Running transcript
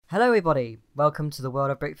Hello everybody, welcome to the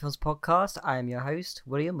World of Brick Films podcast. I am your host,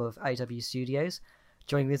 William of AW Studios.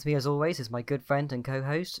 Joining with me as always is my good friend and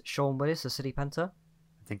co-host, Sean Willis of City Panther.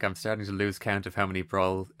 I think I'm starting to lose count of how many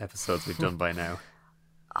Brawl episodes we've done by now.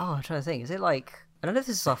 Oh, I'm trying to think, is it like, I don't know if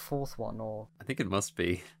this is our fourth one or... I think it must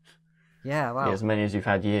be. Yeah, wow. Yeah, as many as you've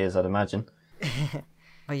had years, I'd imagine.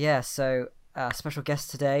 But yeah, so special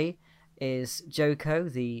guest today is Joko,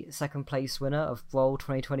 the second place winner of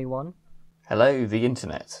BRAWL2021. Hello, the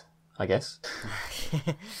internet, I guess.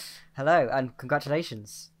 Hello, and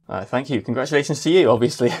congratulations. Thank you. Congratulations to you,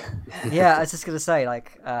 obviously. Yeah, I was just going to say,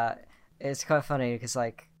 it's quite funny because,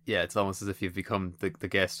 Yeah, it's almost as if you've become the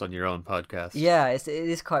guest on your own podcast. yeah, it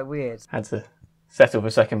is quite weird. Had to settle for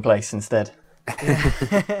second place instead.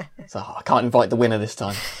 So I can't invite the winner this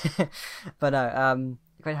time. But no,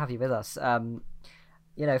 great to have you with us. Right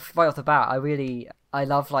off the bat, I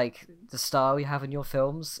love the style you have in your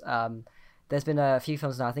films. There's been a few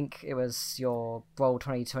films now. I think it was your Brawl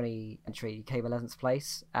 2020 entry came 11th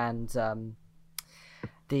place, and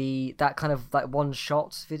that kind of one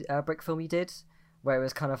shot brick film you did, where it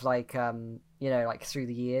was kind of through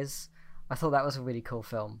the years. I thought that was a really cool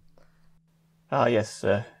film. Ah, yes,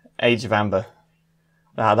 Age of Amber.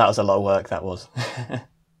 That was a lot of work, that was.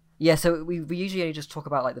 Yeah, so we usually only just talk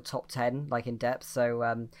about the top 10 in depth.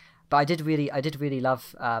 So, but I did really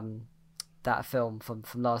love that film from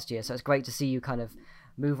last year. So it's great to see you kind of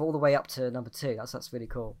move all the way up to number 2. That's really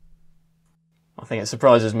cool. I think it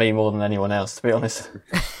surprises me more than anyone else, to be honest.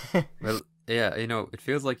 Well, yeah, it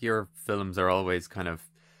feels like your films are always kind of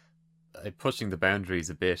pushing the boundaries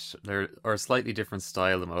a bit. They're a slightly different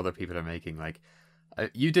style than what other people are making.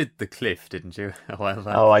 You did The Cliff, didn't you, a while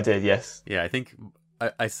back? Oh, I did, yes. Yeah, I think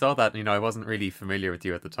I saw that. I wasn't really familiar with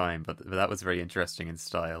you at the time, but that was very interesting in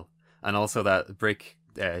style. And also that Brick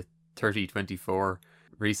 3024,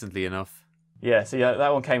 recently enough. Yeah, so yeah,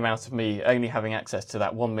 that one came out of me only having access to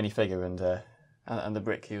that one minifigure and the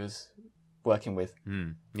brick he was working with.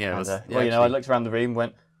 Yeah, I looked around the room,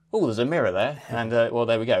 went, oh, there's a mirror there, and well,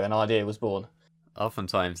 there we go, an idea was born.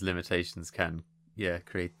 Oftentimes limitations can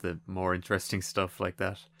create the more interesting stuff like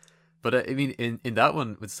that. But I mean, in that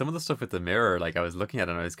one, with some of the stuff with the mirror, I was looking at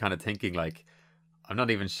it and I was kind of thinking, I'm not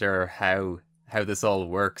even sure how this all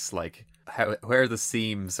works. Where are the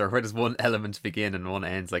seams, or where does one element begin and one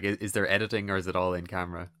ends? Is there editing, or is it all in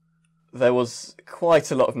camera? There was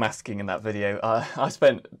quite a lot of masking in that video. I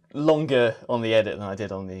spent longer on the edit than I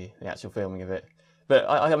did on the actual filming of it. But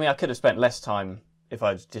I could have spent less time if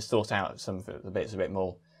I'd just thought out some of the bits a bit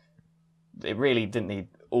more. It really didn't need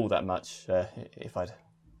all that much if I'd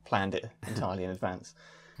planned it entirely in advance.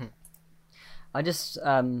 I just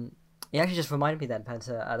you actually just reminded me then,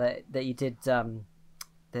 Penta, that you did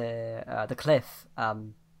the Cliff a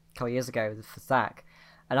couple of years ago for Zach,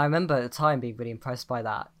 and I remember at the time being really impressed by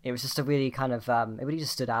that. It was just a really kind of it really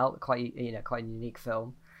just stood out, quite a unique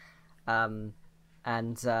film. Yeah,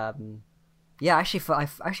 I actually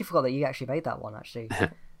forgot that you actually made that one. Actually,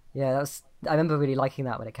 yeah, I remember really liking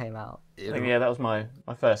that when it came out. Yeah, that was my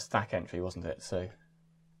first Zach entry, wasn't it? So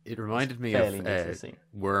it reminded me of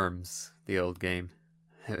Worms, the old game.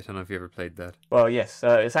 I don't know if you ever played that. Well, yes.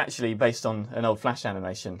 It's actually based on an old Flash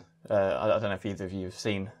animation. I don't know if either of you have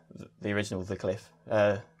seen the original The Cliff.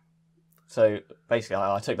 So basically,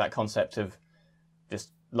 I took that concept of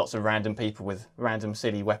just lots of random people with random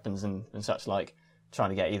silly weapons and such like, trying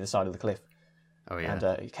to get either side of the cliff. Oh, yeah.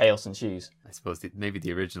 And chaos ensues. I suppose maybe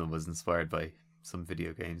the original was inspired by some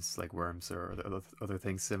video games like Worms or other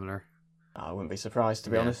things similar. I wouldn't be surprised,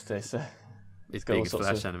 to be honest. It's got big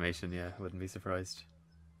Flash animation, yeah. I wouldn't be surprised.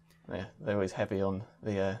 Yeah, they're always heavy on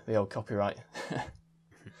the old copyright.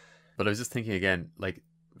 But I was just thinking again,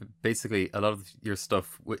 basically a lot of your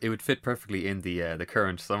stuff, it would fit perfectly in the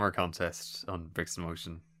current summer contest on Bricks in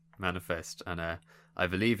Motion Manifest, and I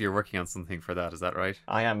believe you're working on something for that. Is that right?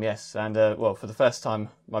 I am, yes. And well, for the first time,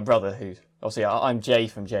 my brother, who obviously I'm Jay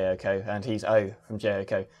from JOCO and he's O from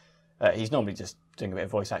JOCO. He's normally just doing a bit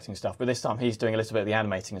of voice acting stuff, but this time he's doing a little bit of the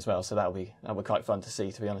animating as well. So that'll be quite fun to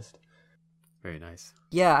see, to be honest. Very nice.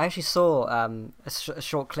 Yeah, I actually saw a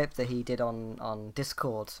short clip that he did on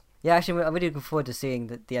Discord. Yeah, actually, I'm really looking forward to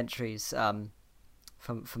seeing the entries from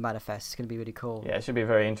Manifest. It's going to be really cool. Yeah, it should be a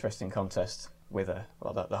very interesting contest with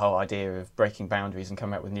the whole idea of breaking boundaries and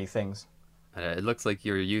coming up with new things. It looks like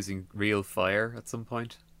you're using real fire at some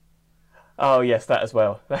point. Oh, yes, that as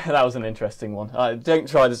well. That was an interesting one. Don't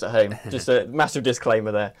try this at home. Just a massive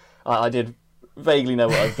disclaimer there. I did vaguely know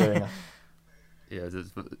what I was doing. Yeah,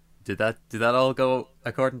 did that all go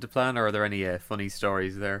according to plan, or are there any funny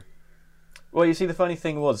stories there? Well, you see, the funny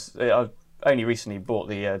thing was, only recently bought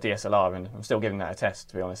the DSLR, and I'm still giving that a test,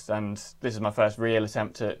 to be honest. And this is my first real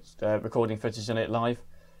attempt at recording footage on it live.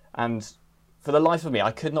 And for the life of me,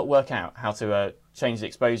 I could not work out how to change the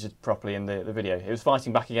exposure properly in the video. It was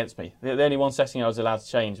fighting back against me. The only one setting I was allowed to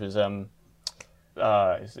change was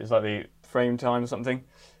it's like the frame time or something.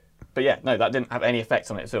 But yeah, no, that didn't have any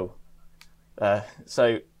effect on it at all.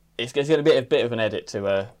 So it's got a bit of an edit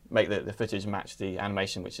to make the footage match the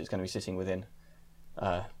animation which it's going to be sitting within.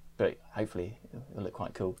 But hopefully it'll look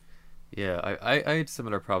quite cool. Yeah, I had a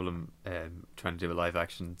similar problem trying to do a live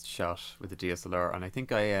action shot with the DSLR, and I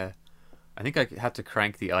think I had to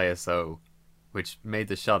crank the ISO, which made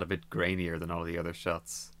the shot a bit grainier than all the other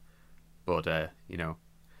shots. But you know,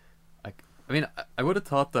 I mean, I would have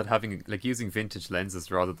thought that having using vintage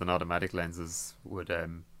lenses rather than automatic lenses would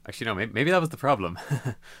actually no, maybe that was the problem.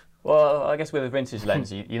 Well, I guess with a vintage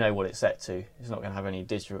lens, you know what it's set to. It's not going to have any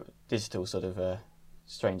digital sort of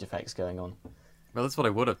strange effects going on. Well, that's what I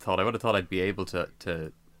would have thought. I would have thought I'd be able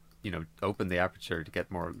to open the aperture to get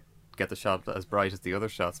the shot as bright as the other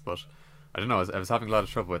shots, but I don't know. I was having a lot of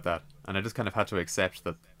trouble with that, and I just kind of had to accept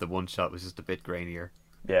that the one shot was just a bit grainier.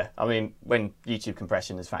 Yeah, I mean, when YouTube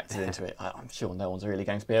compression is factored into it, I'm sure no one's really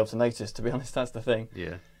going to be able to notice, to be honest. That's the thing.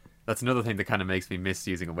 Yeah, that's another thing that kind of makes me miss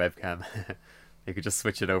using a webcam. You could just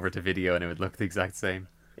switch it over to video and it would look the exact same.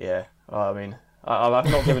 Yeah, well, I mean,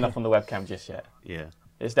 I've not given up on the webcam just yet. Yeah.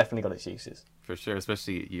 It's definitely got its uses. For sure,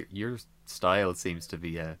 especially your style seems to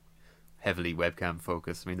be heavily webcam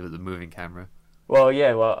focused. I mean, the moving camera. Well,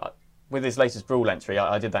 yeah, with this latest Brawl entry,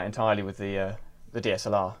 I did that entirely with the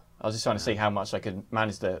DSLR. I was just trying to see how much I could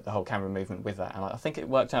manage the whole camera movement with that, and I think it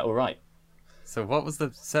worked out all right. So what was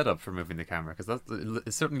the setup for moving the camera? Because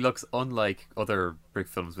it certainly looks unlike other brick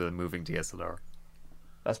films with a moving DSLR.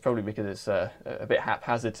 That's probably because it's a bit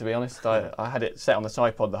haphazard, to be honest. I had it set on the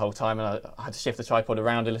tripod the whole time, and I had to shift the tripod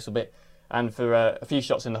around a little bit. And for a few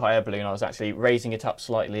shots in the hot air balloon, I was actually raising it up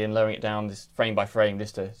slightly and lowering it down just frame by frame,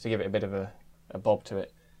 just to give it a bit of a bob to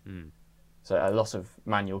it. Mm. So a lot of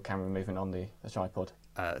manual camera movement on the tripod.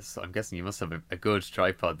 So I'm guessing you must have a good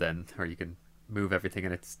tripod then, where you can move everything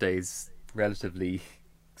and it stays relatively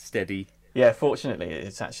steady. Yeah, fortunately,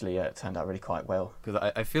 it's actually turned out really quite well.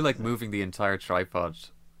 Because I feel like moving the entire tripod,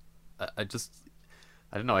 I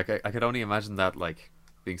don't know, I could only imagine that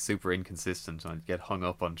being super inconsistent, and I'd get hung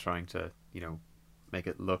up on trying to, make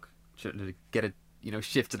it look, get it,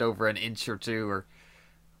 shifted over an inch or two, or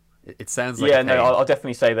it sounds like yeah, no, I'll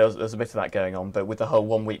definitely say there's a bit of that going on, but with the whole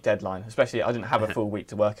 1 week deadline, especially, I didn't have a full week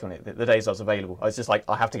to work on it. The days I was available, I was just like,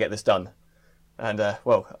 I have to get this done. And,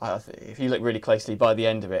 if you look really closely, by the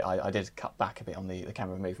end of it, I did cut back a bit on the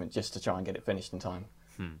camera movement just to try and get it finished in time.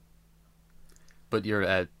 But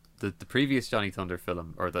your the previous Johnny Thunder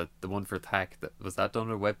film, or the one for Thack, was that done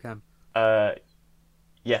with webcam?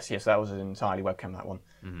 Yes, that was entirely webcam, that one.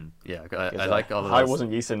 Mm-hmm. Yeah, I like all of those. I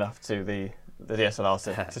wasn't used enough to the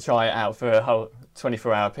DSLR to try it out for a whole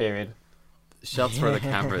 24-hour period. Shots where the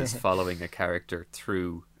camera is following a character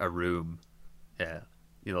through a room. Yeah.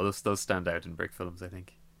 Those stand out in brick films, I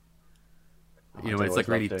think. When it's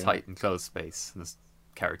really tight and closed space and this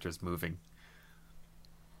character's moving.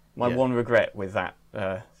 My one regret with that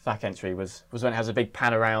Thack entry was when it has a big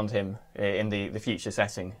pan around him in the future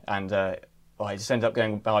setting, and I just ended up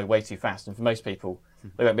going by way too fast. And for most people,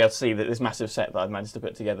 they won't be able to see that this massive set that I'd managed to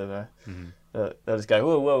put together there. They'll just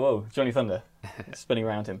go, whoa, Johnny Thunder, spinning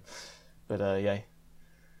around him. But yeah.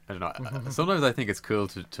 I don't know. Sometimes I think it's cool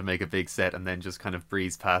to make a big set and then just kind of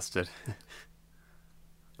breeze past it.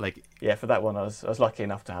 Yeah, for that one, I was lucky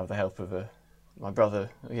enough to have the help of my brother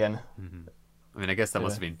again. Mm-hmm. I mean, I guess that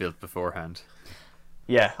must have been built beforehand.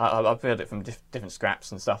 Yeah, I built it from different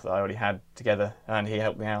scraps and stuff that I already had together, and he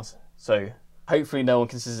helped me out. So hopefully no one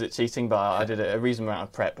considers it cheating, but I did a reasonable amount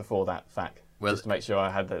of prep before that Thack, just to make sure I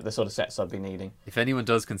had the sort of sets I'd be needing. If anyone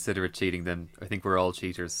does consider it cheating, then I think we're all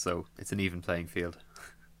cheaters, so it's an even playing field.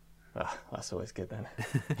 That's always good then.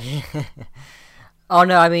 Oh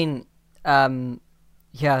no, I mean,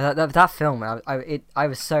 yeah, that film, I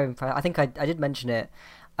was so impressed. I think I did mention it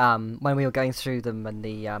when we were going through them and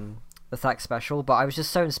the Thack special, but I was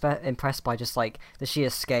just so impressed by just the sheer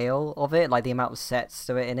scale of it, the amount of sets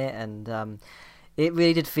to it in it, and it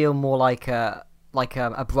really did feel more like a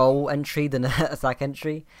BRAWL entry than a Thack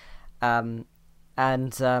entry, and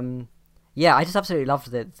yeah, I just absolutely loved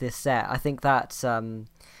this set. I think that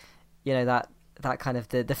that kind of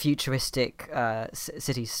the futuristic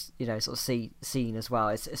city, sort of scene as well,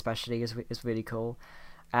 especially is really cool,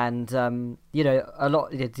 and a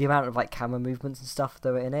lot, the amount of camera movements and stuff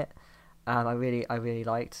that were in it, I really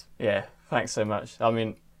liked. Yeah, thanks so much. I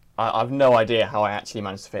mean, I've no idea how I actually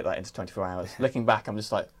managed to fit that into 24 hours. Looking back, I'm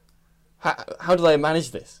just like, how do they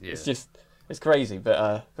manage this? Yeah. It's crazy.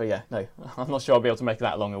 But yeah, no, I'm not sure I'll be able to make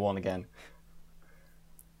that longer one again.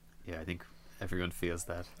 Yeah, I think everyone feels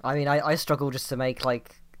that. I mean, I struggle just to make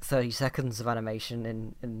like 30 seconds of animation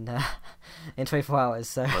in 24 hours.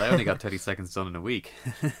 So Well, I only got 30 seconds done in a week.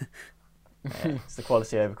 Yeah, it's the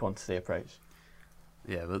quality over quantity approach.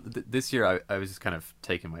 Yeah, well, this year I was just kind of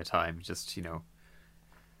taking my time, just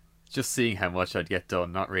just seeing how much I'd get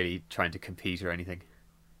done, not really trying to compete or anything.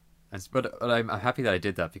 But I'm happy that I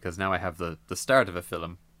did that, because now I have the start of a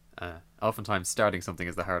film. Oftentimes starting something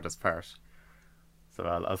is the hardest part, so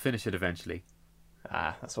I'll finish it eventually.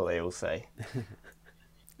 That's what they all say.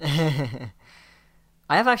 I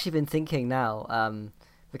have actually been thinking now,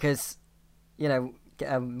 because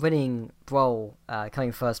winning Brawl,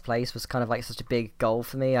 coming first place was kind of like such a big goal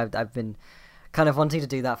for me. I've been kind of wanting to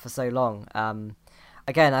do that for so long.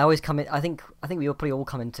 Again, I always come in. I think we all probably all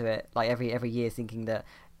come into it like every year thinking that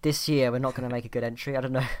this year we're not going to make a good entry. I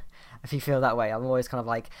don't know if you feel that way. I'm always kind of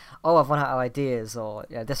like, oh, I've run out of ideas, or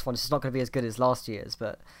this one's just not going to be as good as last year's.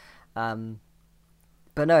 But no,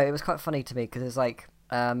 it was quite funny to me, because it's like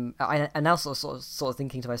I now sort of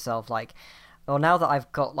thinking to myself like, well, now that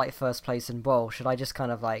I've got like first place in Brawl, should I just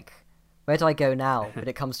kind of like, where do I go now when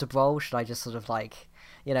it comes to Brawl? Should I just sort of like,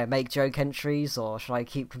 make joke entries, or should I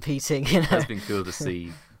keep competing? It's been cool to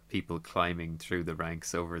see people climbing through the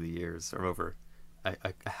ranks over the years, or over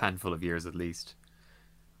a handful of years at least.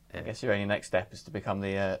 I guess your only next step is to become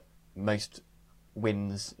the most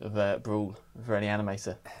wins of Brawl for any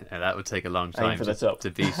animator. And that would take a long time for the top.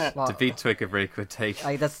 to beat. To beat Twickabrick would take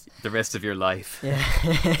the rest of your life. Yeah.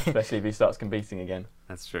 Especially if he starts competing again.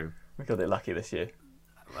 That's true. We got it lucky this year.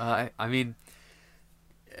 I mean,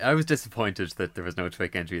 I was disappointed that there was no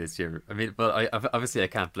Twick entry this year. I mean, but obviously I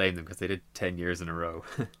can't blame them, because they did 10 years in a row.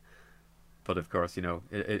 But of course,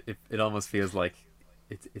 it almost feels like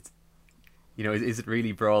it's is it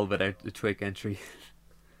really Brawl without a Twick entry?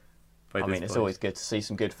 I mean, it's always good to see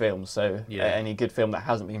some good films. So yeah. Any good film that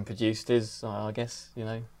hasn't been produced is, I guess,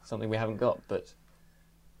 something we haven't got. But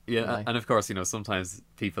yeah, and of course, sometimes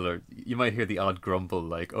you might hear the odd grumble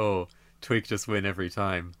like, "Oh, Twick just win every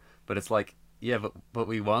time," but it's like, yeah, but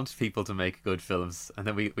we want people to make good films, and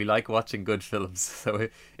then we like watching good films. So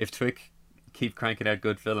if Twick keep cranking out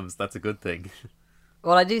good films, that's a good thing.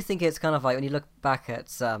 Well, I do think it's kind of like, when you look back at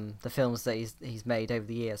the films that he's made over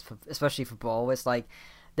the years, especially for Brawl, it's like,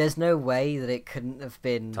 there's no way that it couldn't have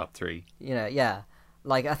been top 3. Yeah.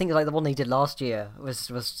 Like, I think like the one he did last year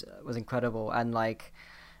was incredible, and like,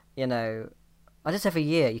 I just every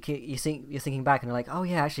year you're thinking back and you're like, oh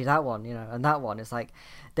yeah, actually that one, and that one. It's like,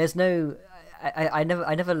 there's no, I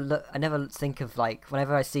never think of like,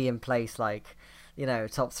 whenever I see him place like,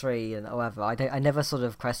 top 3 and whatever, I never sort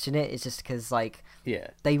of question it. It's just because like,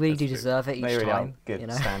 they really do deserve it each they really time. Are good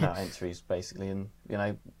standout entries basically, and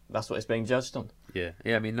that's what it's being judged on. Yeah.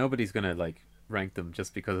 I mean, nobody's gonna like rank them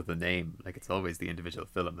just because of the name. Like, it's always the individual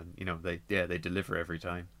film, and they deliver every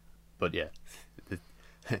time. But yeah,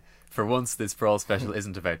 for once, this Brawl special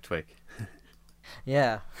isn't about Twick.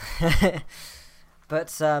 Yeah.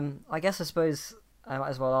 But I suppose I might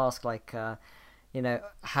as well ask, like,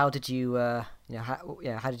 how did you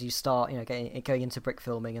how did you start going into brick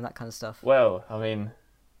filming and that kind of stuff? Well, I mean,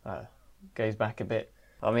 goes back a bit.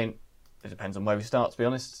 I mean, it depends on where we start, to be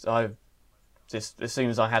honest. I've just, as soon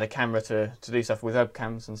as I had a camera to do stuff with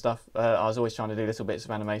webcams and stuff, I was always trying to do little bits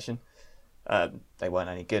of animation. They weren't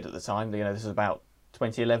any good at the time. This was about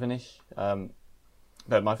 2011-ish.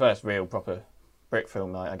 But my first real proper brick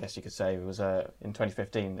film, I guess you could say, was in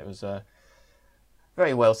 2015. It was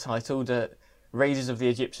very well titled, Raiders of the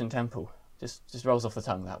Egyptian Temple. Just rolls off the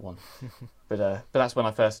tongue, that one. But that's when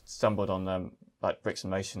I first stumbled on like Bricks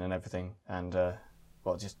in Motion and everything, and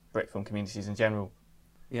just brick film communities in general.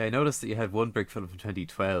 Yeah, I noticed that you had one brick film from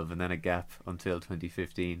 2012 and then a gap until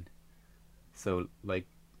 2015. So, like,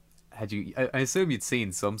 I assume you'd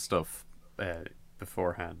seen some stuff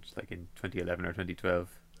beforehand, like in 2011 or 2012.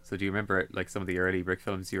 So do you remember like some of the early brick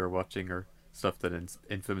films you were watching, or stuff that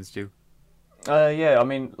influenced you? Yeah, I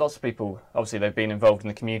mean, lots of people, obviously they've been involved in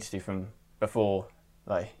the community from before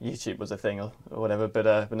like YouTube was a thing or whatever,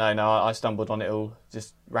 but no, I stumbled on it all,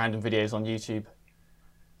 just random videos on YouTube,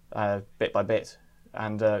 bit by bit,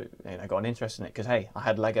 and I got an interest in it because, hey, I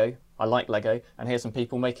had Lego, I like Lego, and here's some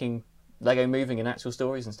people making Lego moving in actual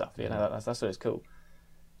stories and stuff. That's what it's cool.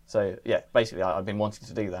 So yeah, basically I've been wanting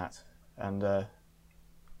to do that, and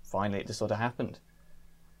finally it just sort of happened.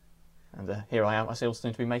 And here I am. I still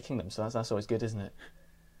seem to be making them, so that's always good, isn't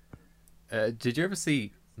it? Did you ever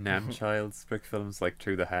see Namchild's brick films, like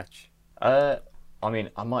Through the Hatch? I mean,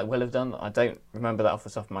 I might well have done. I don't remember that off the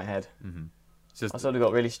top of my head. Mm-hmm. just I sort of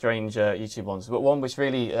got really strange YouTube ones, but one which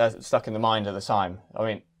really stuck in the mind at the time. I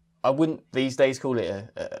mean, I wouldn't these days call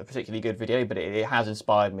it a particularly good video, but it has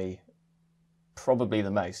inspired me probably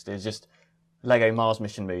the most. It's just Lego Mars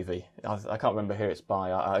Mission movie. I can't remember who it's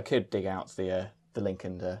by. I could dig out the link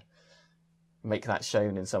and make that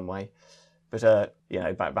shown in some way. But you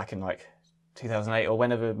know, back in like 2008 or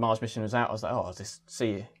whenever Mars Mission was out, I was like, oh, I'll just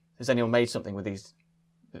see has anyone made something with these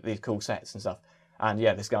cool sets and stuff. And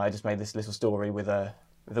yeah, this guy just made this little story with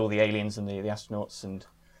all the aliens and the astronauts and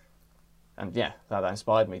yeah, that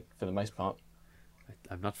inspired me for the most part.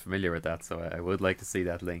 I'm not familiar with that, so I would like to see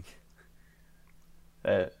that link.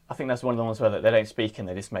 I think that's one of the ones where they don't speak and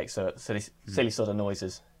they just make silly sort of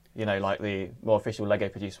noises, you know, like the more official Lego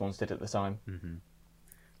produced ones did at the time. Mm-hmm.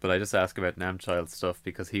 But I just ask about Namchild's stuff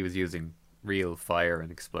because he was using real fire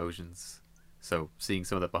and explosions. So seeing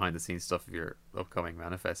some of that behind the scenes stuff of your upcoming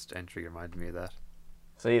Manifest entry reminded me of that.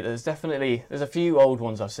 See, there's a few old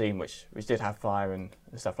ones I've seen which did have fire and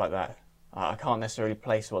stuff like that. I can't necessarily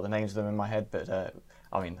place what the names of them in my head, but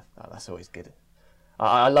I mean, that's always good.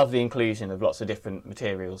 I love the inclusion of lots of different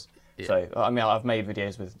materials. Yeah. So, I mean, I've made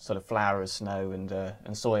videos with sort of flour as snow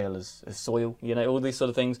and soil as soil, you know, all these sort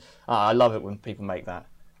of things. I love it when people make that.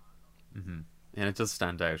 Mm-hmm. And it does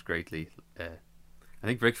stand out greatly. I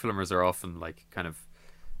think brick filmers are often like kind of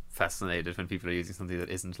fascinated when people are using something that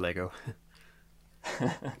isn't Lego.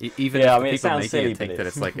 Even yeah, if I mean, people making silly, it think that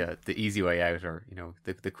it's like the easy way out, or you know,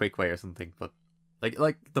 the quick way or something. But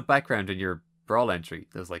like the background in your Brawl entry,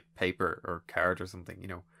 there's like paper or card or something, you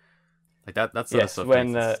know, like that sort of stuff.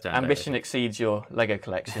 When ambition exceeds your Lego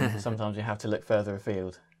collection, sometimes you have to look further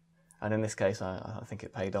afield, and in this case, I think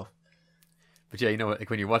it paid off. But yeah, you know,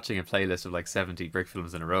 like when you're watching a playlist of like 70 brick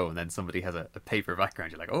films in a row, and then somebody has a paper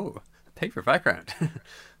background, you're like, oh, a paper background,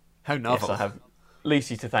 how novel. Yes, I have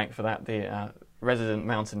Lucy to thank for that, the resident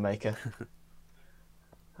mountain maker.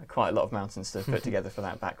 Quite a lot of mountains to put together for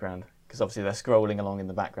that background, because obviously they're scrolling along in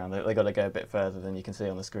the background. They got to go a bit further than you can see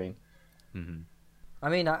on the screen. Mm-hmm. I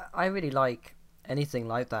mean, I really like anything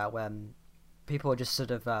like that when people are just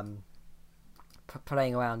sort of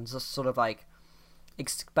playing around, just sort of like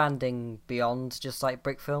expanding beyond just like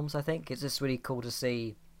brick films. I think it's just really cool to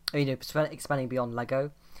see, you know, expanding beyond Lego.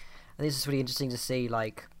 I think it's just really interesting to see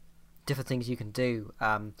like different things you can do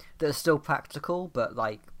that are still practical but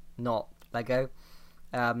like not Lego.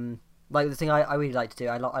 Like the thing I really like to do,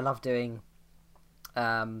 I love doing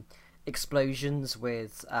explosions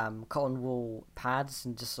with cotton wool pads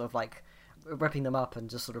and just sort of like wrapping them up and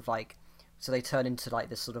just sort of like so they turn into like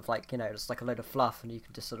this sort of like, you know, it's like a load of fluff and you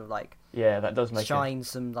can just sort of like that does make shine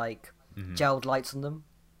some like gelled lights on them.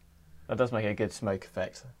 That does make a good smoke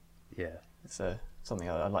effect. Yeah, it's something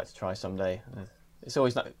I'd like to try someday. It's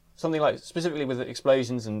always something like specifically with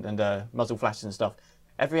explosions and muzzle flashes and stuff.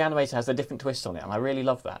 Every animator has a different twist on it, and I really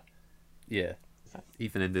love that. Yeah,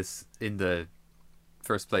 even in the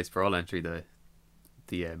first place Brawl entry,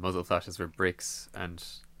 the muzzle flashes were bricks and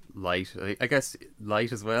light. I guess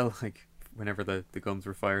light as well. Like whenever the guns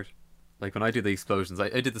were fired, like when I do the explosions, I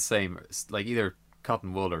did the same. Like either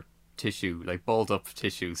cotton wool or tissue, like balled up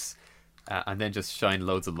tissues, and then just shine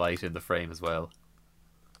loads of light in the frame as well.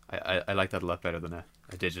 I like that a lot better than a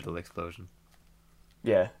digital explosion.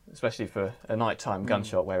 Yeah, especially for a nighttime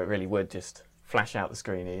gunshot where it really would just flash out the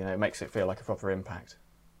screen. You know, it makes it feel like a proper impact.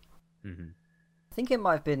 Mm-hmm. I think it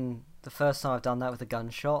might have been the first time I've done that with a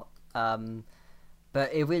gunshot,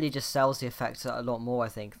 but it really just sells the effect a lot more, I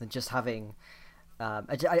think, than just having.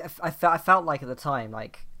 I felt like at the time,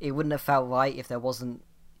 like it wouldn't have felt right if there wasn't,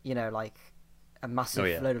 you know, like a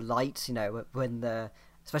massive load of lights, you know,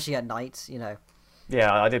 especially at night, you know.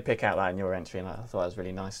 Yeah, I did pick out that in your entry, and I thought it was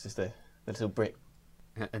really nice, just the little brick.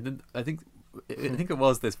 And then I think it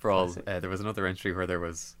was this Brawl. There was another entry where there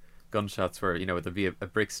was gunshots where, you know, there'd be a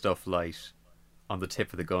brick stuff light on the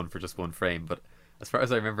tip of the gun for just one frame, but as far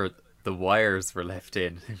as I remember, the wires were left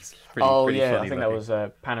in. It was pretty funny I think that was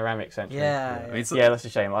Panoramic entry. Yeah. I mean, that's a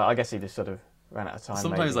shame. I guess he just sort of ran out of time.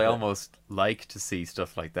 Sometimes I almost like to see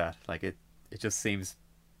stuff like that. Like it just seems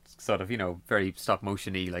sort of, you know, very stop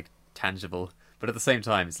motion-y, like tangible. But at the same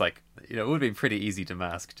time, it's like, you know, it would have been pretty easy to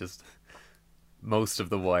mask just most of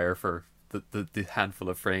the wire for the handful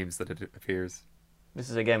of frames that it appears. This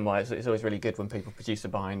is again why it's always really good when people produce a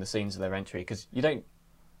behind the scenes of their entry, because you don't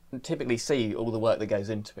typically see all the work that goes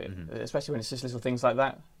into it, especially when it's just little things like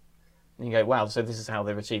that. And you go, wow, so this is how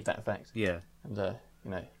they've achieved that effect. Yeah. And,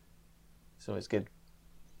 you know, it's always good.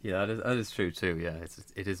 Yeah, that is true too, yeah.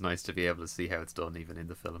 It is nice to be able to see how it's done even in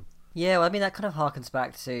the film. Yeah, well, I mean, that kind of harkens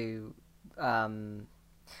back to,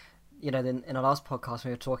 you know, in our last podcast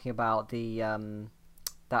we were talking about the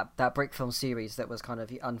that brick film series that was kind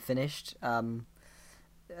of unfinished.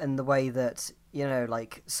 And the way that, you know,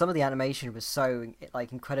 like some of the animation was so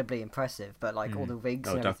like incredibly impressive, but like all the rigs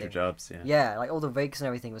and everything. Dr. Jobs, yeah, like all the rigs and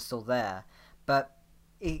everything was still there, but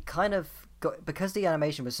it kind of got, because the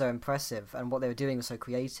animation was so impressive and what they were doing was so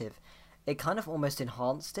creative, it kind of almost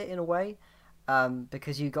enhanced it in a way,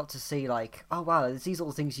 because you got to see like, oh wow, these are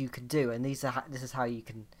all the things you can do, and this is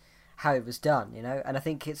how it was done, you know. And I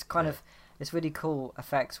think it's kind of it's really cool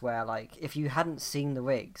effects where like if you hadn't seen the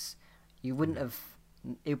rigs, you wouldn't have.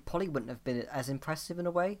 It probably wouldn't have been as impressive in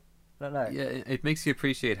a way. I don't know. Yeah, it makes you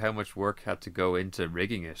appreciate how much work had to go into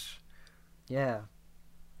rigging it. Yeah.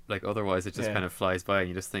 Like otherwise it just kind of flies by and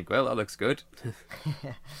you just think, well, that looks good.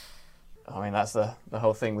 I mean, that's the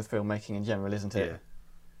whole thing with filmmaking in general, isn't it? Yeah.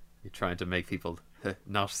 You're trying to make people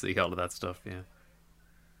not see all of that stuff,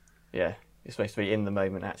 Yeah. You're supposed to be in the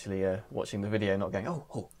moment actually watching the video, not going,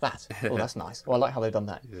 oh, that. Oh, that's nice. Oh, I like how they've done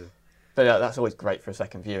that. Yeah. But that's always great for a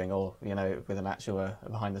second viewing, or, you know, with an actual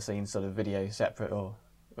behind-the-scenes sort of video separate, or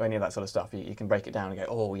any of that sort of stuff. You can break it down and go,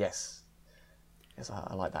 oh, yes,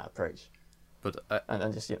 I like that approach. But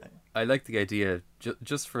and just, you know, I like the idea,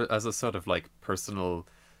 just for as a sort of like personal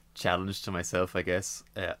challenge to myself, I guess.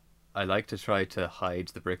 I like to try to hide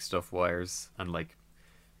the brick stuff wires and, like,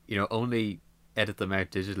 you know, only edit them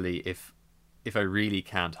out digitally if I really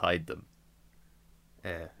can't hide them.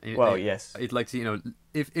 Well, yes. I'd like to, you know,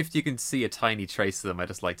 if you can see a tiny trace of them, I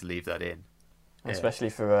just like to leave that in. Especially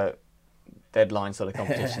for deadline sort of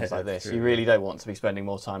competitions like this. True. You really don't want to be spending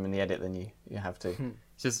more time in the edit than you have to.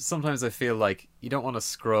 Just sometimes I feel like you don't want to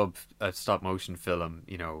scrub a stop motion film,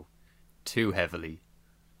 you know, too heavily,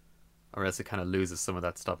 or else it kind of loses some of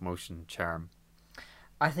that stop motion charm.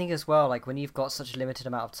 I think as well, like when you've got such a limited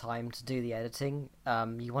amount of time to do the editing,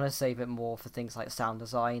 you want to save it more for things like sound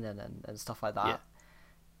design and stuff like that. Yeah.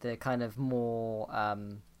 The kind of more,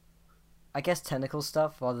 I guess, technical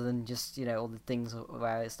stuff, rather than just, you know, all the things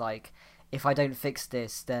where it's like, if I don't fix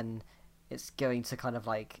this, then it's going to kind of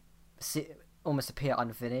like almost appear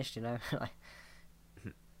unfinished, you know.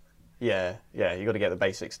 Yeah, you got to get the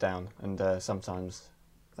basics down, and sometimes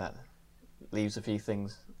that leaves a few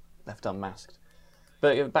things left unmasked.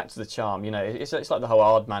 But back to the charm, you know, it's like the whole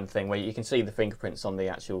Aardman thing where you can see the fingerprints on the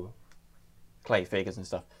actual clay figures and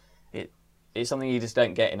stuff. It's something you just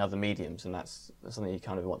don't get in other mediums, and that's something you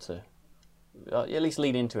kind of want to at least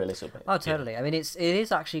lean into a little bit. Oh, totally. Yeah. I mean, it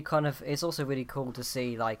is actually kind of, it's also really cool to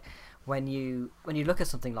see, like, when you look at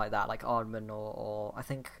something like that, like Aardman or I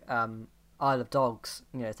think Isle of Dogs,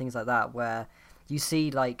 you know, things like that, where you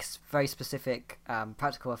see like very specific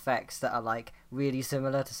practical effects that are like really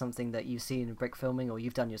similar to something that you've seen in brick filming or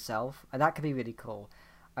you've done yourself, and that can be really cool.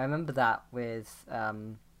 I remember that with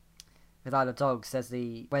Isle of Dogs, there's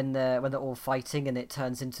when they're all fighting and it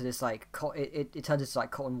turns into this like it turns into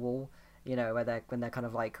like cotton wool, you know, when they're kind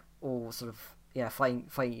of like all sort of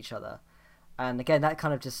fighting each other, and again that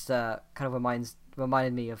kind of just kind of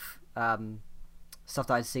reminded me of stuff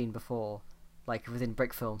that I'd seen before, like within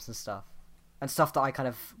brick films and stuff that I kind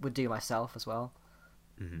of would do myself as well.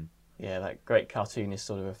 Mm-hmm. Yeah, that great cartoonist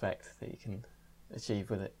sort of effect that you can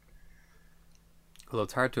achieve with it. Although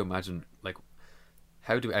it's hard to imagine, like,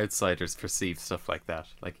 how do outsiders perceive stuff like that?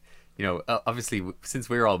 Like, you know, obviously,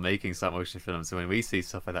 since we're all making stop motion films, so when we see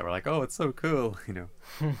stuff like that, we're like, oh, it's so cool, you know.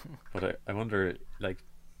 But I wonder, like,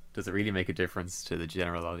 does it really make a difference to the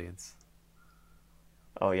general audience?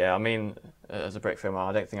 Oh yeah, I mean, as a brick filmer,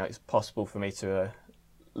 I don't think it's possible for me to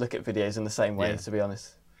look at videos in the same way, to be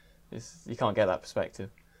honest. You can't get that perspective.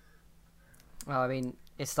 Well, I mean,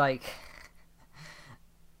 it's like,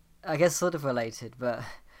 I guess sort of related, but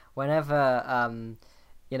whenever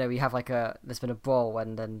you know, we have like there's been a brawl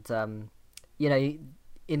and you know,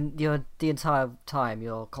 in the entire time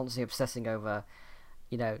you're constantly obsessing over,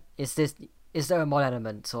 you know, is there a mod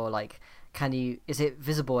element, or like, is it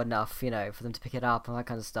visible enough, you know, for them to pick it up and that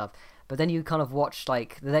kind of stuff. But then you kind of watch,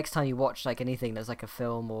 like, the next time you watch like anything that's like a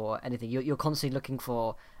film or anything, you're constantly looking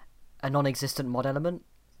for a non-existent mod element.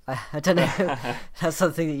 I don't know if that's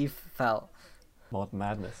something that you've felt. Mod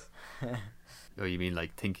madness. Oh, you mean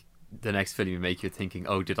like the next film you make, you're thinking,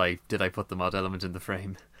 oh, did I put the mod element in the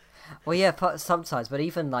frame? Well, yeah, sometimes, but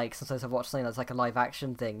even like sometimes I've watched something that's like a live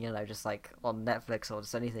action thing, you know, just like on Netflix or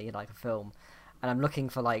just anything, you know, like a film, and I'm looking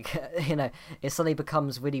for like, you know, it suddenly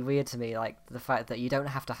becomes really weird to me, like the fact that you don't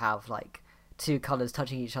have to have like two colors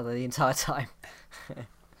touching each other the entire time.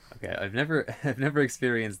 Okay, I've never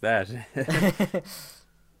experienced that.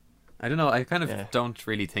 I don't know. I kind of don't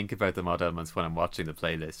really think about the mod elements when I'm watching the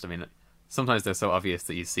playlist. I mean, sometimes they're so obvious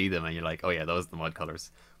that you see them and you're like, oh yeah, those are the mod colors.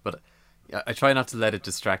 But I try not to let it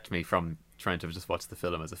distract me from trying to just watch the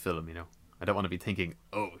film as a film, you know. I don't want to be thinking,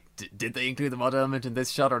 oh, did they include the mod element in this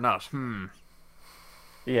shot or not?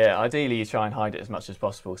 Yeah, ideally you try and hide it as much as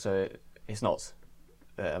possible, so it's not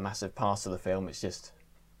a massive part of the film. It's just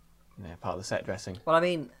part of the set dressing. Well, I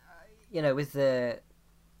mean, with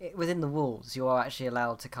within the rules, you are actually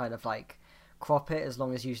allowed to kind of like crop it as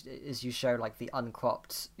long as you show like the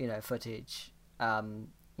uncropped footage.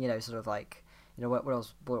 Sort of like what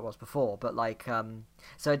it was before, but like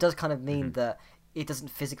so it does kind of mean that it doesn't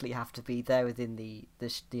physically have to be there within the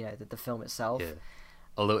film itself. Yeah.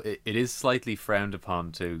 Although it is slightly frowned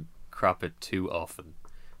upon to crop it too often.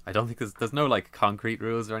 I don't think there's no like concrete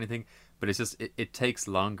rules or anything, but it's just it takes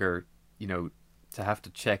longer, to have to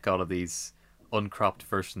check all of these uncropped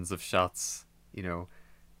versions of shots,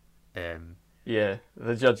 Yeah,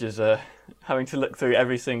 the judges having to look through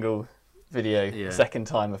every single video a second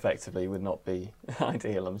time effectively would not be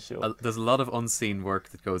ideal, I'm sure. There's a lot of unseen work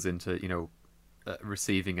that goes into,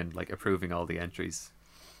 receiving and like approving all the entries.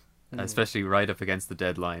 Especially right up against the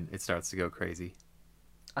deadline, it starts to go crazy.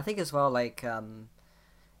 I think as well, like, I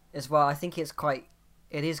think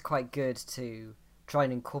it is quite good to try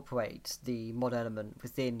and incorporate the mod element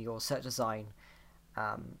within your set design,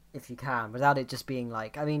 if you can, without it just being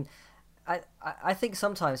like, I mean, I think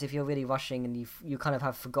sometimes if you're really rushing and you kind of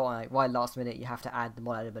have forgotten like, why last minute you have to add the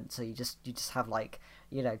mod element, so you just have like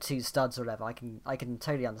 2 studs or whatever. I can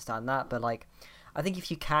totally understand that, but like I think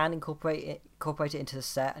if you can incorporate it into the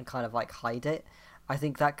set and kind of like hide it, I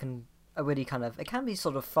think that can really it can be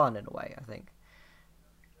sort of fun in a way. I think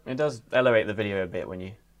it does elevate the video a bit when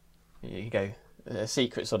you go a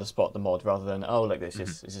secret sort of spot the mod rather than look, this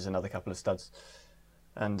is another couple of studs.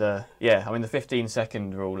 And I mean the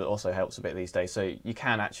 15-second rule also helps a bit these days, so you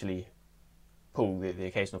can actually pull the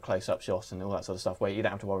occasional close-up shot and all that sort of stuff where you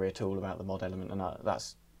don't have to worry at all about the mod element, and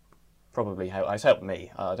that's probably it's helped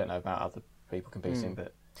me. I don't know about other people competing,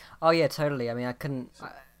 but oh yeah, totally. I mean, I couldn't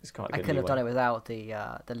have done it without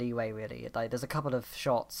the leeway really. Like, there's a couple of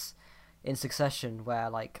shots in succession where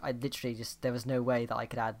like I literally there was no way that I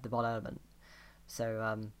could add the mod element.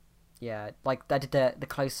 So like I did the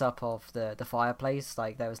close up of the fireplace.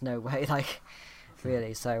 Like there was no way, like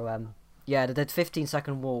really. So the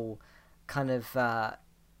 15-second wall kind of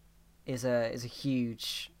is a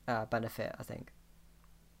huge benefit, I think.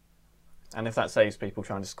 And if that saves people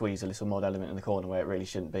trying to squeeze a little mod element in the corner where it really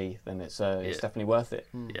shouldn't be, then it's definitely worth it.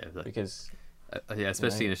 Yeah, because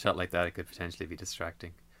especially in a shot like that, it could potentially be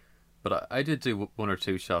distracting. But I did do 1 or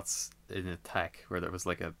 2 shots in Attack where there was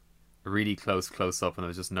like a really close up and there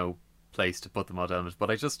was just no place to put the mod element. But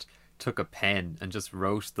I just took a pen and just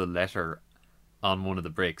wrote the letter on one of the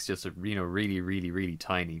bricks, just really, really, really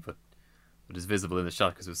tiny, but it was visible in the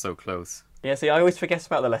shot because it was so close. Yeah, see, I always forget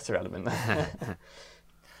about the letter element.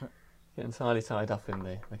 Get entirely tied up in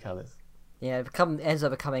the colours. Yeah, it ends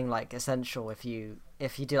up becoming like essential if you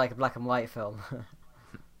do like a black and white film.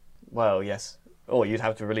 Well, yes. Or you'd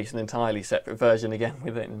have to release an entirely separate version again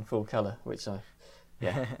with it in full colour, which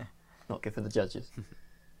not good for the judges.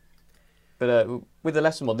 But with the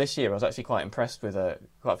lesson mod this year, I was actually quite impressed with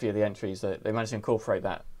quite a few of the entries. That they managed to incorporate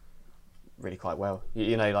that really quite well.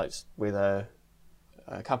 Like with a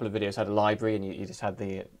couple of videos had a library, and you just had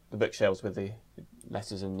the bookshelves with the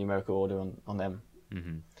letters in numerical order on them.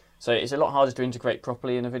 Mm-hmm. So it's a lot harder to integrate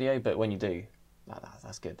properly in a video, but when you do,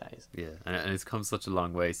 that's good, that is. Yeah, and it's come such a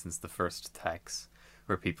long way since the first attacks,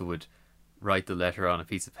 where people would write the letter on a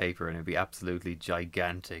piece of paper and it would be absolutely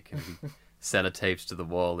gigantic and it would be sellotaped to the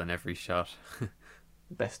wall in every shot.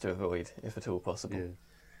 Best to avoid, if at all possible.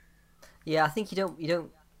 Yeah, I think you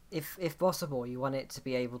don't if possible, you want it to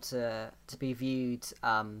be able to be viewed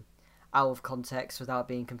out of context without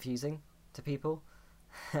being confusing to people.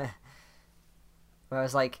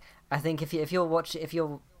 Whereas, like, I think if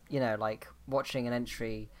you're like watching an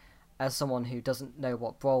entry as someone who doesn't know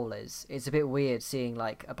what BRAWL is, it's a bit weird seeing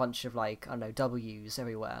like a bunch of like, I don't know, W's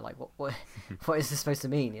everywhere. Like, what what is this supposed to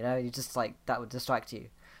mean? You just like that would distract you.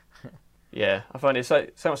 Yeah, I find it so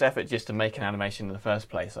much effort just to make an animation in the first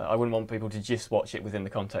place. I wouldn't want people to just watch it within the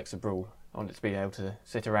context of BRAWL. I want it to be able to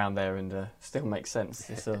sit around there and still make sense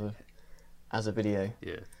sort of as a video.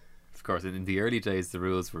 Yeah, of course. In the early days, the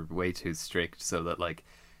rules were way too strict, so that like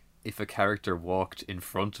if a character walked in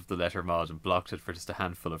front of the letter mod and blocked it for just a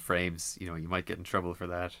handful of frames, you might get in trouble for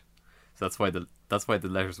that. So that's why the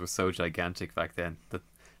letters were so gigantic back then, that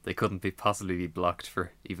they couldn't possibly be blocked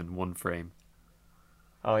for even one frame.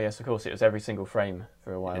 Oh yes, of course, it was every single frame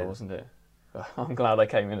for a while, wasn't it? I'm glad I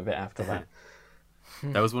came in a bit after that.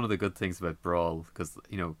 That was one of the good things about BRAWL, because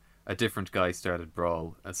a different guy started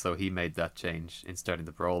BRAWL, and so he made that change in starting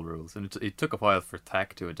the BRAWL rules, and it took a while for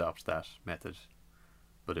TAC to adopt that method,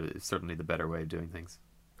 but it was certainly the better way of doing things.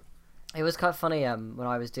 It was quite funny when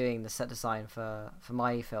I was doing the set design for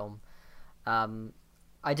my film.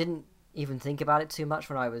 I didn't even think about it too much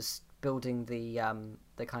when I was building the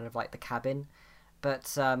kind of like the cabin,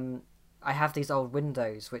 but I have these old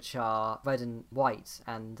windows which are red and white,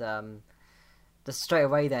 and just straight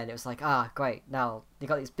away then it was like, ah, great, now you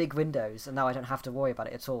got these big windows and now I don't have to worry about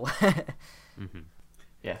it at all.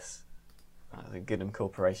 Yes, that's a good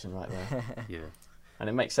incorporation right there. Yeah. And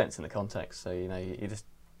it makes sense in the context, so you just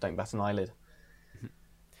don't bat an eyelid.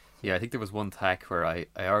 Yeah, I think there was one tack where I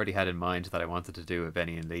already had in mind that I wanted to do a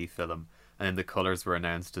Benny and Lee film, and then the colours were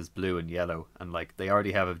announced as blue and yellow, and like they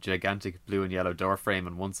already have a gigantic blue and yellow door frame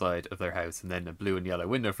on one side of their house, and then a blue and yellow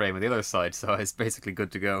window frame on the other side, so I was basically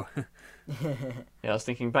good to go. Yeah, I was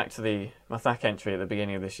thinking back to my THAC entry at the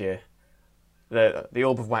beginning of this year. The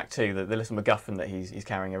Orb of Whack 2, the little MacGuffin that he's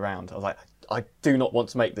carrying around. I was like, I do not want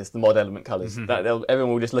to make this the mod element colours.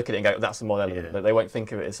 Everyone will just look at it and go, that's the mod element, but they won't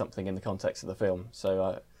think of it as something in the context of the film.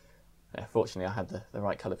 So, yeah, fortunately, I had the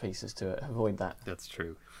right colour pieces to avoid that. That's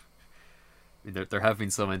true. I mean, there have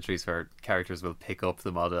been some entries where characters will pick up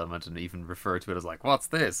the mod element and even refer to it as like, what's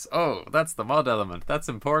this? Oh, that's the mod element. That's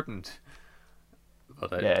important.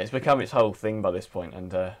 But yeah, it's become its whole thing by this point,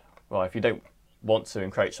 and well, if you don't want to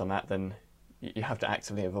encroach on that, then you have to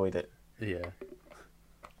actively avoid it. Yeah.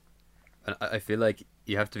 And I feel like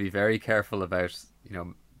you have to be very careful about,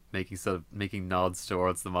 making nods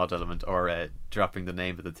towards the mod element or dropping the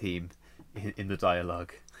name of the team in the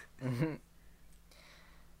dialogue.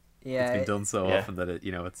 Yeah, it's been done so often that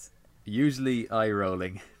it's usually eye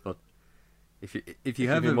rolling. But if you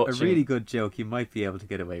have a really good joke, you might be able to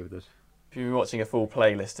get away with it. If you've been watching a full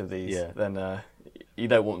playlist of these, then you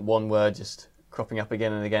don't want one word just cropping up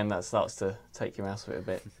again and again. That starts to take you out of it a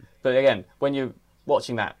bit. But again, when you're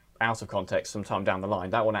watching that out of context sometime down the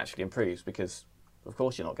line, that one actually improves, because of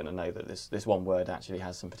course you're not going to know that this one word actually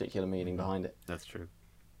has some particular meaning behind it. That's true.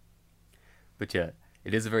 But yeah,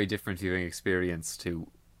 it is a very different viewing experience to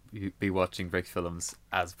be watching Brick films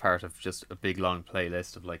as part of just a big long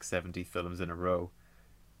playlist of like 70 films in a row.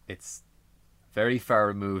 It's very far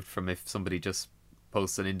removed from if somebody just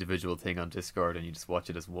posts an individual thing on Discord and you just watch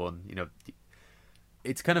it as one.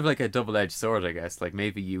 It's kind of like a double-edged sword, I guess. Like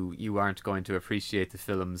maybe you aren't going to appreciate the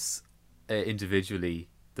films individually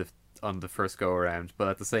on the first go around, but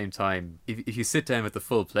at the same time, if you sit down with the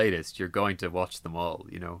full playlist, you're going to watch them all.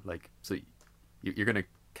 So you're going to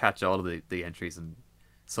catch all of the entries, and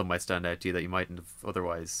some might stand out to you that you mightn't have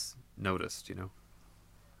otherwise noticed.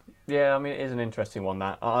 Yeah, I mean, it is an interesting one.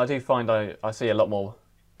 That I do find I see a lot more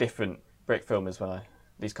different Brick filmers when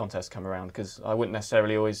these contests come around, because I wouldn't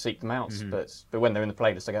necessarily always seek them out, but when they're in the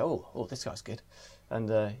playlist, I go, oh, this guy's good, and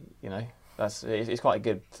it's quite a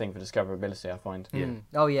good thing for discoverability, I find. Yeah.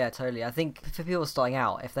 Oh yeah, totally. I think for people starting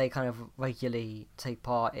out, if they kind of regularly take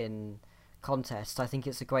part in contests, I think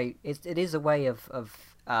it's it is a way of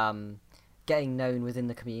getting known within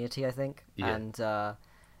the community, I think. And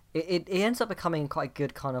it ends up becoming quite a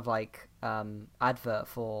good kind of like advert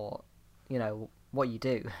for what you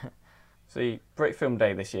do. See, Brick Film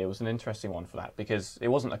Day this year was an interesting one for that, because it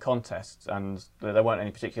wasn't a contest and there weren't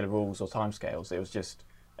any particular rules or timescales. It was just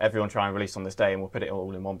everyone try and release on this day and we'll put it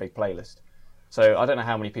all in one big playlist. So I don't know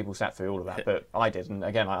how many people sat through all of that, but I did. And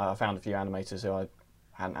again, I found a few animators who I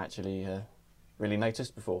hadn't actually really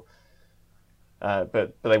noticed before.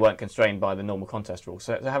 But they weren't constrained by the normal contest rules.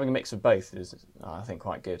 So having a mix of both is, I think,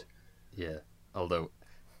 quite good. Yeah. Although,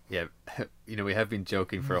 yeah, we have been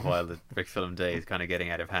joking for a while that Brick Film Day is kind of getting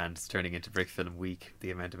out of hand. It's turning into Brick Film Week,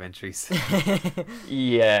 the amount of entries.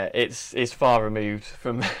 Yeah, it's far removed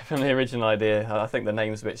from the original idea. I think the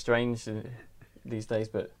name's a bit strange these days,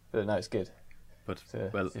 but no, it's good. But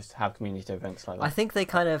just have community events like that. I think they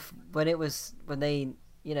kind of when they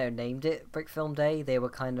named it Brick Film Day, they were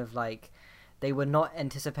kind of like they were not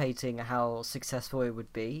anticipating how successful it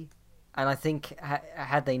would be, and I think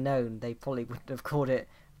had they known, they probably wouldn't have called it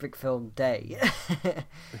Brick Film Day.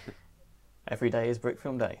 Every day is Brick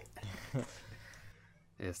Film Day.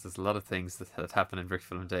 Yes, there's a lot of things that happen in Brick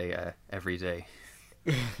Film Day every day.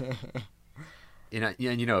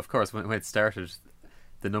 And of course, when it started,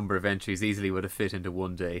 the number of entries easily would have fit into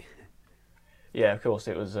one day. Yeah, of course,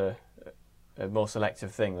 it was a more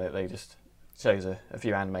selective thing that they just chose a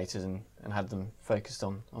few animators and had them focused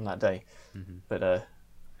on that day. But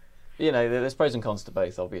there's pros and cons to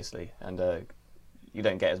both, obviously, and you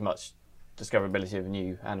don't get as much discoverability of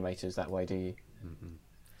new animators that way, do you?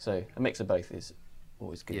 So a mix of both is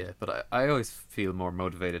always good. Yeah, but I always feel more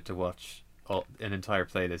motivated to watch an entire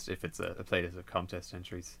playlist if it's a playlist of contest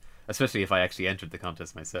entries, especially if I actually entered the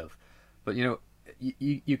contest myself. But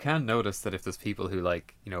you can notice that if there's people who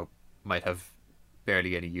might have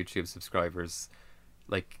barely any YouTube subscribers,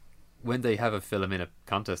 like when they have a film in a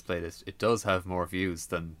contest playlist, it does have more views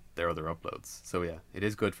than their other uploads. So yeah, it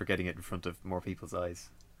is good for getting it in front of more people's eyes.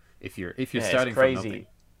 If you're starting from nothing.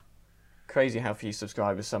 Crazy how few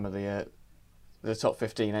subscribers some of the top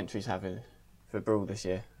 15 entries have for Brawl this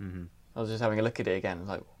year. Mm-hmm. I was just having a look at it again. I was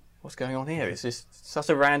like, what's going on here? It's just such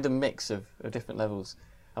a random mix of different levels.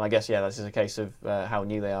 And I guess, yeah, that's just a case of how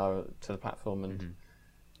new they are to the platform, and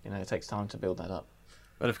it takes time to build that up.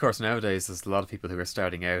 But of course, nowadays there's a lot of people who are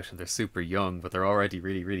starting out and they're super young, but they're already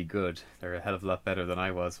really, really good. They're a hell of a lot better than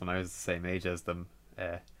I was when I was the same age as them,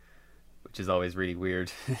 which is always really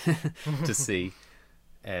weird to see.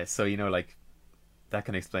 So, like, that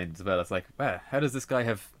can explain it as well. It's like, wow, how does this guy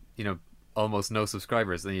have, almost no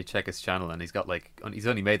subscribers? And then you check his channel and he's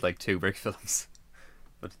only made like 2 brick films,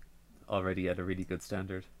 but already at a really good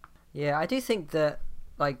standard. Yeah, I do think that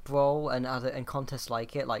like Brawl and contests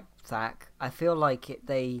like it, like Zach, I feel like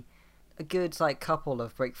a good like couple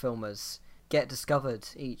of brick filmers get discovered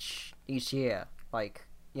each year. Like,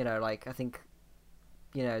 like I think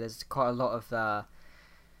there's quite a lot of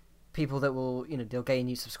people that will they'll gain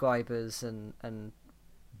new subscribers and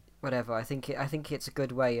whatever. I think it's a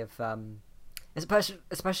good way of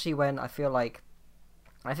especially when I feel like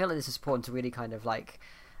this is important to really kind of like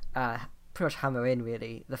pretty much hammer in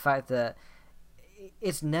really the fact that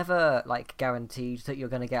it's never like guaranteed that you're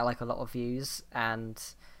going to get like a lot of views, and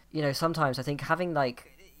sometimes I think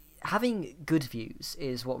having good views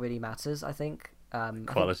is what really matters. I think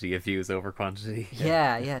quality of views over quantity.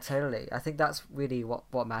 Yeah, totally. I think that's really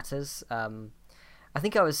what matters. I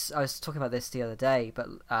think I was talking about this the other day, but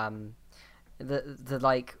the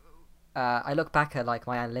like I look back at like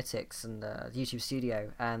my analytics and the YouTube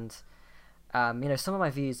Studio, and some of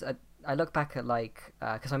my views. I look back at like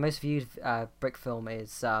because my most viewed brick film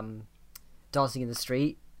is Dancing in the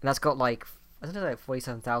Street, and that's got like I don't know, like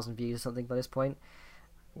 47,000 views or something by this point.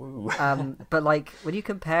 But like when you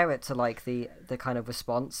compare it to like the kind of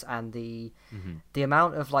response and the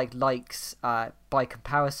amount of like likes by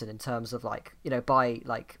comparison in terms of like by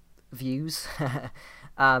like views,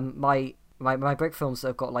 my brick films that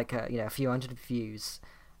have got like a few hundred views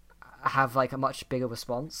have like a much bigger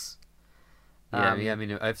response. Yeah, I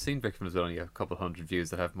mean, I've seen brick films with only a couple hundred views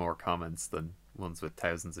that have more comments than ones with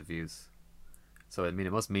thousands of views. So I mean,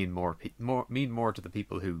 it must mean more to the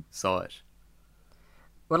people who saw it.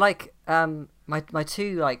 Well, like my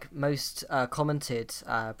 2 like most commented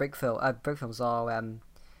brick films are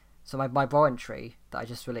so my Brawl entry that I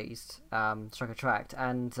just released, Struck Attract,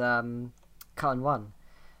 and Cut and Run,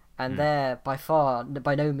 and they're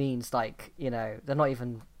by no means like they're not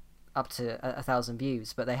even up to 1,000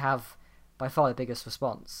 views, but they have by far the biggest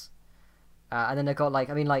response. And then they've got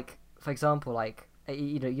like for example like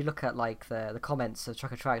you look at like the comments of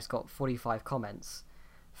Truck Attract's got 45 comments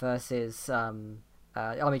versus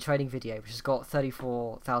Army Training Video, which has got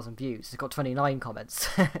 34,000 views. It's got 29 comments.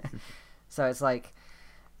 So it's like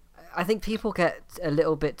I think people get a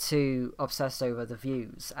little bit too obsessed over the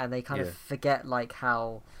views, and they kind of forget like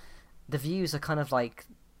how the views are kind of like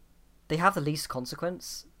they have the least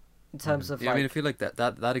consequence in terms of I mean, I feel like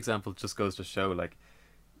that example just goes to show like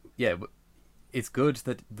it's good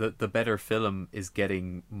that the better film is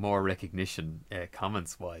getting more recognition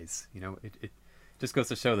comments wise. It just goes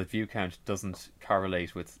to show that view count doesn't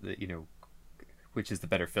correlate with which is the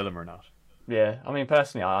better film or not. Yeah, I mean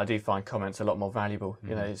personally I do find comments a lot more valuable.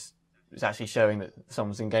 It's actually showing that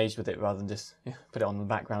someone's engaged with it rather than just put it on the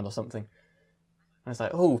background or something. And it's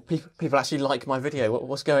like, oh, people actually like my video.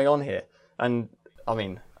 What's going on here? And I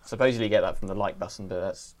mean, supposedly you get that from the like button, but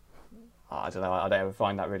that's I don't know. I don't ever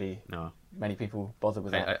find that really many people bother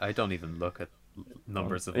with that. I don't even look at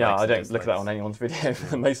numbers of yeah, likes I don't and look at that on anyone's video for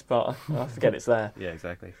the most part. I forget it's there. Yeah,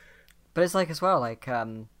 exactly. But it's like as well like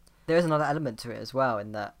there is another element to it as well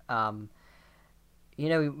in that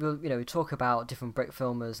we talk about different brick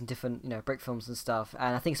filmers and different brick films and stuff,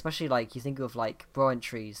 and I think especially like you think of like Brawl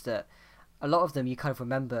entries that a lot of them you kind of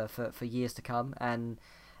remember for years to come, and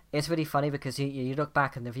it's really funny because you look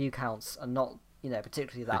back and the view counts are not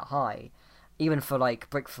particularly that high, even for like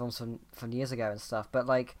brick films from years ago and stuff, but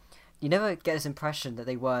like you never get this impression that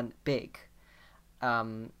they weren't big.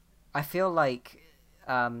 I feel like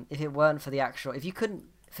if it weren't for the actual, if you couldn't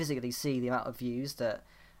physically see the amount of views that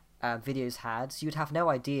videos had, you'd have no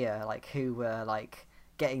idea like who were like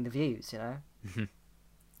getting the views,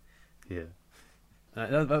 Yeah.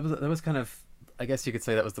 That was kind of, I guess you could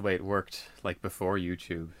say that was the way it worked like before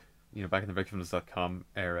YouTube, back in the brickfilms.com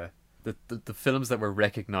era. The films that were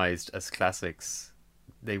recognized as classics,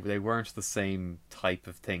 they weren't the same type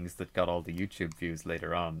of things that got all the YouTube views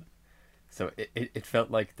later on. So it felt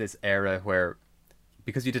like this era where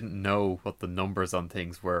because you didn't know what the numbers on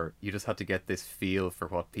things were, you just had to get this feel for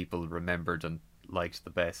what people remembered and liked the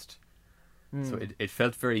best. So it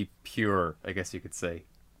felt very pure, I guess you could say.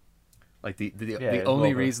 Like the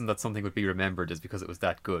only reason that something would be remembered is because it was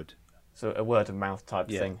that good. So a word of mouth type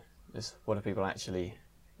thing is what are people actually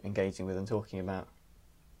engaging with and talking about.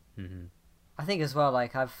 I think as well,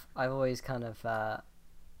 like I've always kind of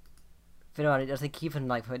you know, I think even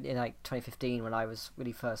like in like 2015 when I was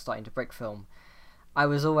really first starting to brick film, I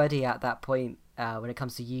was already at that point when it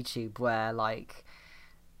comes to YouTube where like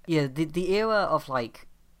the era of like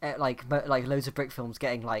loads of brick films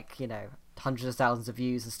getting like, you know, hundreds of thousands of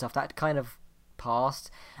views and stuff, that kind of passed,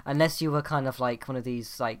 unless you were kind of like one of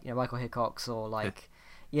these like, you know, Michael Hickox or like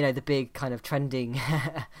you know, the big kind of trending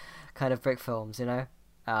kind of brick films, you know.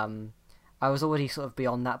 I was already sort of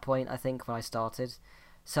beyond that point, I think, when I started,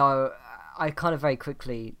 so I kind of very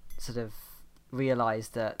quickly sort of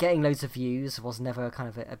realised that getting loads of views was never kind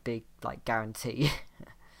of a big like guarantee.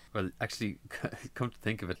 Well, actually, come to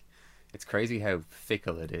think of it, it's crazy how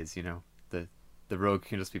fickle it is, you know. The rug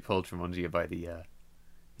can just be pulled from under you by the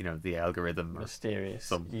you know, the algorithm, or mysterious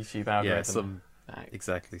some YouTube algorithm.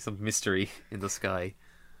 Exactly, some mystery in the sky.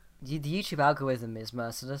 The YouTube algorithm is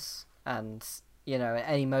merciless, and you know, at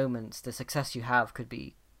any moment the success you have could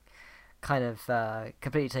be kind of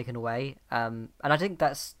completely taken away. And I think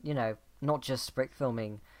that's, you know, not just brick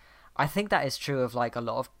filming. I think that is true of like a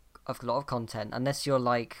lot of content, unless you're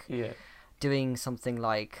like doing something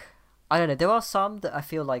like, I don't know, there are some that I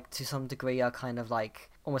feel like to some degree are kind of like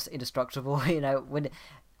almost indestructible. You know, when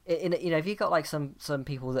you know, if you got like some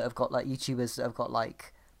people that have got like YouTubers that have got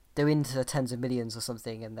like, they're into tens of millions or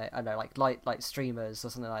something, and they, I don't know, like streamers or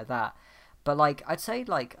something like that. But like I'd say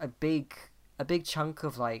like a big chunk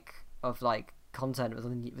of content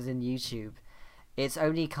within YouTube, it's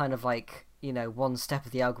only kind of like, you know, one step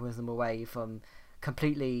of the algorithm away from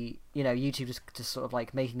completely, you know, YouTube just sort of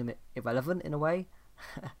like making them irrelevant in a way.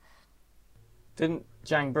 Didn't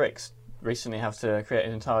Jang Bricks recently have to create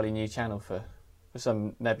an entirely new channel for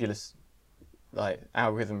some nebulous like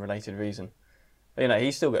algorithm related reason? You know,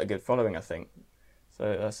 he's still got a good following, I think. So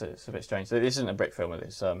it's a bit strange. So this isn't a brick filmer.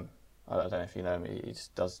 It's I don't know if you know him. He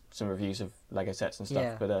just does some reviews of Lego sets and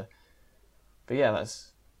stuff. Yeah. But yeah,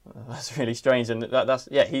 that's really strange. And that's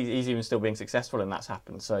he's even still being successful, and that's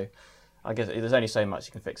happened. So I guess there's only so much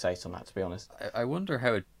you can fixate on that, to be honest. I wonder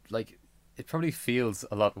how it probably feels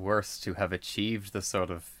a lot worse to have achieved the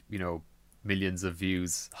sort of, you know, millions of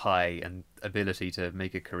views high and ability to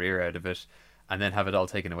make a career out of it, and then have it all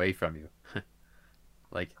taken away from you.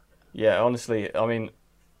 Like, yeah, honestly, I mean,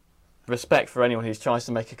 respect for anyone who tries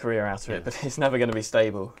to make a career out of it, but it's never going to be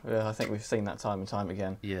stable. I think we've seen that time and time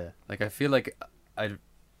again. Yeah, like I feel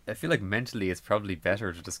like mentally it's probably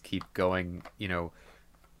better to just keep going, you know,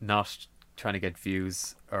 not trying to get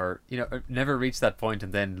views, or, you know, never reach that point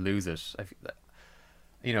and then lose it. I feel that,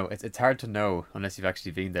 you know, it's hard to know unless you've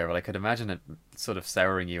actually been there, but I could imagine it sort of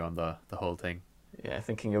souring you on the whole thing. Yeah,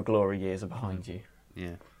 thinking your glory years are behind you.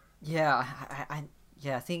 Yeah. Yeah,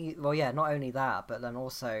 I think, well, yeah, not only that, but then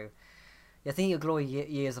also, I think your glory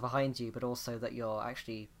years are behind you, but also that you're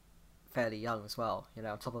actually fairly young as well, you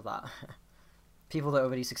know, on top of that. People that were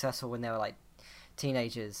really successful when they were like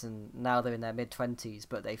teenagers, and now they're in their mid-20s,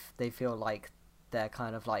 but they feel like they're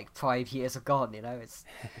kind of like 5 years have gone, you know.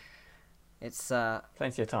 It's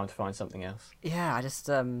plenty of time to find something else. Yeah, I just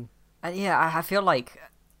and yeah, I feel like,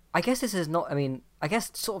 I guess this is not, I mean, I guess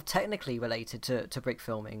sort of technically related to brick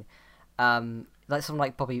filming. Like someone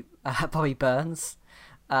like Bobby Burns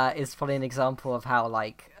is probably an example of how,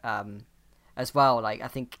 like, as well, like, I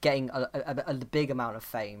think getting a big amount of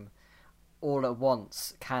fame all at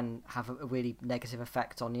once can have a really negative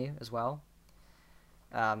effect on you as well.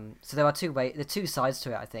 So there are two sides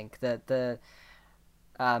to it, I think. The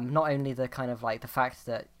not only the kind of like the fact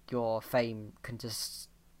that your fame can just,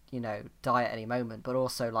 you know, die at any moment, but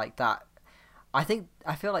also like that, I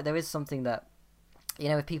feel like there is something that, you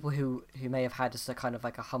know, with people who may have had just a kind of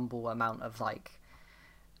like a humble amount of like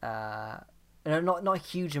you know, not a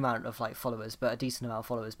huge amount of like followers, but a decent amount of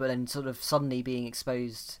followers, but then sort of suddenly being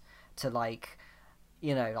exposed to, like,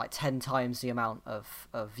 you know, like 10 times the amount of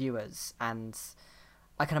viewers, and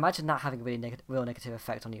I can imagine that having a really real negative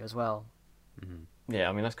effect on you as well. Mm-hmm. Yeah,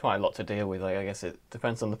 I mean, that's quite a lot to deal with. Like, I guess it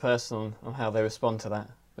depends on the person, on how they respond to that,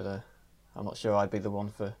 but I'm not sure I'd be the one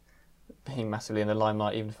for being massively in the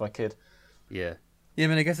limelight, even if I could. Yeah, I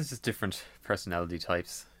mean, I guess it's just different personality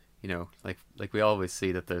types, you know, like we always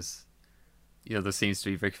see that there's, you know, there seems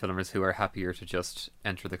to be brick filmers who are happier to just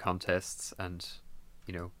enter the contests and,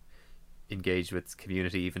 you know, engage with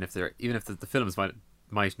community, even if the films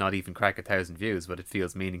might not even crack 1,000 views, but it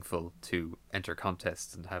feels meaningful to enter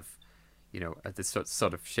contests and have, this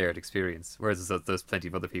sort of shared experience. Whereas there's plenty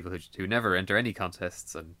of other people who never enter any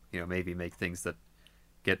contests and, maybe make things that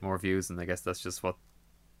get more views, and I guess that's just what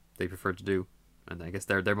they prefer to do. And I guess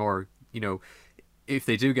they're more, if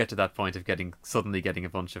they do get to that point of suddenly getting a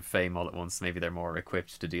bunch of fame all at once, maybe they're more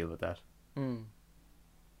equipped to deal with that.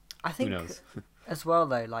 I think Who knows? as well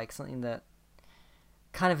though, like something that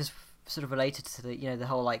kind of is sort of related to the the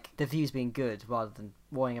whole like the views being good rather than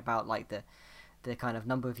worrying about like the kind of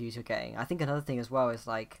number of views you're getting. I think another thing as well is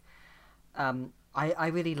like I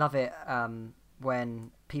really love it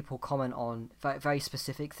when people comment on very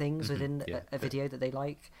specific things within a video that they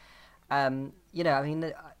like. I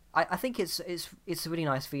mean, I think it's a really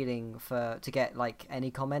nice feeling to get like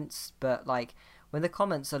any comments, but like when the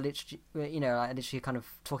comments are literally literally kind of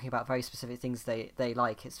talking about very specific things they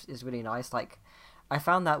like, it's really nice. Like I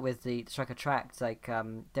found that with the Striker Tracked, like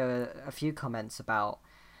there were a few comments about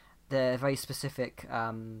the very specific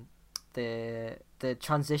the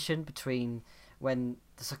transition between when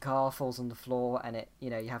the cigar falls on the floor and it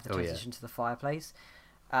you have the transition to the fireplace.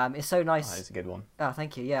 It's so nice. That is a good one. Oh,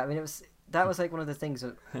 thank you. Yeah, I mean that was like one of the things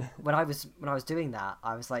that when I was doing that,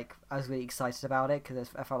 I was really excited about it because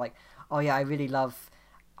I felt like, oh yeah, I really love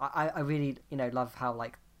love how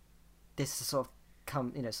like this sort of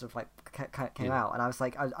came out, and I was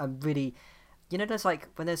like, I'm really, there's like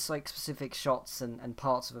when there's like specific shots and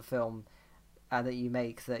parts of a film that you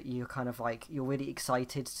make that you're kind of like you're really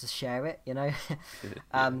excited to share it,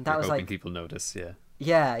 that was like people notice,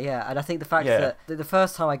 yeah, and I think the fact that the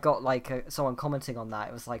first time I got like someone commenting on that,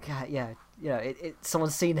 it was like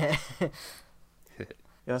someone's seen it. Yeah,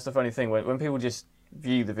 that's the funny thing when people just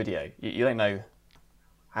view the video, you don't know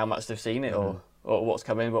how much they've seen it or what's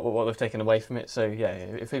come in, what they've taken away from it. So yeah,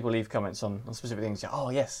 if people leave comments on specific things, oh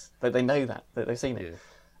yes, they know that they've seen it,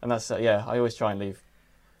 and that's I always try and leave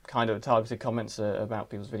kind of targeted comments about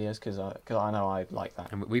people's videos because I know I like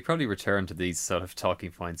that. And we probably return to these sort of talking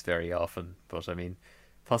points very often, but I mean,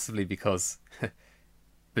 possibly because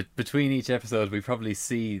between each episode we probably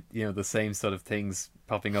see the same sort of things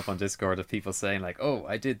popping up on Discord of people saying like, oh,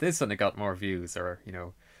 I did this and it got more views, or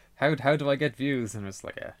how do I get views? And it's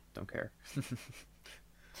like, don't care.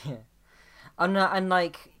 Yeah, and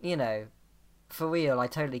like for real, I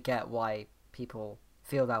totally get why people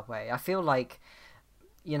feel that way. I feel like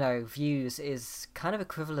views is kind of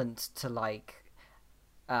equivalent to like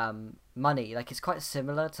money. Like it's quite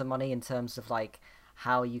similar to money in terms of like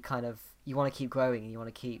how you want to keep growing and you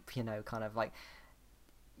want to keep kind of like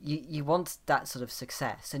you want that sort of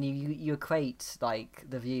success, and you equate like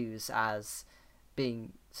the views as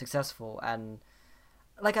being successful. And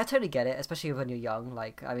like I totally get it, especially when you're young.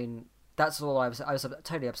 Like I mean, that's all I was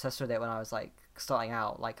totally obsessed with it when I was like starting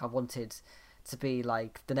out. Like I wanted to be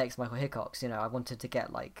like the next Michael Hickox, I wanted to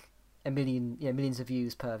get like a million, millions of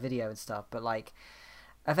views per video and stuff. But like,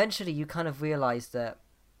 eventually you kind of realize that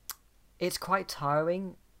it's quite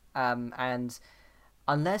tiring, and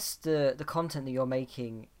unless the content that you're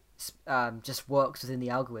making just works within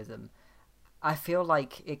the algorithm, I feel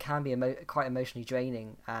like it can be quite emotionally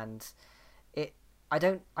draining, and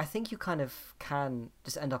I think you kind of can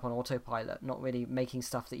just end up on autopilot, not really making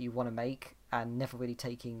stuff that you want to make and never really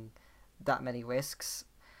taking that many risks.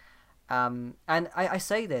 And I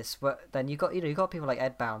say this, but then you got people like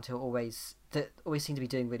Edbound who always seem to be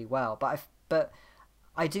doing really well. But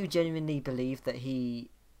I do genuinely believe that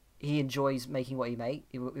he enjoys making what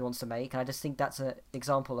he wants to make, and I just think that's an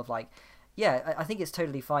example of like, I think it's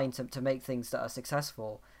totally fine to make things that are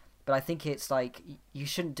successful, but I think it's like you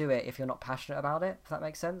shouldn't do it if you're not passionate about it. If that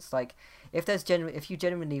makes sense. Like if you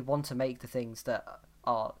genuinely want to make the things that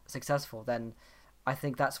are successful, then I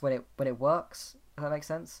think that's when it works. If that makes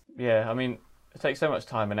sense. Yeah, I mean, it takes so much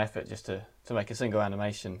time and effort just to make a single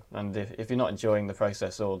animation, and if you're not enjoying the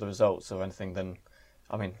process or the results or anything, then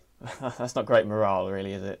I mean, that's not great morale,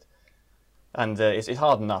 really, is it? And it's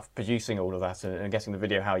hard enough producing all of that and getting the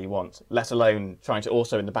video how you want, let alone trying to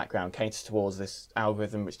also in the background cater towards this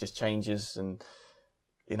algorithm which just changes, and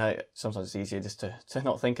sometimes it's easier just to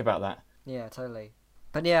not think about that. Yeah, totally.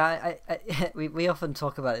 But yeah, we often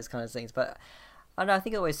talk about these kind of things, but I don't know, I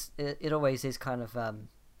think it always is kind of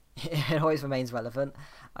it always remains relevant,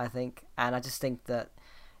 I think, and I just think that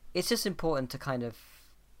it's just important to kind of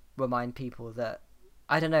remind people that,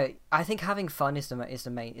 I don't know, I think having fun is the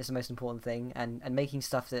most important thing, and making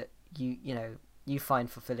stuff that you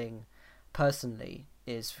find fulfilling personally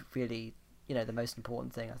is really the most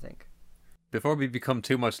important thing, I think. Before we become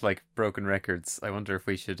too much like broken records, I wonder if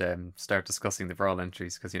we should start discussing the Brawl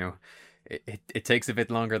entries, because it takes a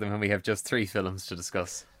bit longer than when we have just 3 films to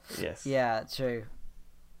discuss. Yes. Yeah, true.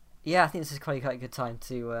 yeah, I think this is quite a good time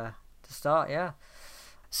to start. Yeah.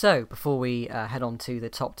 So, before we head on to the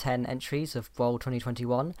top 10 entries of BRAWL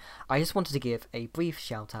 2021, I just wanted to give a brief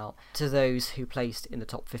shout out to those who placed in the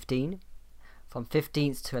top 15. From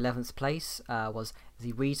 15th to 11th place was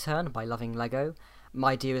The Return by Loving Lego,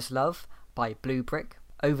 My Dearest Love by Blue Brick,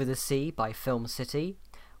 Over the Sea by Film City,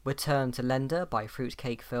 Return to Lender by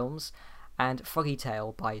Fruitcake Films, and Froggy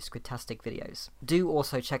Tale by Squidtastic Videos. Do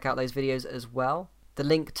also check out those videos as well. The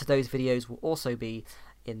link to those videos will also be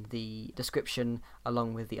in the description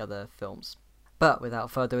along with the other films. But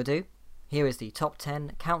without further ado, here is the top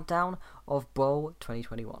 10 countdown of BRAWL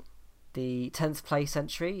 2021. The 10th place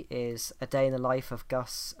entry is A Day in the Life of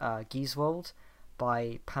Gus Gieswald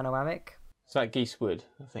by Panoramic. It's like Geesewood,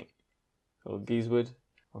 I think. Or Geesewood.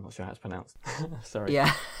 I'm not sure how it's pronounced. Sorry.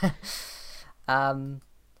 Yeah.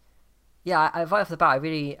 Yeah, right off the bat, I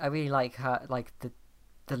really like her, like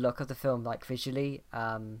the look of the film, like visually.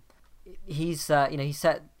 He's he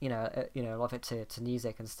set a lot of it to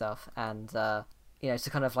music and stuff, and to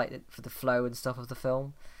kind of like for the flow and stuff of the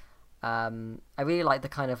film. I really like the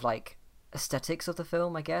kind of like aesthetics of the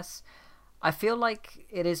film, I guess. I feel like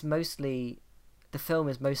the film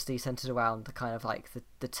is mostly centered around the kind of like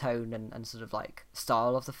the tone and sort of like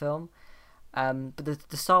style of the film. But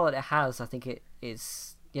the style that it has, I think it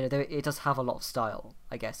is, it does have a lot of style,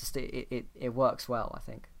 I guess. It works well, I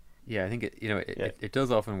think. Yeah, I think it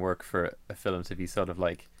does often work for a film to be sort of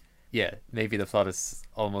like, yeah, maybe the plot is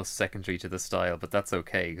almost secondary to the style, but that's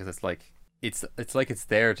okay, because it's like it's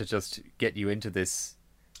there to just get you into this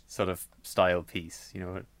sort of style piece. You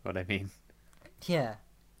know what I mean? Yeah.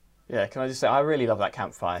 Yeah, can I just say, I really love that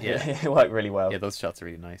campfire. Yeah. It worked really well. Yeah, those shots are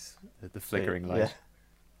really nice. The flickering light. Yeah.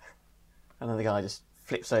 And then the guy just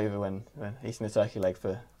flips over when eating a turkey leg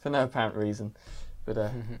for no apparent reason. But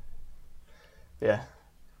yeah.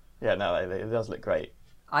 Yeah, no, it does look great.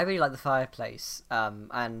 I really like the fireplace,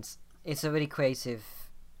 and it's a really creative,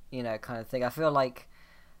 kind of thing. I feel like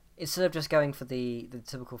instead of just going for the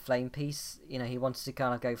typical flame piece, he wanted to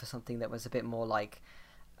kind of go for something that was a bit more like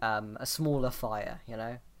a smaller fire,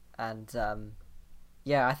 and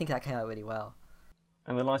yeah, I think that came out really well.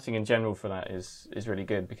 And the lighting in general for that is really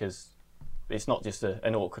good, because it's not just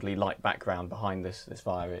an awkwardly light background behind this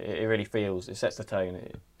fire. It really it sets the tone.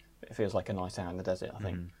 It feels like a night out in the desert, I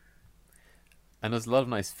think. Mm-hmm. And there's a lot of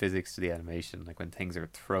nice physics to the animation, like when things are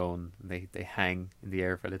thrown, they hang in the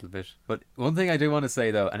air for a little bit. But one thing I do want to say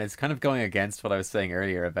though, and it's kind of going against what I was saying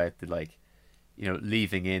earlier about the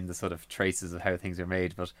leaving in the sort of traces of how things are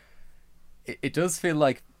made, but it does feel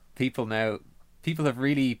like people have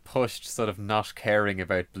really pushed sort of not caring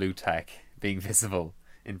about blue tack being visible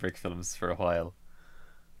in brick films for a while.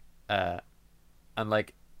 And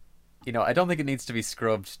I don't think it needs to be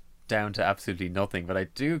scrubbed down to absolutely nothing, but I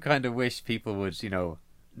do kind of wish people would,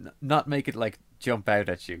 not make it like jump out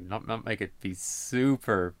at you, not make it be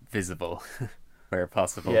super visible where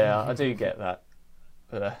possible. Yeah, I do get that,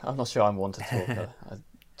 but I'm not sure I'm one to talk. I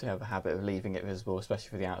do have a habit of leaving it visible, especially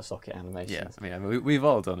for the out of socket animations. Yeah, I mean we've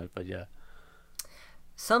all done it, but yeah.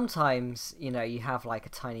 Sometimes you have like a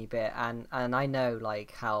tiny bit, and I know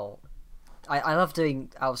like how I love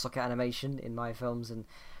doing out of socket animation in my films, and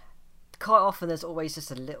quite often there's always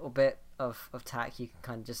just a little bit of tack you can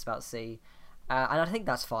kind of just about see, and I think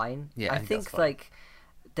that's fine. Yeah, I think like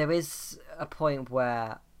there is a point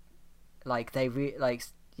where like they the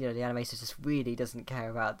animator just really doesn't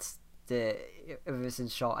care about if it's in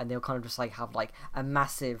shot, and they'll kind of just like have like a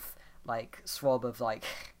massive like swab of like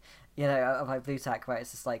of like blue tack, where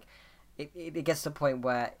it's just like it gets to the point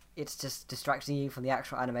where it's just distracting you from the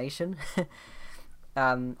actual animation.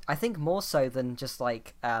 I think more so than just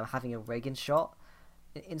like having a rig in shot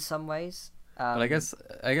in some ways. But I guess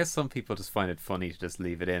some people just find it funny to just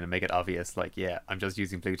leave it in and make it obvious, like, yeah, I'm just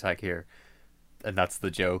using blue tack here, and that's the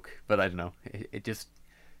joke. But I don't know, it just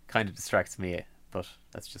kind of distracts me, but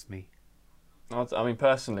that's just me. I mean,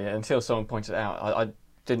 personally, until someone pointed it out, I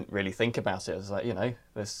didn't really think about it. I was like,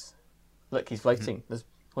 look, he's floating.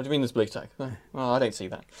 What do you mean there's blue tack? Well, I don't see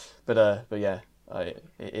that. But yeah.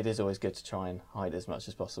 It is always good to try and hide as much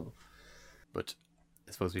as possible. But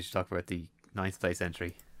I suppose we should talk about the 9th place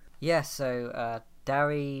entry. Yeah, so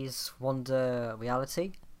Dari's Wonder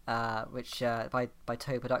Reality, which by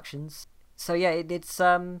Toe Productions. So yeah, it's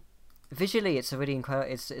visually it's a really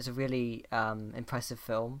it's a really impressive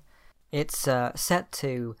film. It's set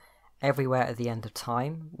to Everywhere at the End of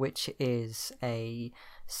Time, which is a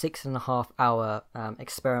 6.5-hour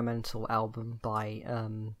experimental album by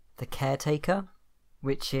The Caretaker,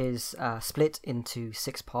 which is split into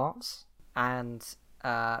 6 parts, and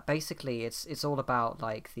basically it's all about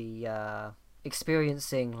like the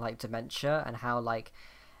experiencing like dementia, and how like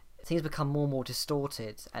things become more and more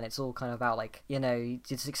distorted, and it's all kind of about like, you know,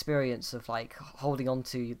 this experience of like holding on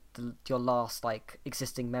to your last like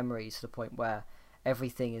existing memories to the point where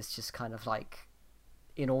everything is just kind of like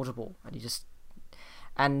inaudible, and you just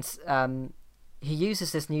he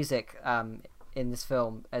uses this music in this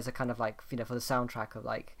film as a kind of like, you know, for the soundtrack of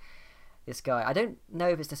like this guy. I don't know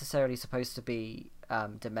if it's necessarily supposed to be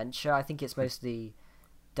dementia. I think it's mostly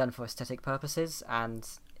done for aesthetic purposes, and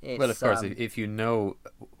it's, well, of course, if you know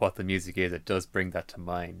what the music is, it does bring that to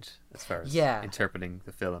mind as far as interpreting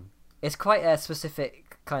the film. It's quite a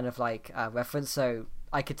specific kind of like reference, so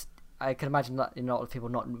I could imagine that a lot of people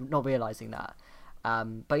not realizing that.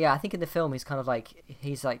 But yeah, I think in the film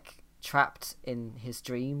he's like trapped in his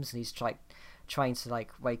dreams, and he's like trying to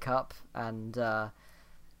like wake up, and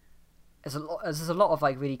there's a lot of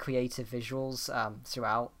like really creative visuals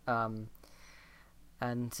throughout,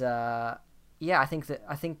 yeah, I think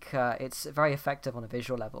it's very effective on a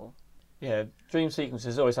visual level. Yeah, dream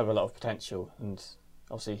sequences always have a lot of potential, and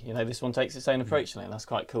obviously, you know, this one takes its own approach on it, and that's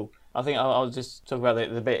quite cool. I think I'll just talk about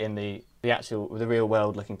the bit in the real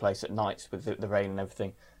world looking place at night with the rain and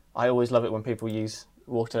everything. I always love it when people use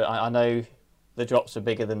water. I know the drops are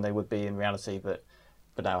bigger than they would be in reality, but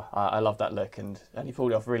no, I love that look, and he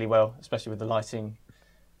pulled it off really well, especially with the lighting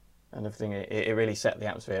and everything. It really set the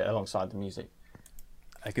atmosphere alongside the music.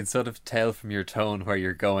 I can sort of tell from your tone where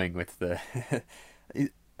you're going with the...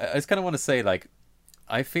 I just kind of want to say, like,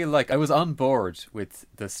 I feel like I was on board with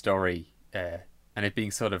the story and it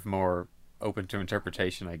being sort of more open to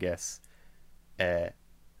interpretation, I guess.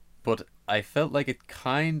 But I felt like it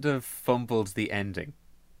kind of fumbled the ending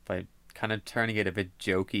by kind of turning it a bit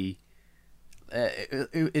jokey.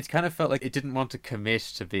 It kind of felt like it didn't want to commit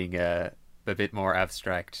to being a bit more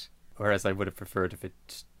abstract, whereas I would have preferred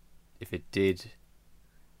if it did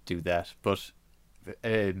do that. But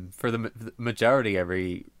for the majority, I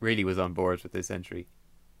really was on board with this entry.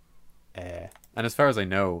 And as far as I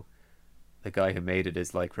know, the guy who made it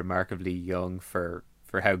is like remarkably young for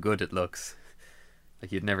how good it looks.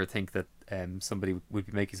 Like, you'd never think that somebody would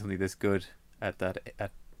be making something this good at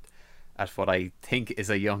what I think is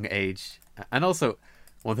a young age. And also,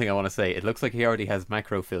 one thing I want to say, it looks like he already has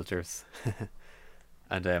macro filters.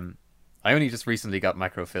 And I only just recently got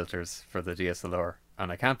macro filters for the DSLR,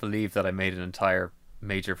 and I can't believe that I made an entire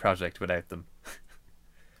major project without them.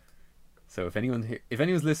 So if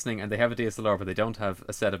anyone's listening and they have a DSLR but they don't have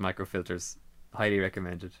a set of macro filters, highly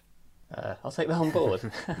recommended. I'll take that on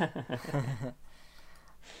board.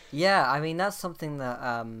 Yeah, I mean, that's something that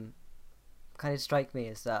kind of strike me,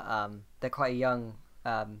 is that they're quite young.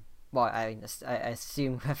 Well, I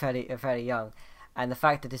assume fairly young, and the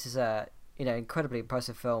fact that this is a, you know, incredibly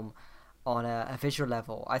impressive film on a visual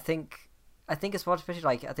level, I think it's what, especially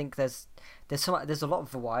like, I think there's a lot of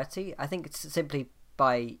variety. I think it's simply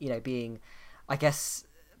by, you know, being, I guess,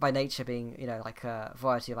 by nature being, you know, like a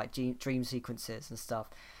variety of like dream sequences and stuff.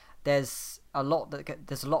 There's a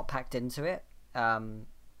lot packed into it.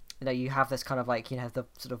 You know, you have this kind of like, you know, the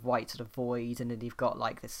sort of white sort of void, and then you've got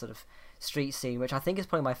like this sort of street scene, which I think is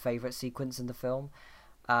probably my favorite sequence in the film.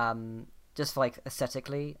 Just like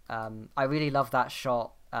aesthetically, I really love that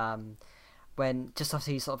shot when just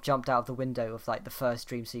after he sort of jumped out of the window of like the first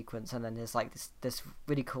dream sequence, and then there's like this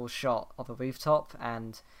really cool shot of a rooftop,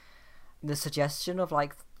 and the suggestion of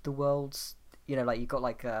like the world's, you know, like you've got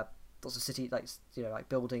like lots of city, like, you know, like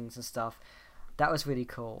buildings and stuff. That was really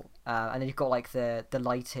cool. And then you've got like the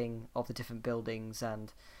lighting of the different buildings,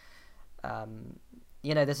 and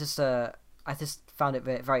you know, there's just I just found it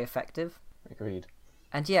very, very effective. Agreed.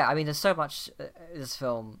 And yeah, I mean, there's so much in this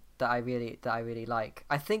film that I really like.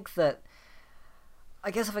 I think that,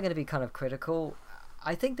 I guess if I'm going to be kind of critical,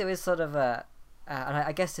 I think there is sort of and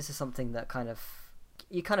I guess this is something that kind of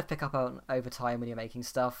you kind of pick up on over time when you're making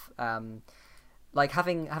stuff. Like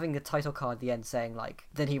having the title card at the end saying like,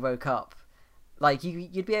 then he woke up. Like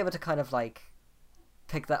you'd be able to kind of like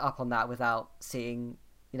pick that up on that without seeing,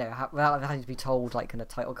 you know, without having to be told like in a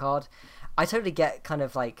title card. I totally get kind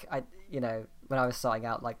of like, you know, when I was starting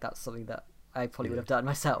out, like that's something that I probably would have done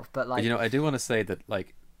myself. But like, but, you know, I do want to say that,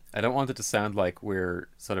 like, I don't want it to sound like we're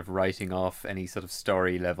sort of writing off any sort of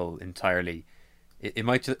story level entirely. It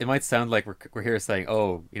might sound like we're here saying,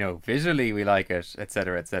 oh, you know, visually we like it,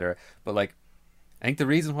 etc., etc. But like, I think the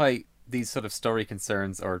reason why these sort of story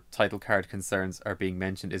concerns or title card concerns are being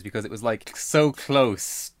mentioned is because it was like so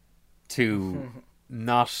close to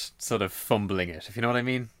not sort of fumbling it, if you know what I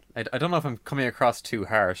mean. I don't know if I'm coming across too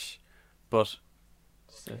harsh, but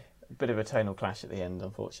it's a bit of a tonal clash at the end,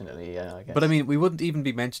 unfortunately. Yeah, I guess. But I mean, we wouldn't even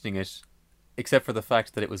be mentioning it except for the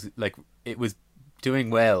fact that it was doing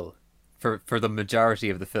well for the majority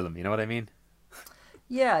of the film. You know what I mean?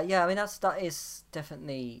 Yeah. I mean, that is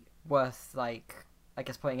definitely worth like I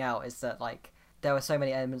guess pointing out is that like there are so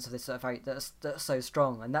many elements of this that are that's so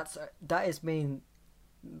strong, and that is mean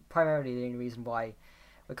primarily the only reason why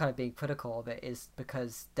we're kind of being critical of it is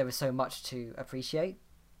because there is so much to appreciate.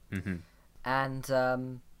 Hmm.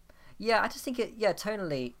 And yeah, I just think it yeah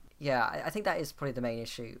tonally yeah I think that is probably the main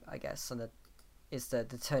issue I guess, and is the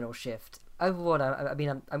tonal shift. Overall, I mean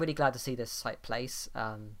I'm really glad to see this like place.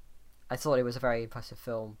 I thought it was a very impressive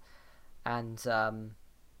film, and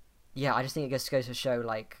yeah, I just think it just goes to show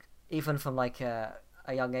like even from like a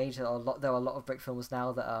young age there are a lot of brick films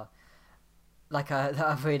now that are like that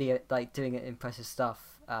are really like doing impressive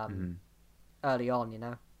stuff early on, you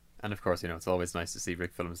know. And of course, it's always nice to see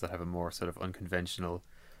Rick films that have a more sort of unconventional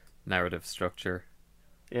narrative structure.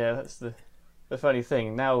 Yeah, that's the funny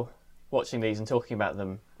thing. Now, watching these and talking about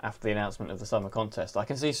them after the announcement of the summer contest, I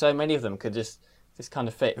can see so many of them could just kind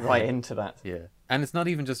of fit right into that. Yeah, and it's not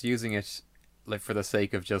even just using it like for the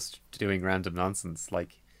sake of just doing random nonsense.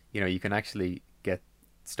 Like, you can actually get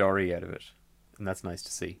story out of it, and that's nice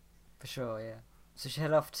to see. For sure, yeah. So should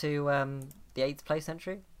head off to the 8th place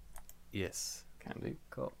entry. Yes, Can do.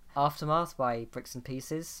 Cool. Aftermath by Bricks and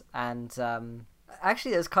Pieces, and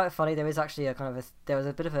actually it was quite funny. There is actually there was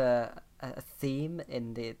a bit of a theme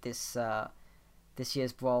in this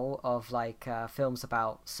year's Brawl of like films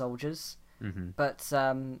about soldiers, but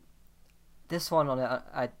this one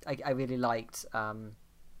I really liked,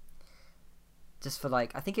 just for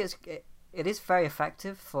like I think it is very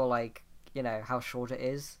effective for like how short it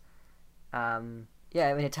is. Yeah,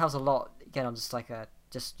 I mean it tells a lot again on just like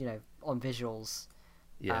on visuals.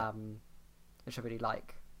 Yeah. Which I really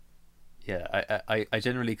like. Yeah, I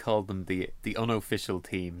generally call them the unofficial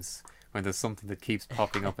teams when there's something that keeps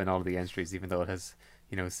popping up in all of the entries, even though it has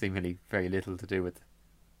seemingly very little to do with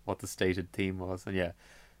what the stated theme was. And yeah,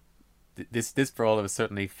 this Brawl was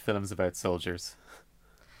certainly films about soldiers.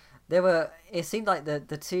 It seemed like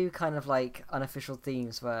the two kind of like unofficial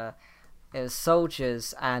themes were it was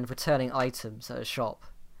soldiers and returning items at a shop.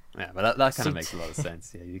 Yeah, but that kind of makes a lot of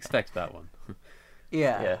sense. Yeah, you'd expect that one.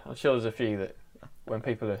 Yeah, I'm sure there's a few that when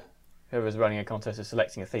whoever's running a contest is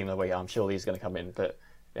selecting a theme, they're I'm sure these are going to come in. But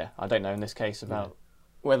yeah, I don't know in this case about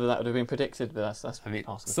whether that would have been predicted. But that's I mean,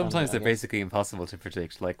 part of the sometimes fun they're basically impossible to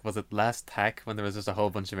predict. Like, was it last Tack when there was just a whole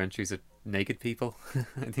bunch of entries of naked people?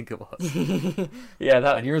 I think it was.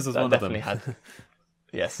 Yeah, and yours was one of them. Had.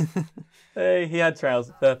 Yes. Hey, he had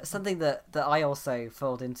trousers. Something that I also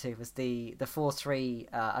filled into was the 4:3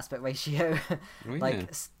 aspect ratio,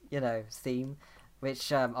 theme,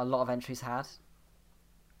 which a lot of entries had.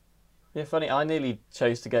 Yeah, funny. I nearly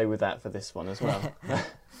chose to go with that for this one as well.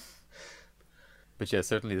 But yeah,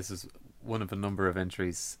 certainly this is one of a number of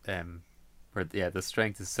entries where the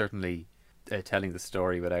strength is certainly telling the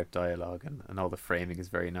story without dialogue, and all the framing is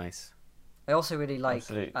very nice. I also really like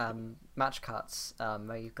match cuts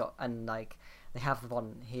where you've got and like they have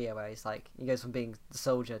one here where he's like he goes from being the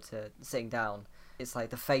soldier to sitting down. It's like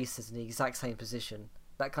the face is in the exact same position.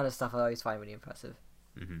 That kind of stuff I always find really impressive.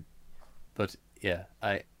 Mm-hmm. But yeah,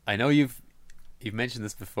 I know you've mentioned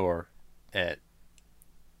this before.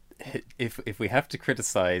 If we have to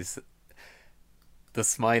criticize the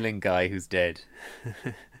smiling guy who's dead.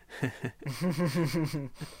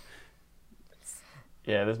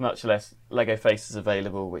 Yeah, there's much less Lego faces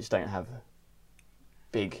available which don't have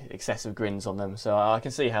big excessive grins on them, so I can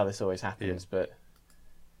see how this always happens. But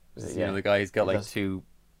the guy who's got like two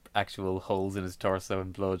actual holes in his torso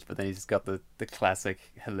and blood, but then he's just got the classic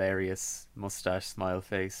hilarious mustache smile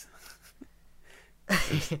face.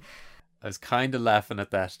 I was kind of laughing at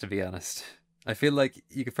that, to be honest. I feel like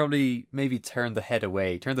you could probably maybe turn the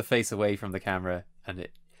face away from the camera, and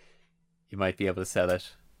you might be able to sell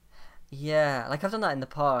it. Yeah, like I've done that in the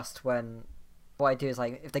past when what I do is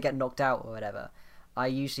like if they get knocked out or whatever, I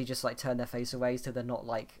usually just like turn their face away so they're not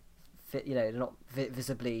like they're not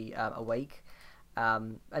visibly awake.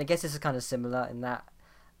 And I guess this is kind of similar in that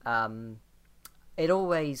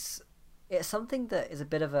it's something that is a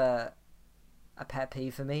bit of a pet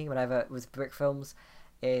peeve for me whenever with brick films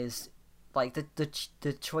is like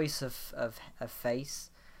the choice of face,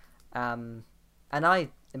 and I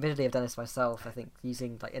admittedly have done this myself. I think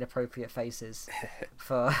using like inappropriate faces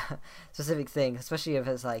for specific things, especially if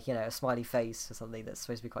it's like a smiley face or something that's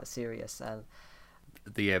supposed to be quite serious. And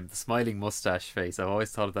the smiling mustache face, I've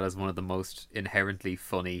always thought of that as one of the most inherently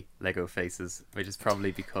funny Lego faces, which is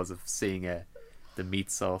probably because of seeing the Meat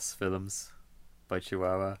Sauce films by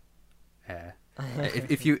Chihuahua.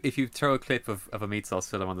 If you throw a clip of a Meat Sauce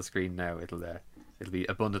film on the screen now, it'll be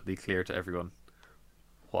abundantly clear to everyone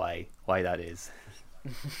why that is.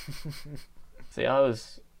 See, I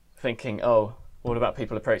was thinking, What about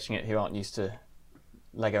people approaching it who aren't used to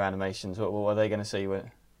Lego animations? What are they going to see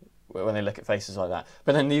when they look at faces like that?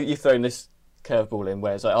 But then you've thrown this curveball in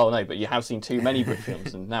where it's like, oh no, but you have seen too many brick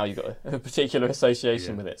films, and now you've got a particular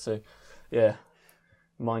association with it. So, yeah,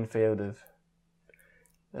 minefield of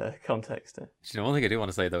context. You know, one thing I do want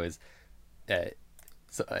to say though is,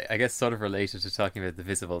 so I guess sort of related to talking about the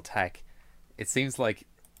visible tack, it seems like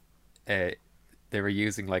they were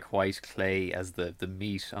using like white clay as the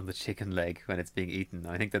meat on the chicken leg when it's being eaten.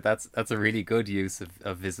 I think that's a really good use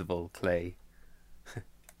of visible clay.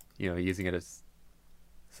 You know, using it as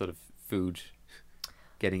sort of food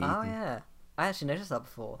getting eaten. Oh yeah, I actually noticed that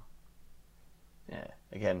before. Yeah,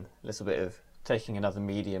 again, a little bit of taking another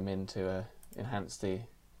medium in to enhance the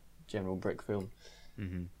general brick film.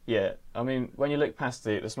 Mm-hmm. Yeah, I mean, when you look past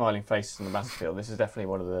the smiling faces in the battlefield, this is definitely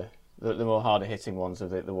one of the more harder hitting ones of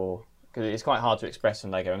the war, because it's quite hard to express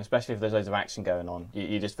in Lego, and especially if there's loads of action going on,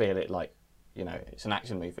 you just feel it like, you know, it's an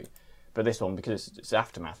action movie. But this one, because it's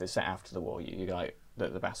aftermath, it's set after the war, you like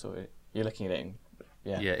the battle, you're looking at it and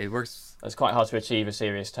yeah, it works. It's quite hard to achieve a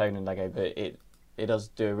serious tone in Lego, but it does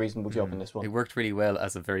do a reasonable job in this one. It worked really well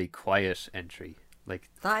as a very quiet entry. Like,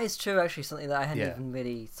 that is true, actually. Something that I hadn't even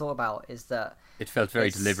really thought about is that it felt very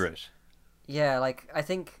deliberate. Yeah, like I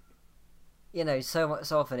think, you know, so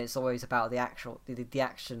often it's always about the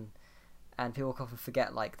action, and people often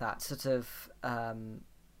forget like that sort of,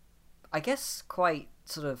 I guess, quite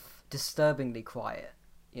sort of disturbingly quiet.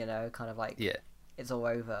 You know, kind of like it's all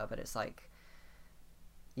over, but it's like,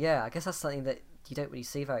 yeah, I guess that's something that you don't really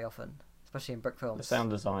see very often, especially in brick films. The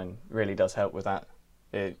sound design really does help with that.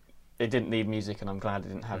 It didn't need music, and I'm glad it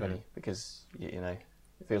didn't have any, because you know,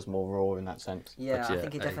 it feels more raw in that sense. Yeah, I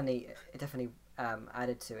think it definitely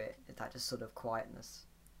added to it, that just sort of quietness.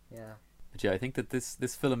 Yeah. But yeah, I think that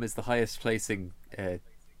this film is the highest placing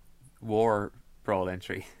war brawl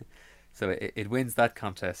entry, so it wins that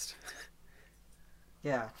contest.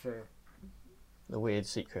 Yeah, true. The weird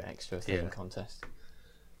secret extra theme contest.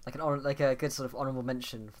 Like a good sort of honourable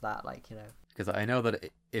mention for that, like, you know. Because I know that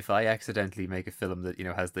if I accidentally make a film that, you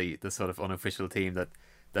know, has the sort of unofficial theme that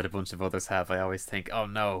a bunch of others have, I always think, oh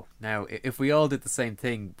no, now if we all did the same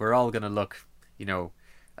thing, we're all gonna look, you know,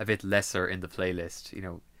 a bit lesser in the playlist, you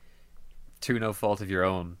know, to no fault of your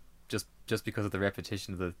own, just because of the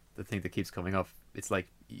repetition of the thing that keeps coming up. It's like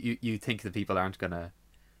you think that people aren't gonna,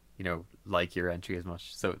 you know, like your entry as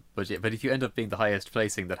much. So, but if you end up being the highest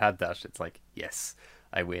placing that had that, it's like, yes,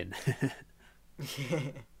 I win.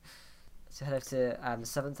 So head over to the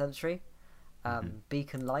 7th entry,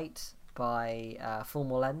 Beacon Light by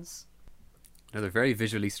Formal Lens. Another very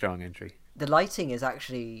visually strong entry. The lighting is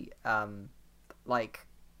actually like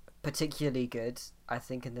particularly good, I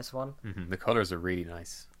think, in this one. The colours are really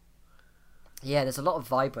nice. Yeah, there's a lot of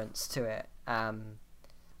vibrance to it.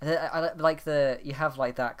 I like you have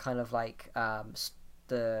like that kind of like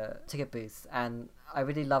the ticket booth, and I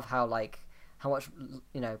really love how much,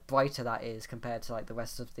 you know, brighter that is compared to like the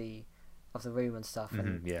rest of the room and stuff.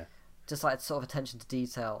 And just like sort of attention to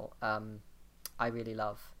detail, I really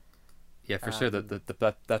love. Yeah, for sure.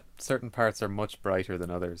 That certain parts are much brighter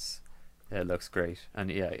than others. It looks great, and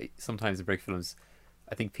yeah, sometimes in brick films,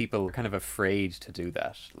 I think people are kind of afraid to do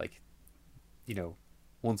that. Like, you know,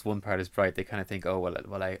 once one part is bright, they kind of think, oh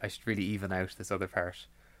well, I should really even out this other part,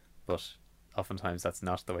 but oftentimes that's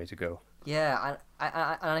not the way to go. Yeah, and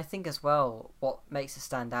I think as well, what makes it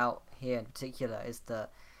stand out here in particular is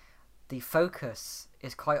that the focus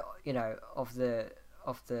is quite, you know, of the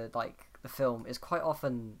like the film is quite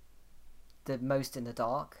often the most in the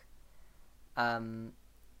dark.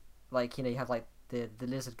 Like, you know, you have like the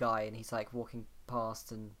lizard guy, and he's like walking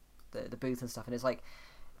past, and the booth and stuff, and it's like,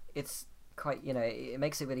 it's quite, you know, it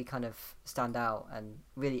makes it really kind of stand out, and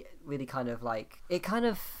really kind of like, it kind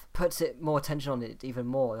of puts it more attention on it even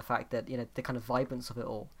more, the fact that, you know, the kind of vibrance of it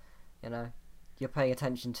all, you know, you're paying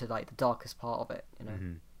attention to like the darkest part of it, you know.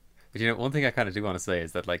 But you know, one thing I kind of do want to say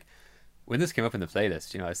is that, like, when this came up in the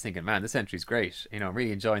playlist, you know, I was thinking, man, this entry's great, you know, I'm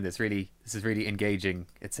really enjoying this, this is really engaging,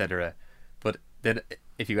 etc. But then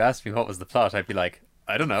if you asked me what was the plot, I'd be like,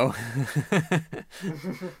 I don't know.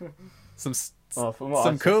 Some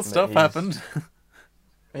cool stuff happened.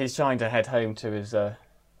 He's trying to head home to his,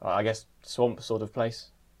 I guess, swamp sort of place.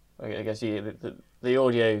 I guess the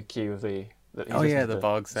audio cue of the the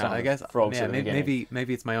bog sound. I guess frogs. Yeah, maybe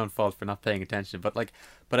it's my own fault for not paying attention. But like,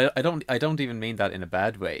 I don't even mean that in a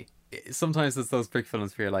bad way. Sometimes it's those brick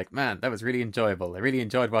films where you're like, man, that was really enjoyable. I really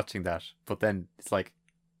enjoyed watching that. But then it's like,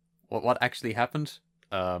 what actually happened?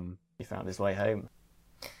 He found his way home.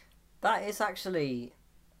 That is actually,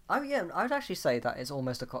 I would actually say that is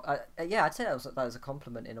almost I'd say that was a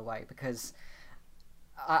compliment in a way, because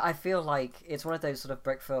I feel like it's one of those sort of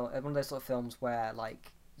one of those sort of films where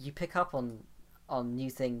like you pick up on new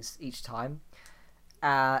things each time,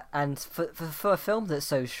 and for a film that's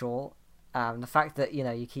so short, the fact that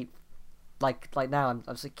you keep like now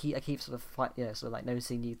I keep sort of sort of like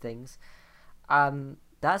noticing new things,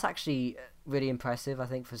 that's actually really impressive, I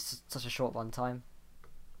think, for such a short runtime.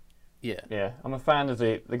 Yeah, I'm a fan of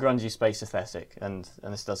the grungy space aesthetic, and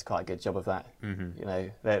this does quite a good job of that.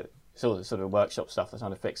 Mm-hmm. It's all the sort of workshop stuff that's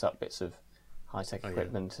trying to fix up bits of high-tech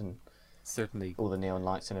equipment and certainly all the neon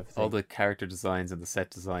lights and everything. All the character designs and the set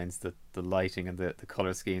designs, the lighting and the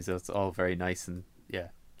color schemes, it's all very nice and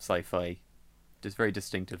sci-fi, just very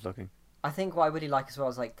distinctive looking. I think what I really like as well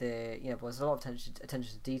is like there's a lot of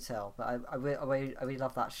attention to detail, but I really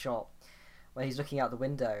love that shot when he's looking out the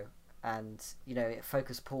window and it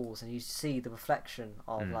focus pulls and you see the reflection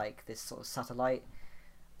of like this sort of satellite,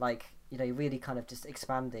 like you're really kind of just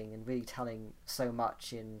expanding and really telling so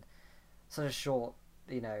much in such a short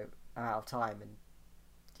amount of time, and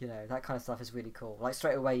that kind of stuff is really cool. Like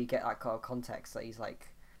straight away you get that kind of context that he's like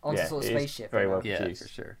on some sort of spaceship. Very well produced. Yeah,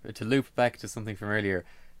 for sure. To loop back to something from earlier,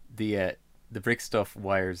 the brick stuff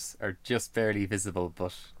wires are just barely visible,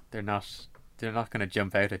 but they're not going to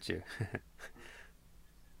jump out at you.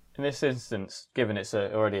 In this instance, given it's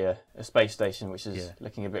already a space station which is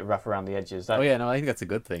looking a bit rough around the edges, I think that's a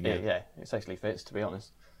good thing. Yeah, it actually fits, to be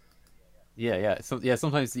honest. Yeah. So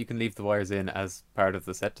sometimes you can leave the wires in as part of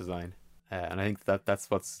the set design, and I think that's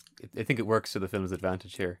I think it works to the film's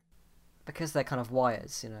advantage here. Because they're kind of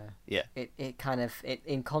wires, Yeah. It kind of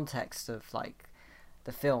in context of like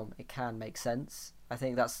the film, it can make sense. I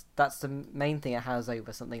think that's the main thing it has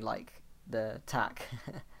over something like the TAC.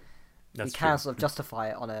 You can sort of justify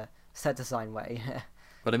it on a set design way.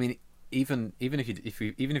 But I mean, even if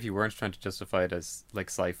you weren't trying to justify it as like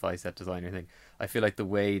sci-fi set design or anything, I feel like the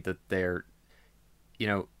way that they're,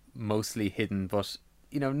 mostly hidden, but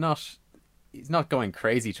he's not going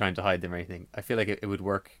crazy trying to hide them or anything. I feel like it would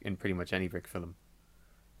work in pretty much any brick film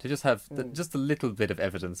to just have just a little bit of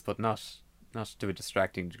evidence, but not to a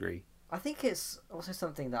distracting degree. I think it's also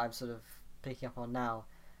something that I'm sort of picking up on now.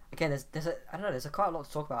 Again, there's quite a lot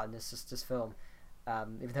to talk about in this film,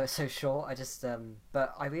 even though it's so short.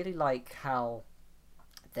 But I really like how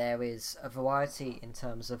there is a variety in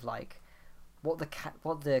terms of like what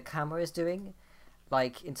the camera is doing,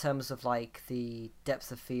 like in terms of like the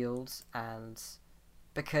depth of field, and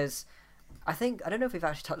because I don't know if we've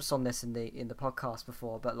actually touched on this in the podcast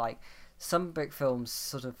before, but like some brick films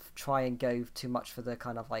sort of try and go too much for the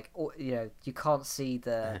kind of like you can't see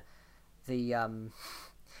the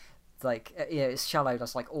like it's shallow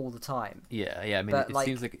just like all the time. Yeah. I mean,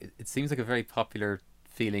 it seems like a very popular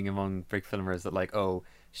feeling among brick filmers that like,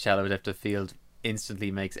 shallow depth of field instantly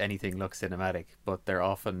makes anything look cinematic, but they're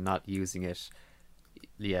often not using it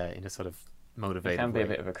in a sort of motivated way. It can be a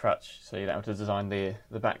bit of a crutch, so you don't have to design the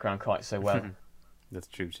background quite so well. That's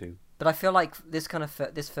true too. But I feel like this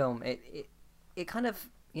film it kind of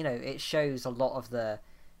it shows a lot of the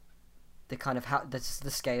kind of how the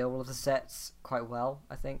scale of the sets quite well,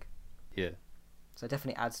 I think. Yeah. So it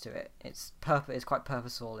definitely adds to it. It's quite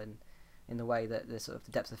purposeful in the way that the sort of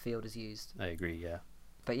the depth of field is used. I agree. Yeah.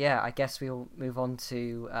 But yeah, I guess we'll move on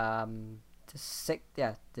to the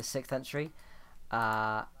sixth entry.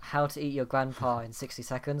 How to Eat Your Grandpa in 60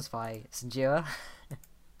 Seconds by Sanjira.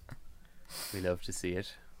 We love to see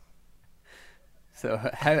it. So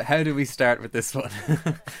how do we start with this one?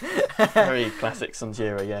 Very classic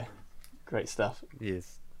Sanjira, yeah. Great stuff.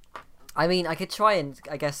 Yes. I mean, I could try and,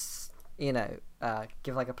 I guess,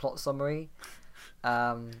 give like a plot summary.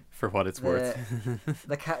 For what it's worth.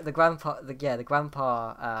 The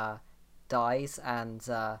grandpa dies, and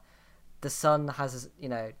the son has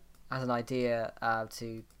an idea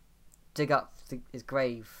to dig up his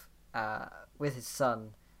grave with his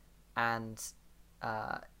son and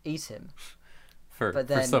eat him. For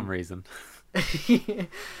some reason.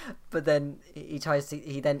 But then he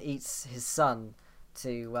then eats his son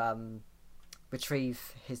to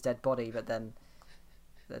retrieve his dead body, but then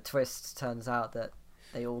the twist turns out that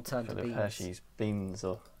they all turn to beans. Hershey's beans,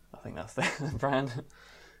 or I think that's the brand.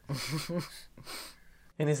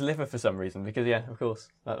 In his liver for some reason, because of course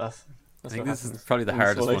that's I think this is probably the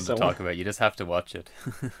hardest one to talk about. You just have to watch it.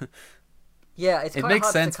 Yeah, it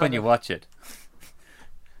makes sense when you watch it.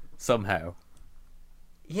 Somehow.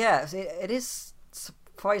 Yeah, it is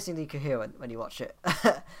surprisingly coherent when you watch it.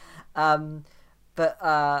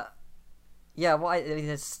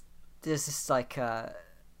 There's this like I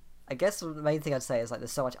guess the main thing I'd say is like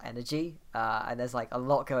there's so much energy and there's like a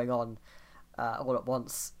lot going on all at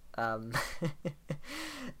once, and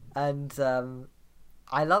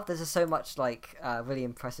I love there's just so much like really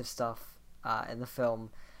impressive stuff in the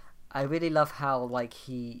film. I really love how like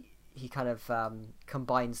he kind of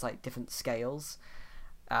combines like different scales.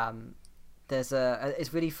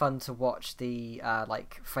 It's really fun to watch the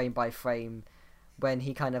like frame by frame when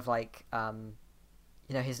he kind of like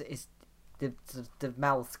his the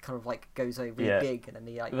mouth kind of like goes over really big, and then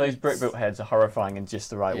he like those brick built heads are horrifying in just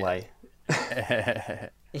the right way.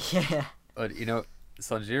 Yeah. But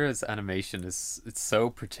Sanjira's animation it's so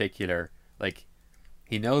particular. Like,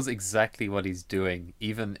 he knows exactly what he's doing,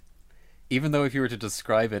 even though if you were to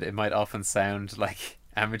describe it, it might often sound like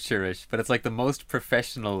amateurish, but it's like the most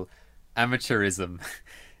professional amateurism.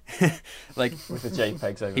 Like, with the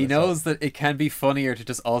JPEGs over he the knows top. that it can be funnier to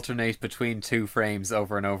just alternate between two frames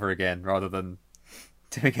over and over again rather than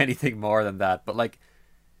doing anything more than that. But like,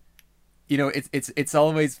 it's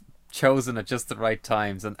always chosen at just the right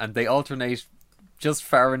times, and they alternate just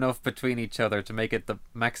far enough between each other to make it the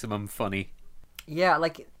maximum funny. Yeah,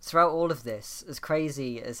 like throughout all of this, as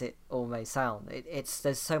crazy as it all may sound,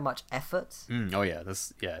 there's so much effort. Oh yeah,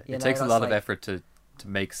 it know, takes a lot of like... effort to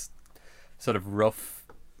make sort of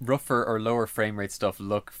rougher or lower frame rate stuff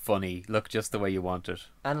look funny, look just the way you want it.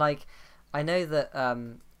 And like, I know that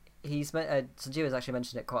Sanjeev actually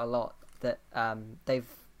mentioned it quite a lot, that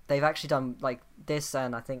they've actually done like this,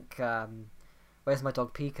 and I think Where's My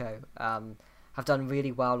Dog Pico have done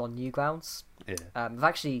really well on Newgrounds. Yeah.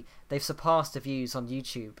 They've surpassed the views on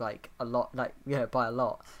YouTube like a lot, like by a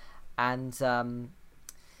lot, and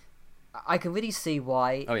I can really see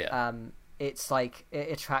why. Oh yeah. It's like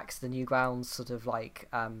it attracts the Newgrounds sort of like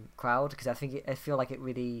crowd, because I feel like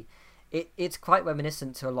it's quite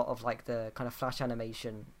reminiscent to a lot of like the kind of flash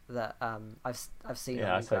animation that I've seen.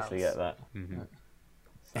 Yeah, on I totally get that. Mm-hmm.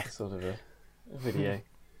 That sort of a video.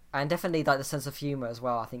 And definitely like the sense of humor as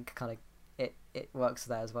well. I think kind of it works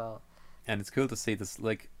there as well. And it's cool to see this.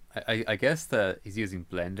 Like, I guess that he's using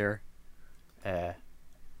Blender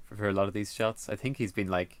for a lot of these shots. I think he's been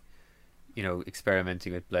like,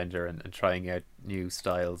 experimenting with Blender and trying out new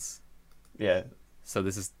styles. Yeah. So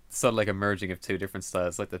this is sort of like a merging of two different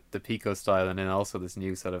styles, like the Pico style, and then also this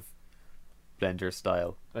new sort of Blender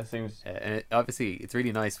style. That seems. And obviously, it's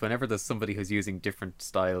really nice whenever there's somebody who's using different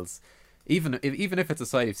styles, even if it's a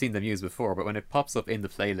style you've seen them use before. But when it pops up in the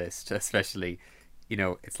playlist, especially,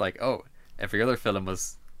 it's like, oh, every other film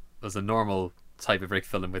was a normal type of brick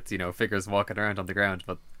film with figures walking around on the ground,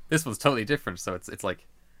 but this one's totally different. So it's like,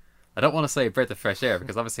 I don't want to say a breath of fresh air,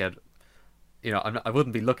 because obviously I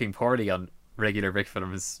wouldn't be looking poorly on regular brick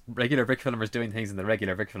filmers doing things in the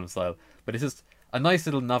regular brick film style, but it's just a nice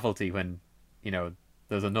little novelty when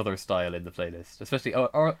there's another style in the playlist, especially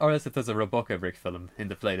or else if there's a Robuca brick film in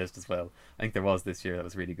the playlist as well. I think there was this year that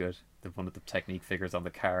was really good. The one with the Technique figures on the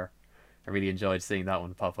car. I really enjoyed seeing that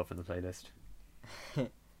one pop up in the playlist.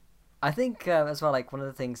 I think as well, like one of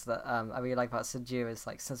the things that I really like about Sanjeev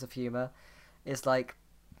like sense of humor is like,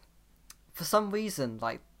 for some reason,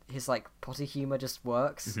 like his like potty humor just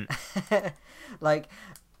works. Mm-hmm. Like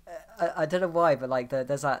I don't know why, but like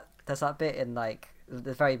there's that bit in like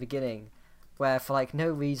the very beginning where for like no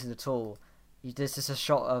reason at all, there's just a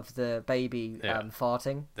shot of the baby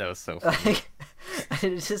farting. That was so funny. Like,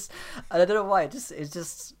 and it just, and I don't know why, it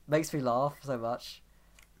just makes me laugh so much.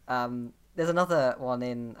 There's another one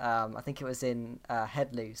in I think it was in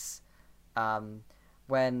Head Loose,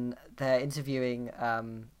 when they're interviewing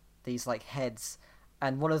these like heads,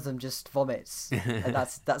 and one of them just vomits, and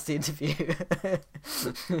that's the interview.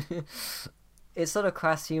 It's sort of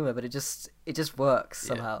crass humor, but it just works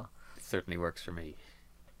somehow. It certainly works for me.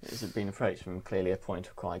 It hasn't been approached from clearly a point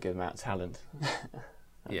of quite a good amount of talent.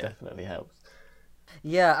 That definitely helps.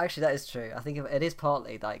 Yeah, actually that is true. I think it is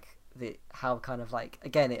partly like how kind of like,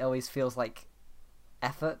 again, it always feels like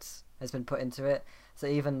effort has been put into it. So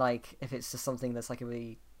even like if it's just something that's like a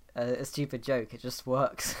really a stupid joke, it just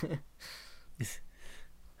works.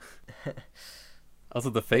 Also,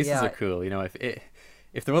 the faces are cool.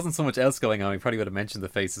 If there wasn't so much else going on, we probably would have mentioned the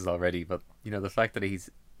faces already. But the fact that he's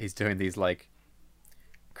doing these like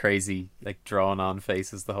crazy, like drawn on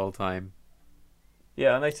faces the whole time.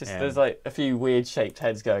 Yeah, I noticed there's like a few weird shaped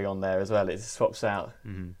heads going on there as well. It just swaps out.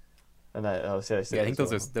 Mm-hmm. And obviously, I think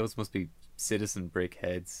those must be citizen brick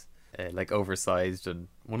heads, like oversized, and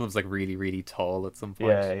one of them's like really, really tall at some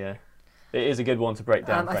point. Yeah. It is a good one to break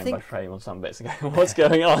down frame by frame on some bits and go, what's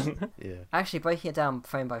going on? Yeah. Actually, breaking it down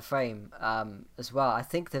frame by frame as well, I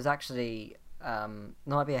think there's actually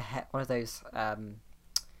might be one of those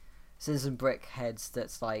citizen brick heads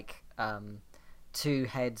that's like two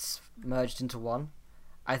heads merged into one.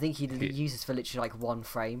 I think he uses for literally like one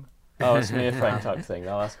frame. Oh, it's a mere frame type thing.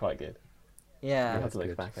 Oh, that's quite good. Yeah. I have to look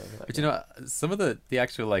good. back over that. But you know, some of the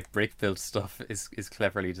actual like brick built stuff is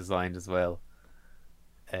cleverly designed as well.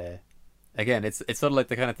 Again, it's sort of like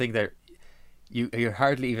the kind of thing that you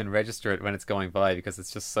hardly even register it when it's going by because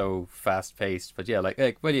it's just so fast paced. But yeah,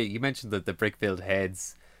 like well, you mentioned the brick built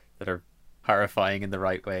heads that are horrifying in the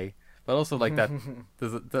right way, but also like that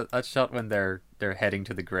that shot when they're heading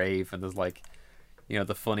to the grave and there's like, you know,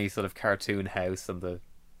 the funny sort of cartoon house and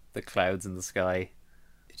the clouds in the sky.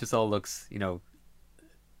 It just all looks, you know,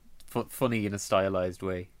 funny in a stylized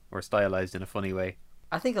way, or stylized in a funny way.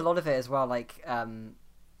 I think a lot of it as well, like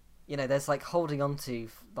you know, there's like holding on to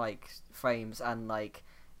like frames and like,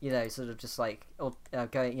 you know, sort of just like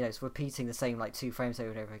going, you know, it's repeating the same like 2 frames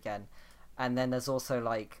over and over again, and then there's also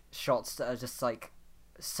like shots that are just like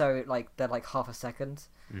so like they're like half a second,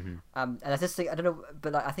 and I just think I don't know,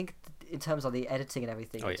 but like, I think in terms of the editing and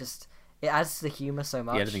everything, it adds to the humor so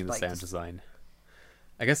much. The editing and the like, sound design.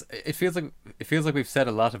 I guess it feels like we've said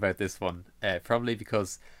a lot about this one, probably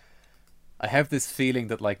because I have this feeling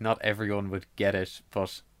that like not everyone would get it,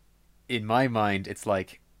 but in my mind it's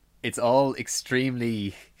like it's all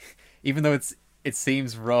extremely even though it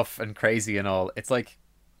seems rough and crazy and all, it's like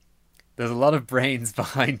there's a lot of brains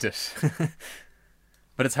behind it.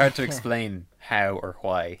 But it's hard to explain how or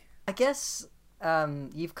why. I guess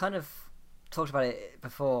you've kind of talked about it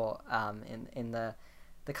before, in the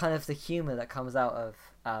kind of the humor that comes out of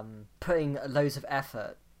putting loads of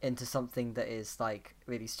effort into something that is like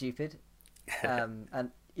really stupid,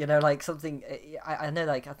 and you know, like something I know,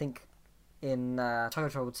 like I think in Tokyo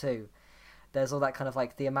Trouble 2 there's all that kind of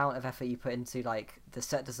like the amount of effort you put into like the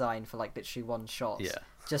set design for like literally one shot,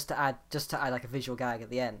 just to add like a visual gag at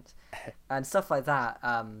the end and stuff like that.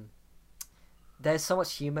 There's so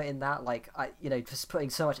much humor in that, like you know, just putting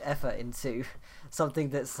so much effort into something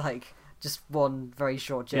that's like just one very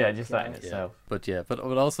short joke. Yeah, just that in itself. But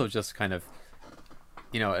also just kind of,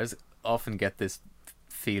 you know, I often get this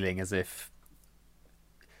feeling as if,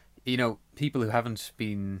 you know, people who haven't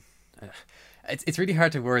been it's really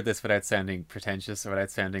hard to word this without sounding pretentious or without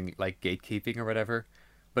sounding like gatekeeping or whatever,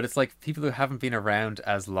 but it's like people who haven't been around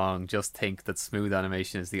as long just think that smooth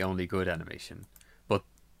animation is the only good animation. But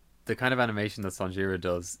the kind of animation that Sanjiro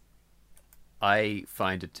does, I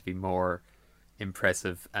find it to be more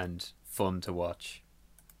impressive and fun to watch.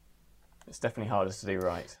 It's definitely hardest to do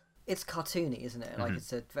right. It's cartoony, isn't it? Like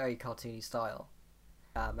it's a very cartoony style,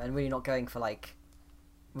 and really not going for like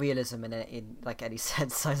realism in like any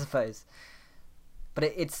sense, I suppose. But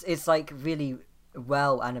it's like really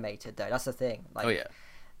well animated though. That's the thing. Like,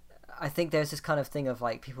 I think there's this kind of thing of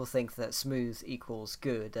like people think that smooth equals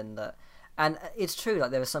good, and it's true.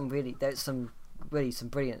 Like there's some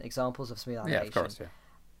brilliant examples of smooth animation. Yeah, of course. Yeah.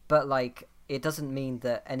 But like it doesn't mean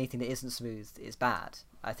that anything that isn't smooth is bad.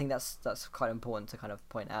 I think that's quite important to kind of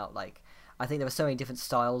point out. Like I think there are so many different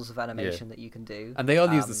styles of animation that you can do, and they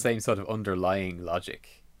all use the same sort of underlying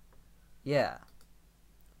logic. Yeah,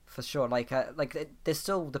 for sure. Like there's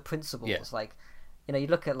still the principles. Yeah. Like, you know, you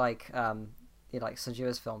look at like you know, like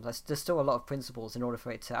Sanjiro's films. There's still a lot of principles in order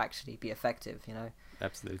for it to actually be effective. You know,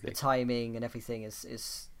 absolutely. The timing and everything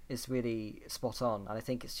is really spot on, and I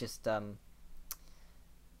think it's just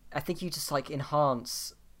I think you just like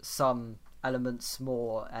enhance some elements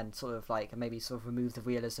more and sort of like maybe sort of remove the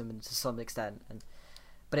realism to some extent,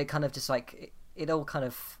 but it kind of just like it all kind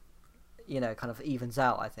of, you know, kind of evens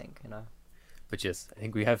out, I think, you know. But yes, I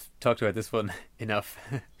think we have talked about this one enough.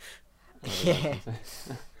 Yeah.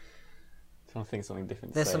 Trying to think of something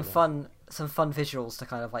different. There's some fun visuals to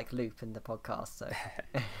kind of like loop in the podcast. So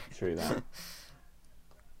true that.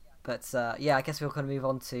 But yeah, I guess we're going to move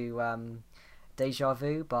on to Deja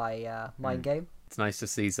Vu by Mind Game. It's nice to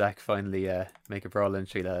see Zach finally make a Brawl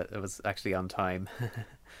entry that was actually on time.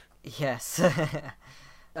 Yes.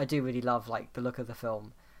 I do really love like the look of the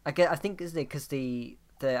film. I think, isn't it, because the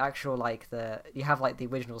actual like you have like the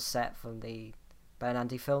original set from the Ben and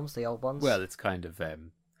Andy films, the old ones. Well, it's kind of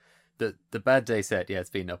the Bad Day set. Yeah, it's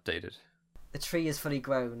been updated. The tree is fully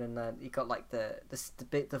grown, and you got like the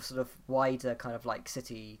sort of wider kind of like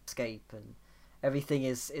cityscape, and everything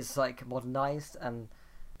is like modernized. And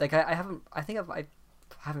like I haven't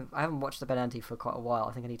watched the Ben and Andy for quite a while.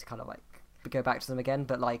 I think I need to kind of like go back to them again.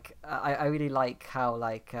 But like I really like how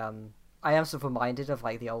like I am sort of reminded of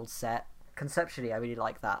like the old set. Conceptually, I really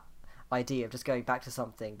like that idea of just going back to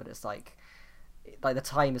something, but it's like the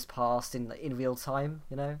time has passed in real time,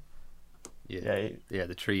 you know. Yeah,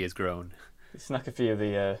 the tree has grown. You snuck a few of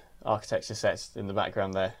the architecture sets in the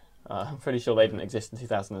background there. I'm pretty sure they didn't exist in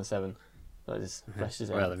 2007. But it just flashes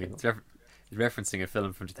in. Well, I mean, it's referencing a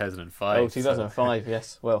film from 2005. Oh, 2005, so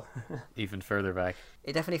yes. Well, even further back.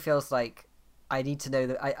 It definitely feels like I need to know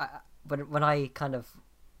that when I kind of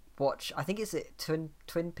watch, I think it's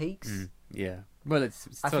Twin Peaks. Yeah. Well, it's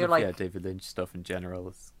I sort feel of like David Lynch stuff in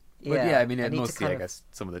general. yeah, But yeah, I mean, I need to mostly kind I of. guess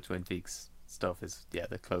some of the Twin Peaks stuff is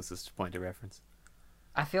the closest point of reference.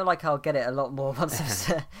 I feel like I'll get it a lot more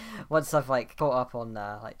once I've like caught up on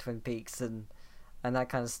like Twin Peaks and that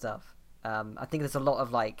kind of stuff. I think there's a lot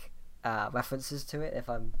of like references to it. If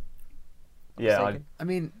I'm Yeah, mistaken. I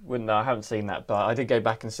mean, I haven't seen that, but I did go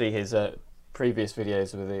back and see his previous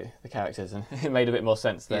videos with the characters, and it made a bit more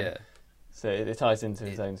sense then. yeah, So it ties into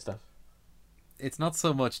his own stuff. it's not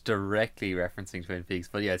so much directly referencing Twin Peaks,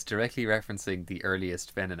 but yeah, it's directly referencing the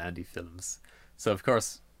earliest Ben and Andy films. So of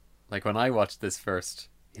course, like when I watched this first,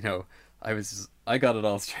 I got it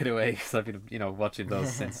all straight away because I've been watching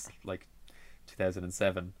those since like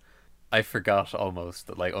 2007. I forgot almost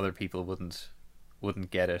that like other people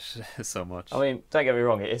wouldn't get it so much. I mean, don't get me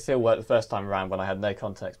wrong, it still worked the first time around when I had no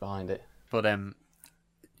context behind it. But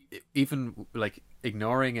even like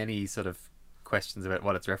ignoring any sort of questions about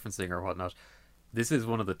what it's referencing or whatnot, this is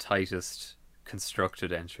one of the tightest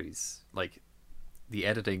constructed entries. Like the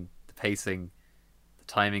editing, the pacing, the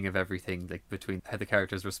timing of everything, like between how the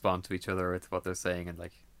characters respond to each other with what they're saying, and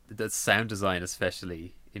like the sound design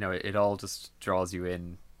especially, it all just draws you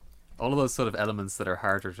in. All of those sort of elements that are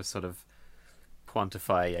harder to sort of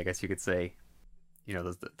quantify, I guess you could say.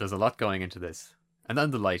 There's a lot going into this. And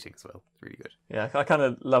then the lighting as well. It's really good. Yeah, I kind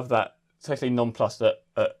of love that totally nonplussed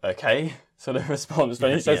okay sort of response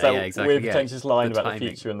when he says that exactly, weird pretentious line the about timing. the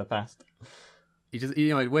future and the past.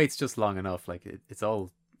 It waits just long enough. Like it's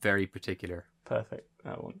all very particular. Perfect,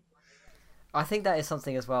 that one. I think that is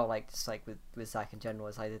something as well. Like just like with Zach in general,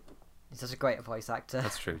 is like he's such a great voice actor.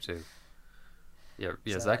 That's true too. Yeah.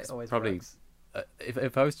 So Zach's it always probably. works.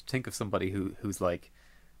 If I was to think of somebody who's like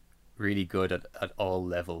really good at all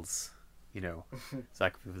levels,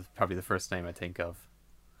 Zach was probably the first name I think of.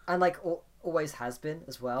 And like always has been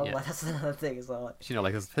as well. Yeah. Like that's another thing as well.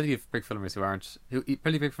 Like there's plenty of big filmers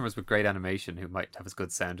plenty of big filmers with great animation who might have as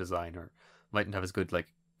good sound design or mightn't have as good like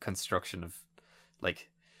construction of like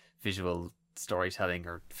visual storytelling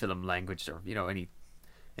or film language or any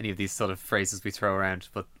of these sort of phrases we throw around.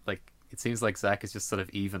 But like it seems like Zach is just sort of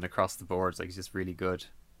even across the board. Like he's just really good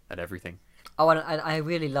at everything. Oh, and I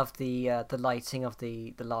really loved the lighting of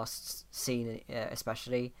the last scene,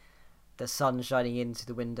 especially the sun shining into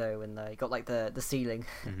the window, and you got like the ceiling.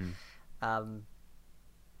 Mm-hmm.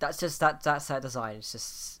 That's just that set design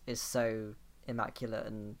is so immaculate,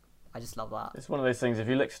 and I just love that. It's one of those things. If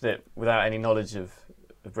you looked at it without any knowledge of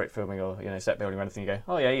brick filming or set building or anything, you go,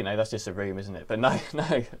 oh yeah, that's just a room, isn't it? But no,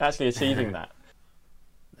 actually achieving that.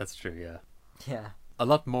 That's true. Yeah. Yeah. A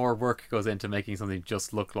lot more work goes into making something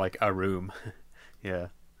just look like a room. Yeah.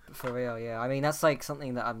 For real, yeah. I mean, that's like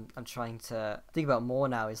something that I'm trying to think about more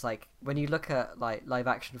now. Is like when you look at like live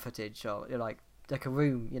action footage or like a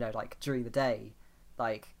room, like during the day,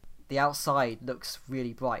 like the outside looks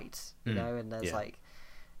really bright, and there's like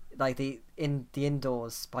the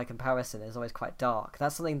indoors by comparison is always quite dark.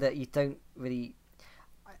 That's something that you don't really.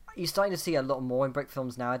 You're starting to see a lot more in brick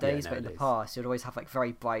films nowadays, but in the past you'd always have like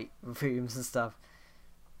very bright rooms and stuff.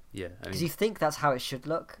 Yeah, because you think that's how it should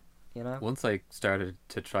look, Once I started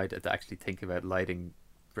to try to actually think about lighting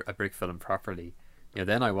a brick film properly,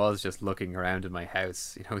 then I was just looking around in my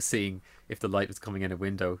house, seeing if the light was coming in a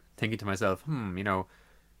window, thinking to myself,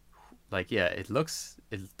 like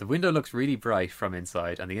the window looks really bright from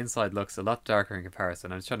inside, and the inside looks a lot darker in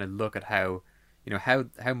comparison. I was trying to look at how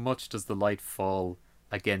much does the light fall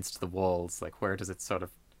against the walls, like where does it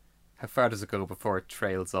how far does it go before it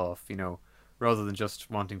trails off, rather than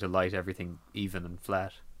just wanting to light everything even and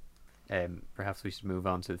flat. Perhaps we should move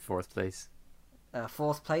on to the fourth place.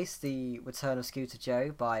 Fourth place, The Return of Scooter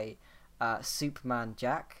Joe by Superman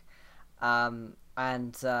Jack. I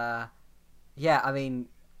mean,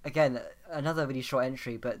 again, another really short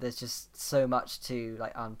entry, but there's just so much to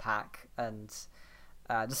like unpack, and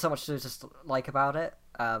there's so much to just like about it.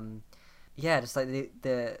 Just like the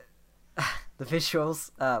the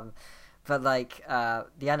visuals, but like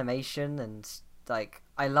the animation, and like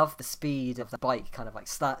I love the speed of the bike kind of like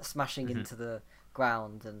smashing into the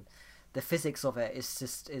ground, and the physics of it is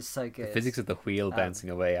so good. The physics of the wheel bouncing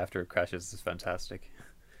away after it crashes is fantastic.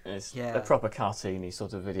 It's a proper cartoony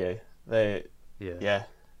sort of video. And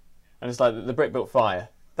it's like the brick built fire.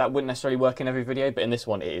 That wouldn't necessarily work in every video, but in this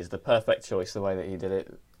one it is the perfect choice. The way that he did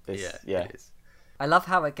it. It is. I love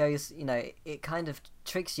how it goes, it kind of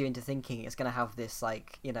tricks you into thinking it's going to have this,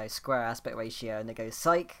 like, square aspect ratio, and it goes,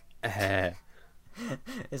 psych.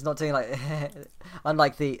 It's not doing, like,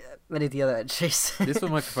 unlike many of the other entries. This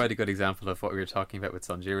one might provide a good example of what we were talking about with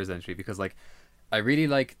Sanjira's entry, because, like, I really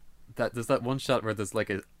like that there's that one shot where there's,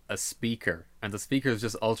 like, a speaker, and the speaker is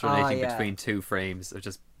just alternating yeah. between two frames of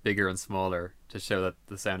just bigger and smaller to show that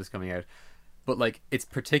the sound is coming out. But like, it's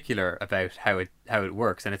particular about how it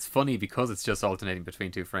works, and it's funny because it's just alternating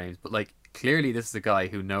between two frames. But like, clearly this is a guy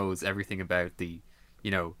who knows everything about the,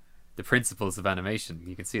 you know, the principles of animation.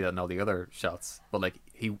 You can see that in all the other shots. But like,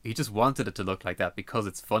 he just wanted it to look like that because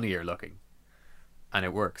it's funnier looking, and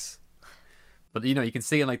it works. But you know, you can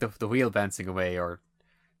see in like the wheel bouncing away, or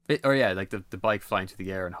yeah, like the bike flying to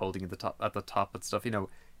the air and holding at the top and stuff. You know,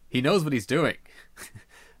 he knows what he's doing.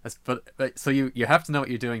 But so you have to know what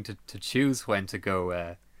you're doing to choose when to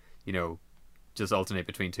go, you know, just alternate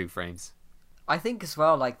between two frames. I think as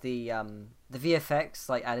well, like the VFX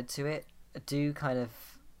like added to it do kind of,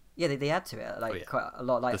 yeah, they add to it like quite a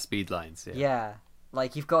lot, like the speed lines. Yeah,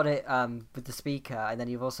 like you've got it with the speaker, and then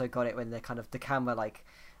you've also got it when the camera like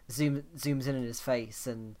zooms in on his face,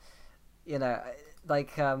 and you know,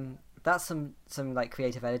 like that's some like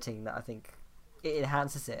creative editing that I think it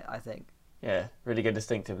enhances it, I think. Yeah, really good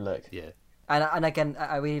distinctive look. Yeah. And again,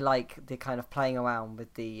 I really like the kind of playing around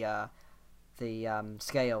with the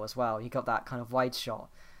scale as well. You got that kind of wide shot.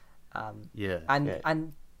 And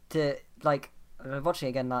the like, I'm watching it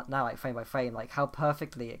again now, like frame by frame, like how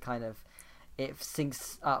perfectly it kind of it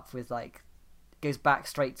syncs up with, like, goes back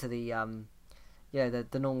straight to the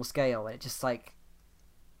the normal scale, and it just like,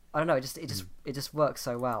 I don't know, it just works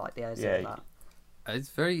so well, like the editing of that. It's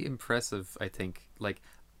very impressive, I think. Like,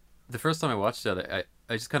 the first time I watched it,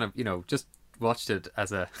 I just kind of, you know, just watched it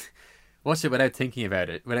as a watched it without thinking about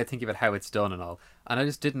how it's done and all, and I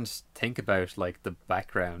just didn't think about like the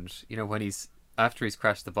background. You know, when after he's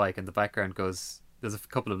crashed the bike and the background goes, there's a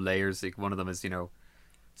couple of layers. Like, one of them is, you know,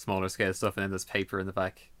 smaller scale stuff, and then there's paper in the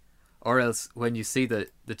back. Or else when you see the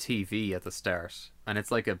TV at the start, and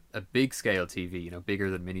it's like a big scale TV, you know, bigger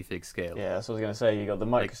than minifig scale. Yeah, that's what I was going to say. You got the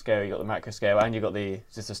micro scale, you got the macro scale, and you got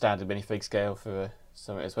just a standard minifig scale for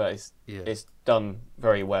something as well. It's done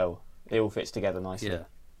very well. It all fits together nicely. Yeah,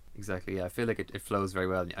 exactly. Yeah, I feel like it flows very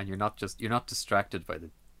well, and you're not distracted by the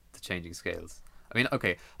changing scales. I mean,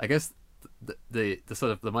 okay, I guess the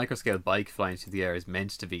sort of the micro scale bike flying through the air is meant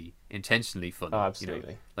to be intentionally funny. Oh, absolutely.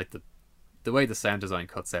 You know, like the way the sound design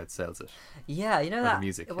cuts out sells it. Yeah, you know, that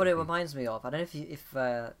music, what it reminds me of. I don't know if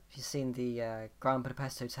you've seen the Grand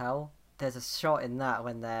Budapest Hotel. There's a shot in that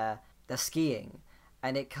when they're skiing,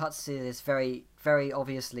 and it cuts to this very, very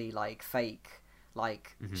obviously like fake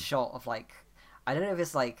like shot of, like, I don't know if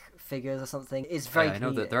it's like figures or something. It's very comedic. I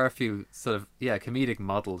know that there are a few sort of comedic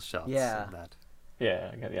model shots in that. Yeah,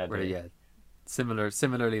 I get the idea. Where,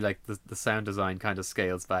 similarly, like the sound design kind of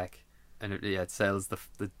scales back. And it sells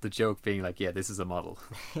the joke being like, yeah, this is a model.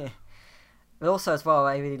 But also as well, what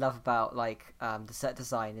I really love about like the set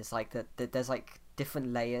design is like that there's like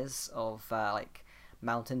different layers of like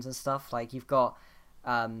mountains and stuff. Like, you've got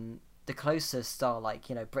the closest are like,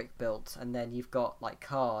 you know, brick built, and then you've got like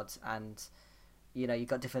cards, and you know, you've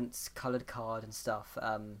got different coloured card and stuff.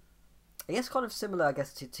 I guess kind of similar, I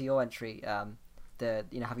guess, to your entry, the,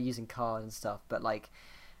 you know, how you're using card and stuff, but like,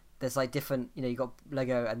 there's like different, you know, you got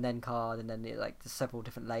Lego and then card, and then like there's several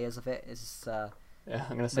different layers of it. It's just, yeah,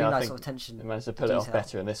 I'm gonna say, really I nice think sort of attention. they managed to pull it off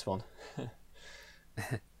better in this one.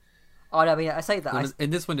 Oh no, I mean, I say that. Well,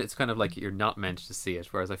 in this one, it's kind of like you're not meant to see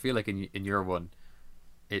it, whereas I feel like in your one,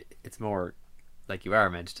 it's more like you are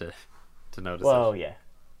meant to notice. Well, it. Yeah.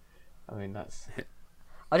 I mean, that's.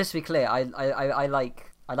 I just to be clear, I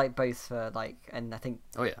like both for like, and I think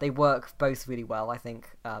they work both really well. I think.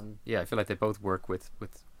 Yeah, I feel like they both work with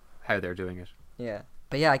how they're doing it. Yeah,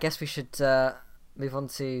 but yeah, I guess we should move on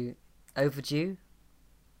to Overdue.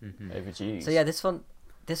 Mm-hmm. Overdue. So yeah, this one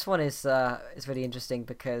is really interesting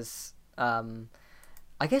because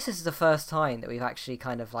I guess this is the first time that we've actually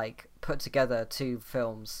kind of like put together two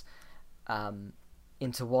films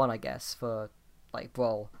into one, I guess, for like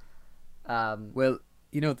Brawl. Well,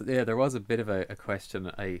 you know, there was a bit of a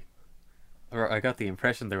question. I got the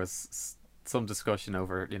impression there was some discussion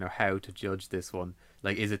over, you know, how to judge this one.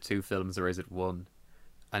 Like, is it two films or is it one?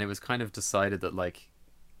 And it was kind of decided that, like,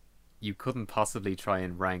 you couldn't possibly try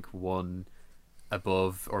and rank one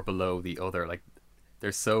above or below the other. Like,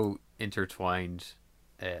 they're so intertwined,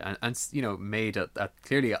 and you know, made at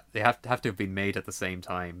clearly they have to have been made at the same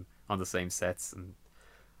time on the same sets. And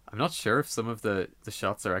I'm not sure if some of the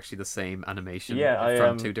shots are actually the same animation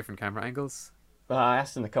from two different camera angles. Well, I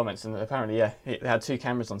asked in the comments, and apparently, they had two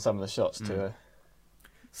cameras on some of the shots too.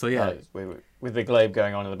 So yeah, with the globe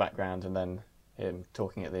going on in the background, and then him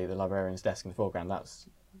talking at the librarian's desk in the foreground. That's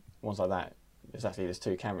ones like that. It's actually there's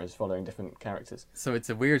two cameras following different characters. So it's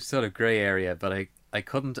a weird sort of grey area, but I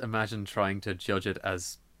couldn't imagine trying to judge it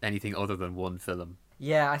as anything other than one film.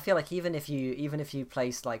 Yeah, I feel like even if you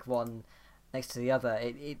place like one next to the other,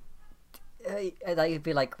 like you'd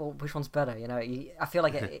be like, well, which one's better? You know, I feel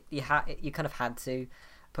like you kind of had to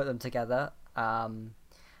put them together.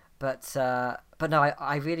 But no,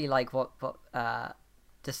 I really like what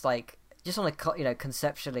just like just on a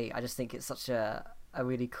conceptually, I just think it's such a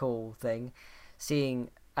really cool thing, seeing,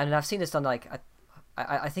 and I've seen this done like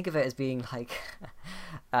I think of it as being like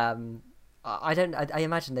I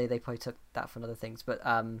imagine they probably took that from other things, but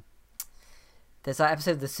there's that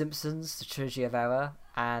episode of The Simpsons, the Trilogy of Error,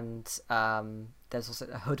 and there's also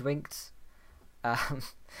Hoodwinked.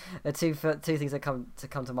 The two things that come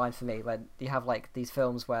to mind for me when you have like these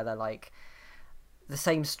films where they're like the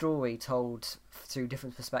same story told through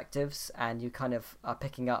different perspectives, and you kind of are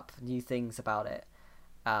picking up new things about it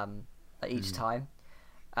each time.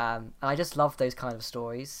 And I just love those kind of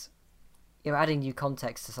stories. You know, adding new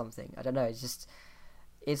context to something. I don't know. It's just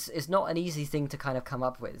it's not an easy thing to kind of come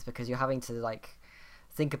up with, because you're having to like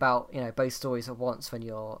think about both stories at once when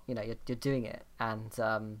you're doing it,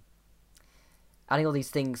 and adding all these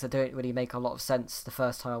things that don't really make a lot of sense the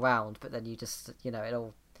first time around, but then you just it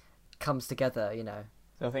all comes together.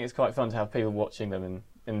 So I think it's quite fun to have people watching them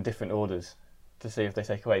in different orders to see if they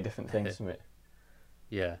take away different things from it.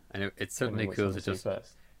 Yeah, and it's certainly cool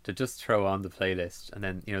to just throw on the playlist, and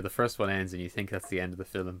then the first one ends and you think that's the end of the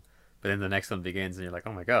film, but then the next one begins and you're like,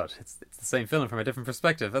 oh my god, it's the same film from a different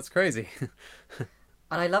perspective. That's crazy.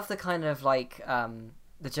 And I love the kind of like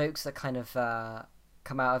the jokes that kind of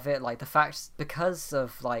come out of it, like the fact because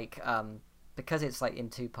of like because it's like in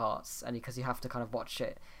two parts, and because you have to kind of watch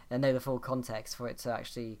it and know the full context for it to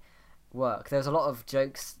actually work. There's a lot of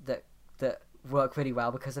jokes that work really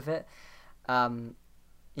well because of it.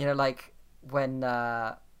 Like when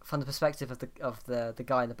from the perspective of the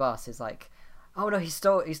guy in the bus is like, oh no, he's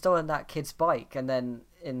stolen that kid's bike, and then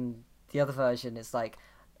in the other version it's like,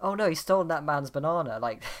 oh no, he's stolen that man's banana.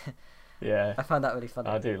 Like, yeah, I found that really funny.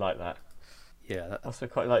 I do like that. Yeah, I also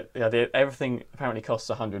quite like the idea everything apparently costs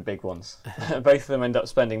 100 big ones. Both of them end up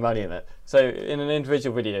spending money in it. So in an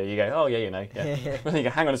individual video you go, oh yeah, yeah. But then you go,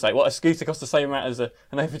 hang on a sec, what, a scooter costs the same amount as an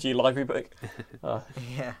overdue library book?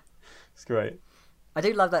 Yeah, it's great. I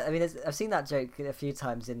do love that. I mean, I've seen that joke a few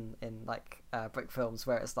times in like brick films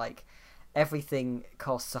where it's like everything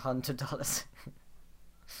costs $100.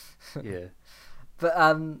 Yeah. But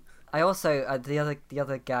I also the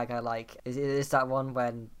other gag I like is that one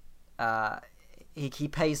when he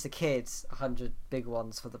pays the kids 100 big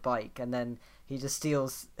ones for the bike, and then he just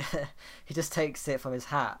steals he just takes it from his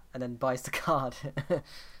hat and then buys the card.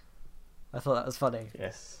 I thought that was funny.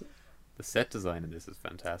 Yes. The set design in this is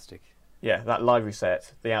fantastic. Yeah, that library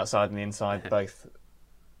set, the outside and the inside, both.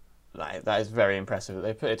 That is very impressive.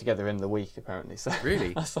 They put it together in the week, apparently. So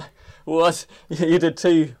really? I was like, what? You did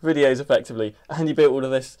 2 videos effectively, and you built all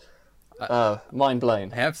of this. Mind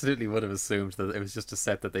blown. I absolutely would have assumed that it was just a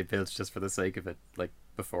set that they built just for the sake of it, like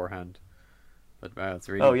beforehand. But wow, it's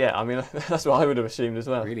really. Oh yeah, I mean that's what I would have assumed as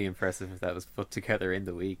well. Really impressive if that was put together in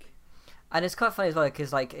the week. And it's quite funny as well,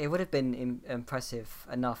 because like it would have been impressive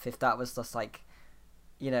enough if that was just like,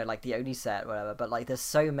 like the only set or whatever. But like, there's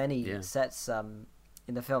so many sets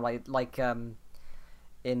in the film, like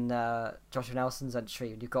in Joshua Nelson's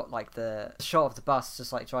entry, you've got like the shot of the bus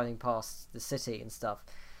just like driving past the city and stuff.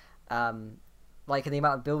 Like in the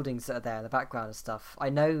amount of buildings that are there in the background and stuff. I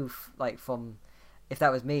know, like from if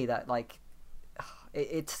that was me, that like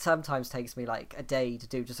it sometimes takes me like a day to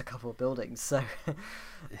do just a couple of buildings. So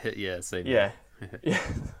yeah, same. Yeah, yeah.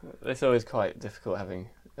 It's always quite difficult having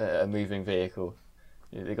a moving vehicle.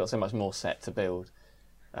 They've got so much more set to build,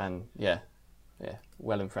 and yeah,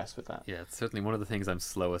 well impressed with that. Yeah, it's certainly one of the things I'm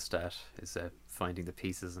slowest at is finding the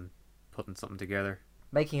pieces and putting something together.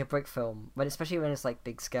 Making a brick film, especially when it's like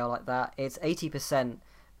big scale like that, it's 80%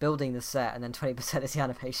 building the set and then 20% is the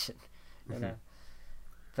animation. You know,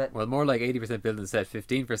 but well, more like 80% building the set,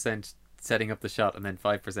 15% setting up the shot, and then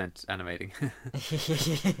 5% animating.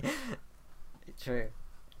 True.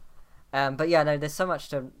 But yeah, no, there's so much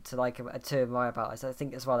to admire about it. I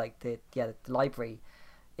think as well, like the library,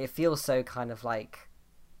 it feels so kind of like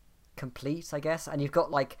complete, I guess. And you've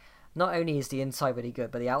got like, not only is the inside really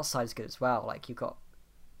good, but the outside is good as well. Like you've got.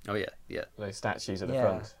 Oh yeah. Those statues at the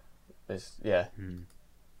front. There's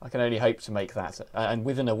I can only hope to make that, and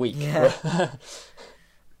within a week. Yeah.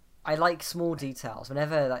 I like small details.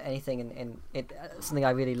 Whenever like anything in it, something I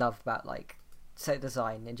really love about like set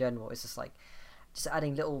design in general is just like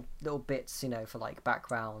adding little bits, for like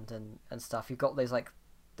background and stuff. You've got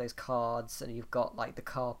those cards, and you've got like the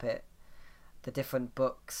carpet, the different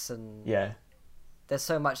books, and there's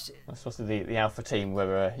so much. That's supposed to be the alpha team where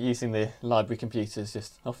we're using the library computers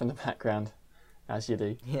just off in the background. as you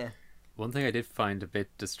do. Yeah. One thing I did find a bit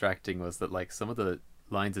distracting was that like some of the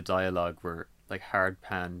lines of dialogue were like hard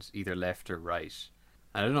panned either left or right.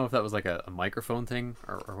 I don't know if that was like a microphone thing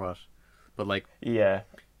or what, but like Yeah,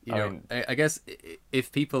 you know, I guess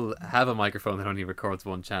if people have a microphone that only records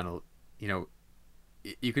one channel, you know,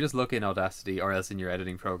 you could just look in Audacity or else in your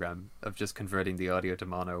editing program of just converting the audio to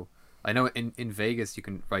mono. I know in Vegas you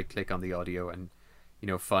can right click on the audio and you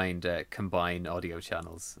know find combine audio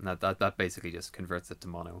channels, and that basically just converts it to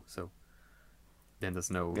mono. So then there's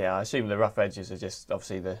no yeah. I assume the rough edges are just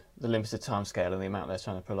obviously the limited time scale and the amount they're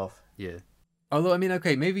trying to pull off. yeah. Although I mean,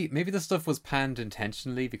 okay, maybe the stuff was panned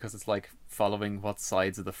intentionally because it's like following what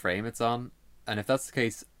sides of the frame it's on, and if that's the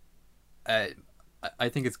case, I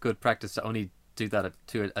think it's good practice to only do that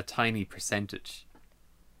to a tiny percentage,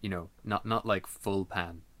 you know, not like full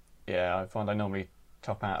pan. Yeah, I find I normally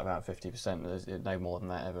top out about 50%. There's no more than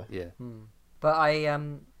that ever. Yeah. But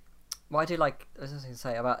what I do like, I was going to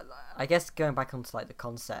say about, I guess going back onto like the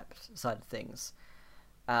concept side of things,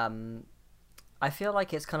 I feel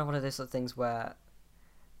like it's kind of one of those sort of things where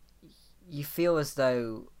you feel as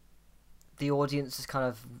though the audience is kind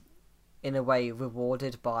of, in a way,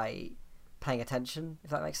 rewarded by paying attention, if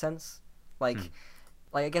that makes sense. Like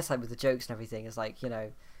I guess like with the jokes and everything, is like, you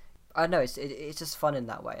know, I don't know, it's just fun in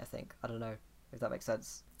that way, I think. I don't know if that makes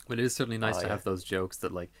sense. Well, it is certainly nice to have those jokes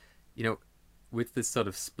that, like, you know, with this sort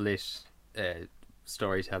of split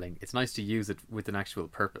storytelling, it's nice to use it with an actual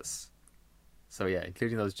purpose. So yeah,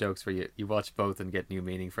 including those jokes where you watch both and get new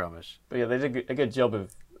meaning from it. But yeah, they did a good job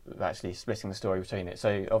of actually splitting the story between it.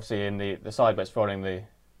 So obviously in the side where it's following the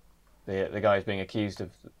guy who's being accused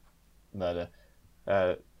of murder,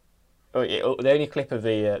 the only clip of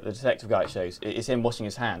the detective guy it shows is him washing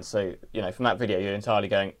his hands. So you know, from that video, you're entirely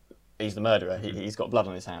going, he's the murderer. He's got blood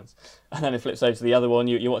on his hands. And then it flips over to the other one.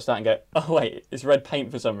 You watch that and go, oh wait, it's red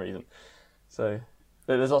paint for some reason. So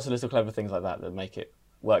there's lots of little clever things like that make it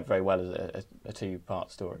work very well as a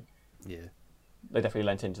two-part story. Yeah, they definitely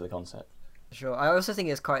lent into the concept. Sure. I also think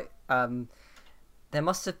it's quite. There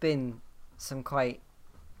must have been some quite,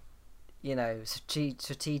 you know,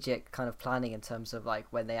 strategic kind of planning in terms of like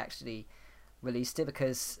when they actually released it,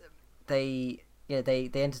 because they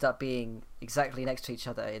ended up being exactly next to each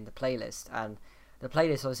other in the playlist, and the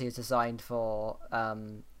playlist obviously is designed for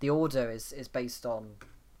the order is based on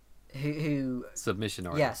who submission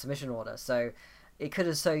order. Yeah, submission order. So it could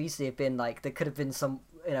have so easily have been like there could have been some,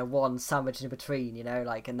 you know, one sandwich in between, you know,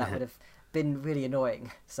 like, and that would have been really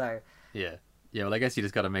annoying. So yeah. Well, I guess you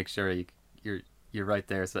just got to make sure you're right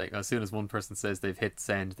there. So like, as soon as one person says they've hit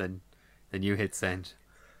send, then you hit send.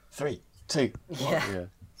 3, 2, 1. Yeah.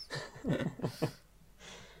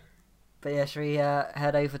 But yeah, should we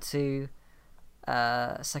head over to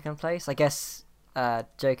second place? I guess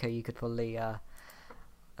Joko, you could probably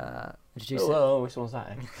introduce it. Oh, which one's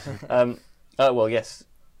that? Well, yes,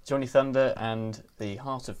 Johnny Thunder and the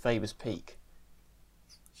Heart of Faber's Peak,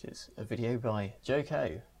 which is a video by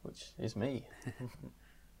Joko, which is me.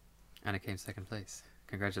 And it came second place.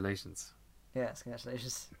 Congratulations. Yes,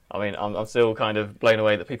 congratulations. I mean, I'm still kind of blown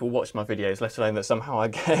away that people watch my videos, let alone that somehow I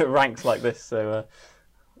get ranked like this. So,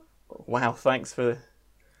 wow, thanks for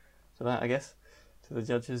that, I guess, to the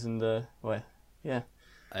judges and well, yeah.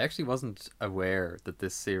 I actually wasn't aware that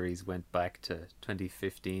this series went back to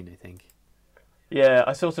 2015, I think. Yeah,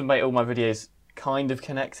 I sort of make all my videos kind of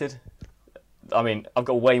connected. I mean, I've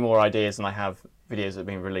got way more ideas than I have videos that have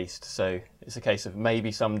been released, so it's a case of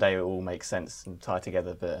maybe someday it will all make sense and tie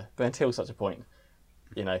together, but until such a point,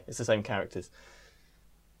 you know, it's the same characters.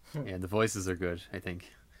 Yeah, and the voices are good, I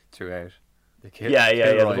think, throughout. The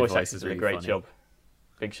The voice actors do really a great funny. job.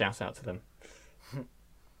 Big shout out to them.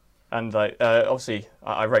 And like, obviously,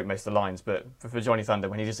 I wrote most of the lines, but for Johnny Thunder,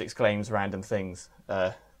 when he just exclaims random things,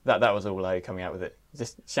 that was all coming out with it.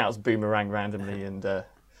 Just shouts boomerang randomly, and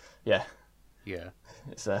yeah,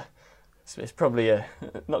 it's probably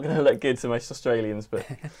not going to look good to most Australians, but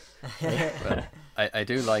But I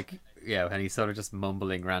do like, and he's sort of just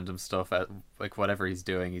mumbling random stuff at like whatever he's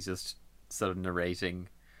doing. He's just sort of narrating.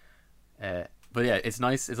 But yeah, it's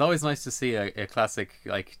nice. It's always nice to see a classic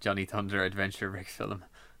like Johnny Thunder adventure rig film.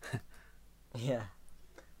 Yeah.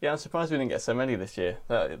 Yeah, I'm surprised we didn't get so many this year.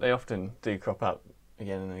 They often do crop up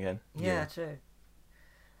again and again. Yeah, true.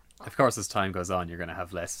 Of course, as time goes on, you're going to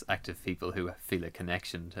have less active people who feel a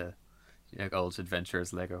connection to old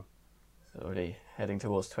adventurers Lego. It's already heading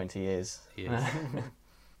towards 20 years. Yeah.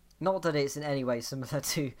 Not that it's in any way similar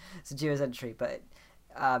to Duo's entry, but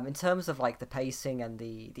in terms of like the pacing and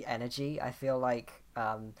the energy, I feel like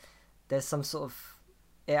there's some sort of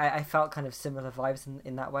I felt kind of similar vibes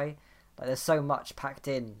in that way. Like there's so much packed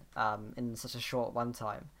in such a short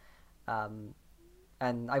runtime.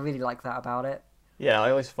 and I really like that about it. Yeah,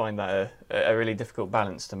 I always find that a really difficult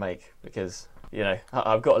balance to make because, you know,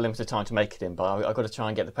 I've got a limited time to make it in, but I've got to try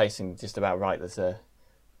and get the pacing just about right. That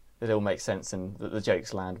it all makes sense and that the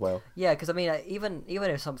jokes land well. Yeah, because I mean, even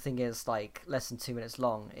if something is like less than 2 minutes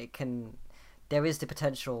long, there is the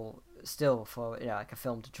potential still for, you know, like a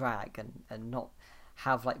film to drag and not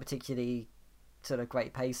have like particularly sort of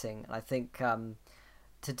great pacing. And I think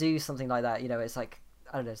to do something like that, you know, it's like,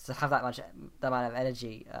 I don't know, to have that amount of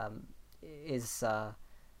energy is I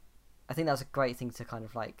think that's a great thing to kind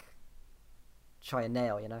of like try and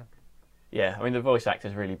nail, you know. Yeah, I mean the voice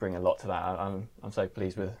actors really bring a lot to that. I'm so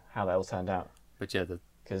pleased with how that all turned out. But yeah,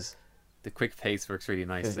 because the quick pace works really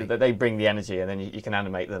nicely. They bring the energy, and then you can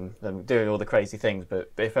animate them doing all the crazy things.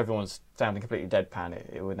 But if everyone's sounding completely deadpan,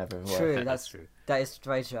 it would never work. True, that's true. That is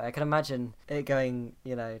very true. I can imagine it going,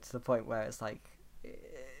 you know, to the point where it's like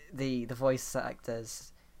the voice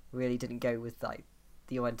actors really didn't go with like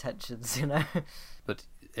your intentions, you know. But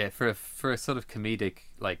for a sort of comedic,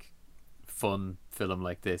 like, fun film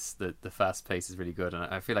like this, the fast pace is really good, and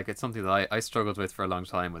I feel like it's something that I struggled with for a long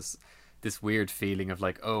time, was this weird feeling of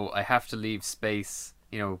like, oh, I have to leave space,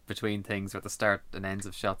 you know, between things or at the start and ends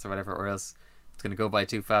of shots or whatever, or else it's going to go by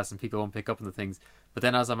too fast and people won't pick up on the things. But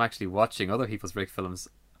then as I'm actually watching other people's Rick films,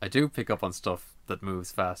 I do pick up on stuff that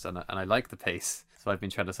moves fast, and I like the pace. So I've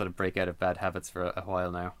been trying to sort of break out of bad habits for a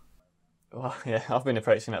while now. Well, yeah, I've been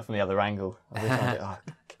approaching that from the other angle. I've been trying to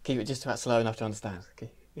keep it just about slow enough to understand.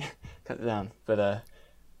 Okay. Cut it down. But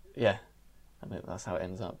yeah, I think that's how it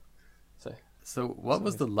ends up. So what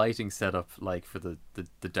was the lighting setup like for the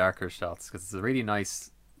darker shots? Because it's a really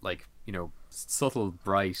nice, like, you know, subtle,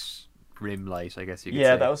 bright rim light, I guess you could say.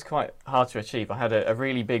 Yeah, that was quite hard to achieve. I had a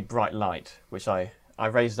really big bright light, which I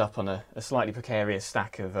raised up on a slightly precarious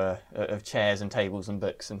stack of chairs and tables and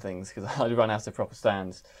books and things because I'd run out of proper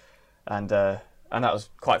stands, and that was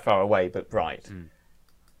quite far away but bright.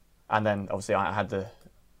 And then obviously I had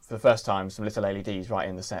for the first time some little LEDs right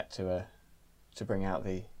in the set to bring out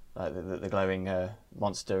the glowing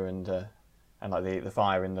monster and like the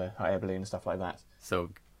fire in the hot air balloon and stuff like that. So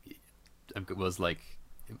it was like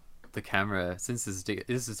the camera, since this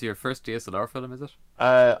is your first DSLR film, is it?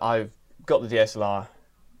 I've got the DSLR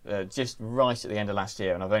just right at the end of last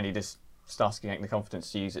year, and I've only just started getting the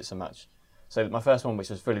confidence to use it so much. So my first one, which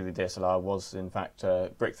was fully the DSLR, was in fact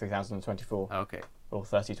Brick 3024. Okay. Or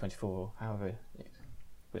 3024, or however it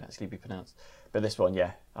would actually be pronounced. But this one,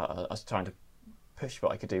 yeah, I was trying to push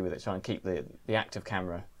what I could do with it, try and keep the active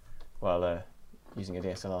camera while using a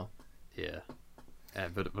DSLR. Yeah.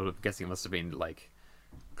 But I'm guessing it must have been like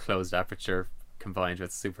closed aperture combined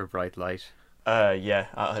with super bright light. Yeah,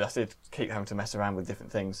 I did keep having to mess around with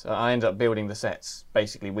different things. I ended up building the sets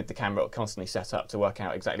basically with the camera constantly set up to work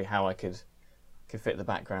out exactly how I could fit the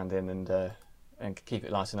background in and keep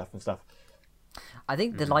it light enough and stuff. I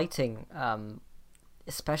think the lighting,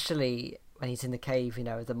 especially when he's in the cave, you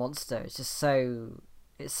know, the monster, it's just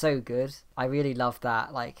it's so good. I really love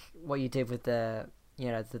that, like what you did with the, you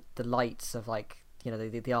know, the lights of, like, you know,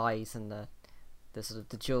 the eyes and the sort of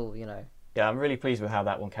the jewel, you know. Yeah, I'm really pleased with how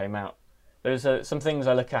that one came out. There's some things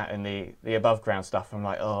I look at in the above ground stuff. I'm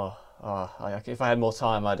like, if I had more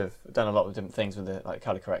time, I'd have done a lot of different things with the like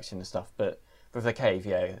color correction and stuff. But with the cave,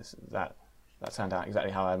 yeah, that turned out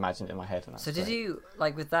exactly how I imagined it in my head. So did you,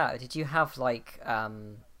 like with that, did you have like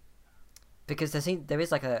because there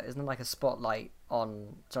is like isn't like a spotlight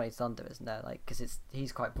on Johnny Thunder, isn't there? Like, because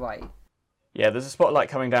he's quite bright. Yeah, there's a spotlight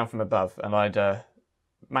coming down from above, and I'd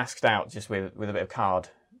masked out just with a bit of card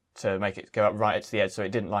to make it go up right to the edge, so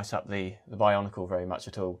it didn't light up the Bionicle very much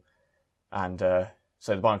at all. And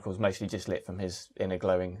so the Bionicle was mostly just lit from his inner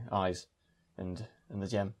glowing eyes and the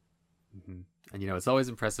gem. Mm-hmm. And you know, it's always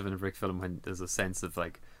impressive in a Rick film when there's a sense of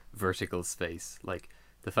like vertical space, like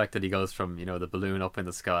the fact that he goes from, you know, the balloon up in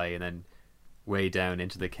the sky and then way down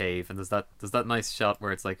into the cave, and there's that nice shot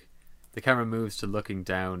where it's like the camera moves to looking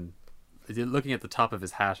down, looking at the top of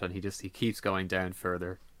his hat, and he keeps going down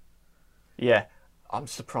further. Yeah, I'm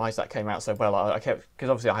surprised that came out so well. I kept, because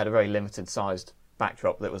obviously I had a very limited sized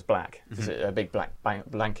backdrop that was black, a big black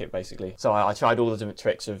blanket basically. So I tried all the different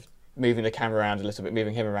tricks of moving the camera around a little bit,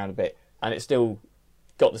 moving him around a bit, and it still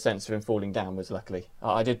got the sense of him falling downwards, luckily.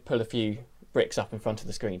 I did pull a few bricks up in front of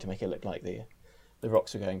the screen to make it look like the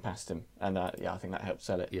rocks were going past him, and yeah, I think that helped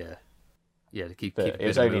sell it. Yeah, to keep it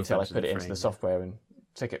was only until I put it into the software and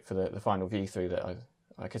took it for the final view through that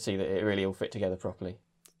I could see that it really all fit together properly.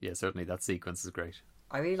 Yeah, certainly that sequence is great.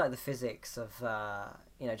 I really like the physics of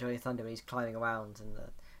you know, Johnny Thunder when he's climbing around and the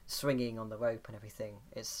swinging on the rope and everything.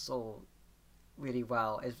 It's all really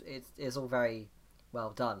well. It's all very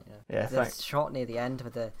well done. You know? Yeah, the shot near the end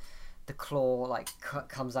with the the claw like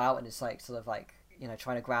comes out and it's like sort of like, you know,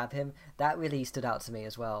 trying to grab him. That really stood out to me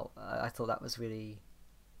as well. I thought that was really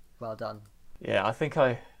well done. Yeah, I think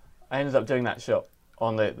I ended up doing that shot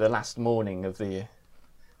on the last morning of the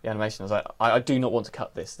animation. I was like, I do not want to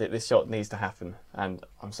cut this. This shot needs to happen, and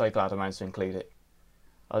I'm so glad I managed to include it.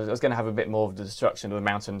 I was going to have a bit more of the destruction of the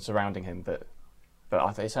mountain surrounding him, but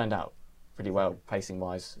I think it turned out pretty well,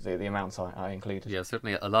 pacing-wise, the amount I included. Yeah,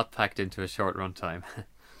 certainly a lot packed into a short runtime.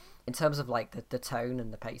 In terms of like the tone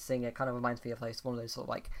and the pacing, it kind of reminds me of like one of those sort of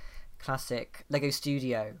like classic Lego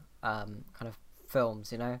Studio kind of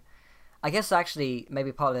films, you know. I guess actually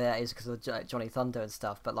maybe part of that is because of Johnny Thunder and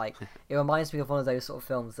stuff, but like it reminds me of one of those sort of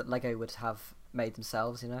films that Lego would have made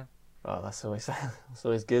themselves, you know. Oh, that's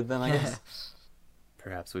always good then, I guess.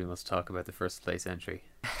 Perhaps we must talk about the first place entry.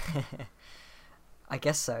 I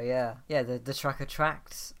guess so, yeah. Yeah, the track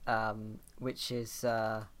attracts, which is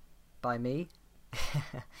by me.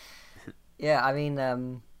 Yeah, I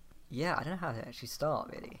mean, yeah, I don't know how to actually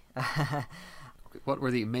start, really. What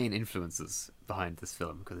were the main influences behind this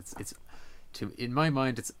film? Because it's in my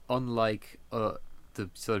mind, it's unlike the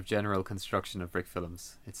sort of general construction of brick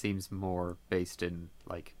films. It seems more based in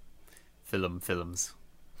like films.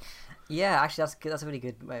 Yeah, actually, that's a really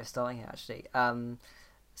good way of starting it. Actually,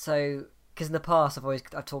 so because in the past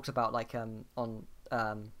I've talked about like on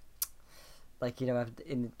like, you know,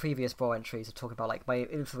 in previous Brawl entries I've talked about like my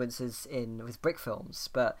influences with brick films,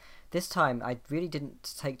 but this time I really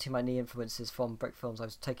didn't take too many influences from brick films. I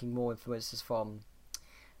was taking more influences from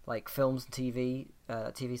like films and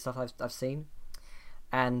TV stuff I've seen,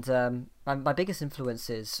 and my biggest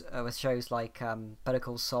influences were shows like Better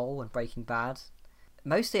Call Saul and Breaking Bad.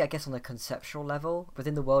 Mostly, I guess, on the conceptual level.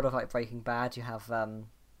 Within the world of like Breaking Bad, you have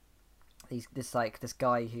this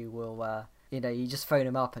guy who will you know, you just phone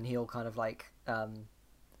him up and he'll kind of like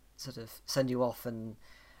sort of send you off and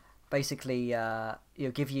basically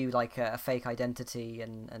he'll give you like a fake identity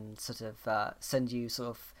and sort of send you sort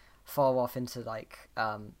of far off into like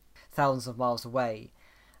thousands of miles away,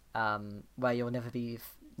 where you'll never be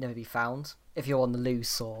found if you're on the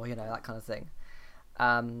loose, or you know, that kind of thing.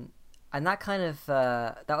 And that kind of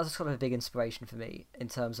that was sort of a big inspiration for me in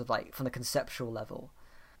terms of like from the conceptual level.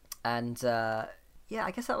 And yeah,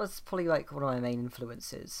 I guess that was probably like one of my main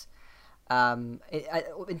influences.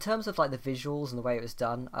 In terms of like the visuals and the way it was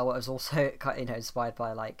done, I was also you know, inspired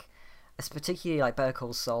by like, particularly like Better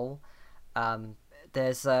Call Saul.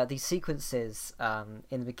 There's these sequences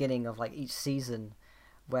in the beginning of like each season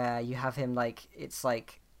where you have him like, it's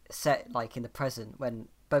like set like in the present, when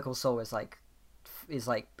Better Call Saul is like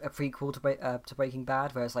a prequel to Breaking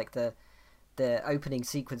Bad, whereas like the opening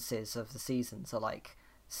sequences of the seasons are like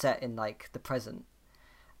set in like the present,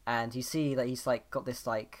 and you see that he's like got this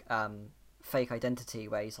like fake identity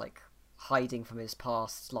where he's like hiding from his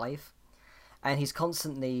past life, and he's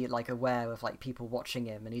constantly like aware of like people watching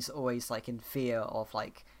him, and he's always like in fear of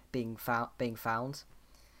like being found.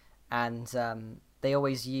 And they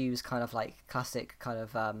always use kind of like classic kind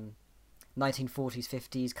of 1940s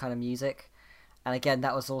 50s kind of music, and again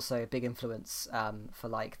that was also a big influence for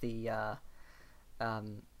like the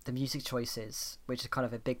music choices, which is kind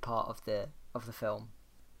of a big part of the film.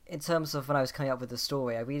 In terms of when I was coming up with the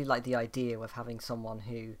story, I really liked the idea of having someone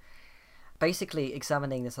who basically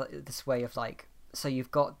examining this way of like, so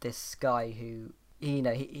you've got this guy who, you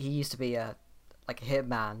know, he used to be a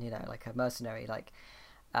hitman, you know, like a mercenary, like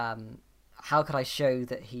how could I show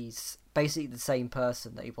that he's basically the same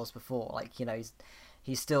person that he was before, like, you know,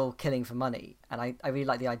 he's still killing for money. And I really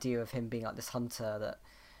like the idea of him being like this hunter that,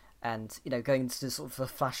 and you know, going to sort of a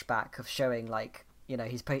flashback of showing like, you know,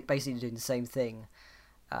 he's basically doing the same thing.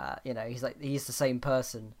 You know, he's the same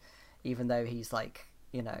person, even though he's like,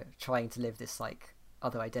 you know, trying to live this like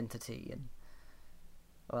other identity and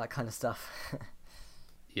all that kind of stuff.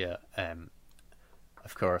 Yeah,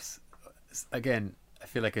 of course. Again, I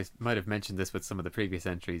feel like I might have mentioned this with some of the previous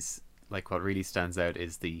entries. Like, what really stands out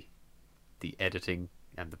is the editing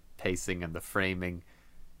and the pacing and the framing,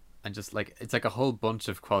 and just like, it's like a whole bunch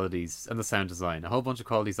of qualities, and the sound design, a whole bunch of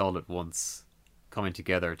qualities all at once coming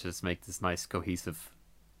together to just make this nice cohesive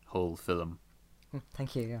whole film.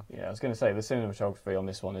 Thank you. Yeah, I was going to say the cinematography on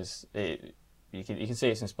this one is you can see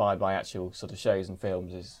it's inspired by actual sort of shows and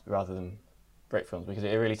films rather than brick films, because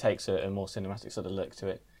it really takes a more cinematic sort of look to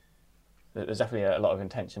it. There's definitely a lot of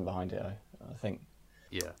intention behind it, I think.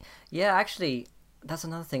 Yeah, actually, that's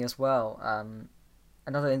another thing as well.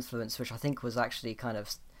 Another influence which I think was actually kind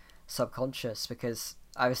of subconscious, because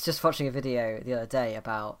I was just watching a video the other day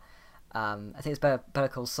about I think it's Better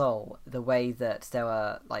Call Saul, the way that there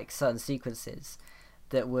were like certain sequences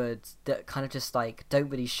that kind of just like don't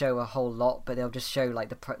really show a whole lot, but they'll just show like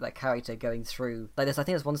the character going through. Like I think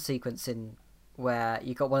there's one sequence in where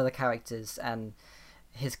you got one of the characters and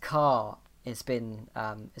his car has been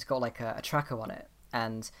it's got like a tracker on it,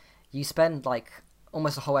 and you spend like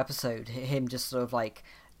almost a whole episode him just sort of like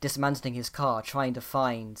dismantling his car, trying to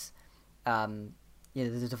find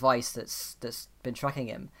the device that's been tracking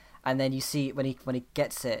him. And then you see when he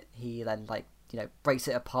gets it, he then like breaks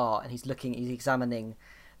it apart, and he's examining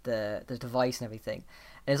the device and everything.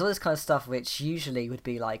 And there's all this kind of stuff which usually would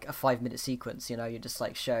be like a 5-minute sequence. You just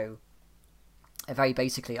like show very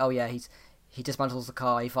basically, oh yeah, he dismantles the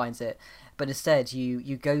car, he finds it. But instead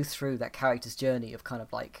you go through that character's journey of kind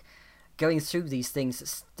of like going through these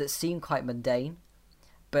things that seem quite mundane,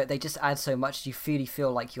 but they just add so much. You really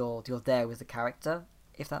feel like you're there with the character,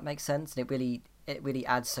 if that makes sense, and it really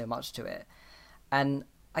adds so much to it. And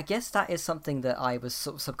I guess that is something that I was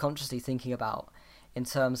sort of subconsciously thinking about in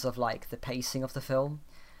terms of like the pacing of the film.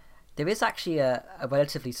 There is actually a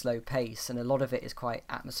relatively slow pace, and a lot of it is quite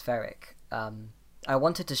atmospheric. I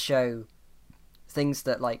wanted to show things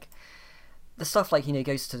that like the stuff like he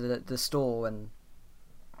goes to the store and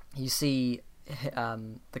you see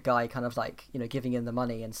the guy kind of like giving him the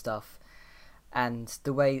money and stuff, and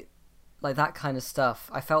the way like that kind of stuff.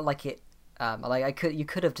 I felt like it. You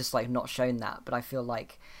could have just like not shown that, but I feel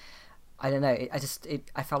like I don't know.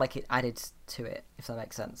 I felt like it added to it, if that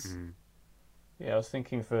makes sense. Mm. Yeah, I was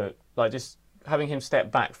thinking for like just having him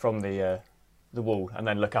step back from the wall and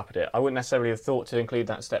then look up at it. I wouldn't necessarily have thought to include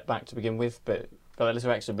that step back to begin with, but that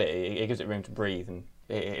little extra bit, it gives it room to breathe, and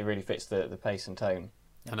it really fits the pace and tone.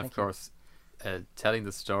 And of course, telling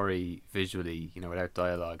the story visually, without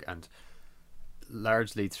dialogue, and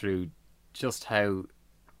largely through just how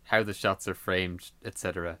the shots are framed,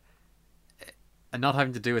 etc., and not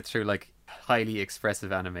having to do it through like highly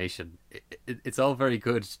expressive animation. It's all very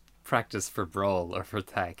good practice for Brawl or for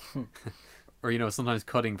Tag, or sometimes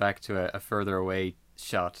cutting back to a further away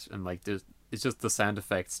shot, and like it's just the sound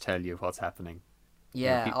effects tell you what's happening.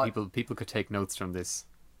 Yeah, people could take notes from this.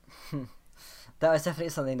 That was definitely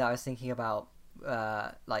something that I was thinking about,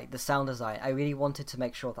 like the sound design. I really wanted to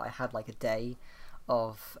make sure that I had like a day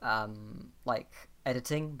of like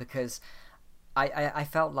editing, because I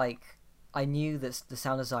felt like I knew that the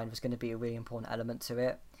sound design was going to be a really important element to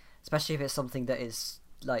it, especially if it's something that is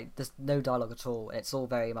like there's no dialogue at all, and it's all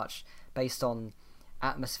very much based on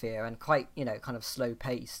atmosphere and quite kind of slow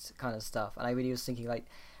paced kind of stuff. And I really was thinking like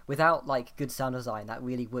without like good sound design, that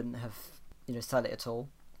really wouldn't have sell it at all.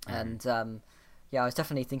 And yeah, I was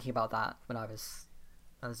definitely thinking about that when I was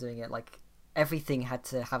doing it. Like everything had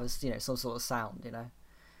to have some sort of sound.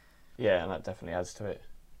 Yeah, and that definitely adds to it.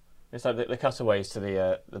 It's like the cutaways to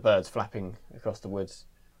the birds flapping across the woods.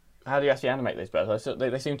 How do you actually animate those birds?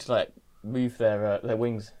 They seem to like move their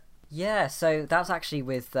wings. Yeah, so that was actually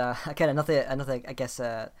with again another I guess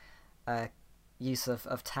use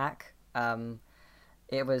of tack.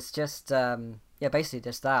 It was just basically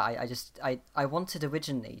just that. I wanted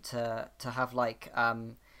originally to have like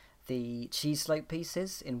the cheese slope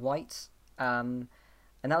pieces in white, and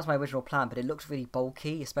that was my original plan, but it looked really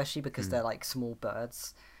bulky, especially because they're like small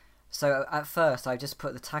birds. So at first I just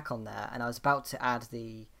put the tack on there, and I was about to add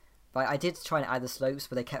I did try and add the slopes,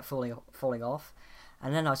 but they kept falling off.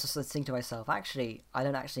 And then I was just thinking to myself, actually, I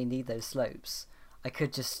don't actually need those slopes. I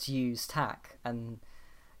could just use tack, and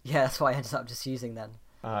yeah, that's what I ended up just using then.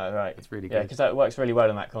 Right. It's really good. Yeah, because that works really well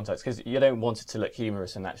in that context, because you don't want it to look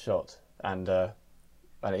humorous in that shot. And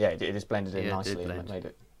it just blended in nicely, and it made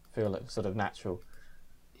it feel sort of natural.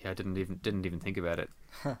 Yeah, I didn't even think about it.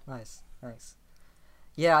 Nice.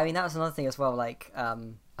 Yeah, I mean that was another thing as well. Like, I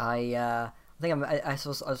think I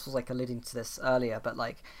was like alluding to this earlier, but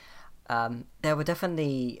like, there were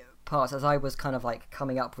definitely parts as I was kind of like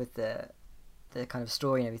coming up with the kind of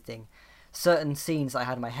story and everything. Certain scenes I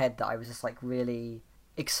had in my head that I was just like really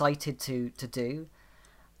excited to do.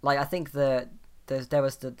 Like I think there was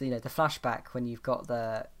the flashback when you've got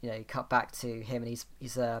you cut back to him and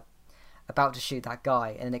he's about to shoot that guy,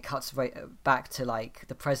 and then it cuts right back to like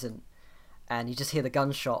the present, and you just hear the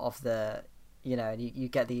gunshot of the and you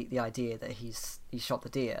get the idea that he shot the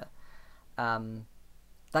deer.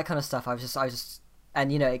 That kind of stuff. I was just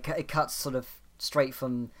and it cuts sort of straight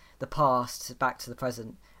from the past back to the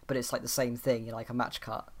present, but it's like the same thing, like a match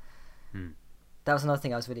cut. That was another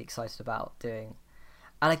thing I was really excited about doing.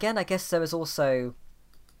 And again, I guess there was also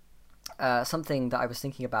something that I was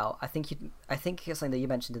thinking about. I think it's something that you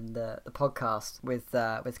mentioned in the podcast with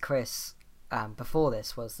Chris before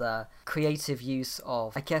this, was creative use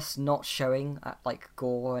of, I guess, not showing like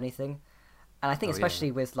gore or anything. And I think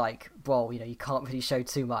especially with like Brawl, you can't really show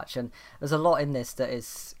too much, and there's a lot in this that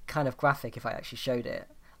is kind of graphic if I actually showed it.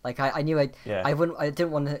 Like I knew I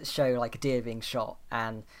didn't want to show like a deer being shot,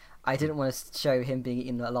 and I didn't want to show him being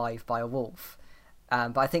eaten alive by a wolf.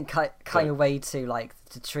 But I think cutting away to like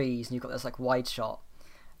the trees, and you've got this like wide shot.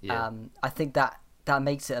 Yeah. I think that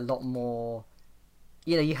makes it a lot more.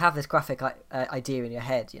 You have this graphic idea in your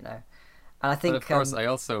head, and I think. But of course, I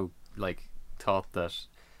also thought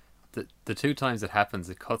that the two times it happens,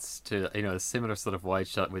 it cuts to a similar sort of wide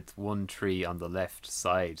shot with one tree on the left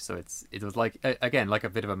side. So it was like again like a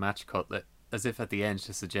bit of a match cut, as if at the end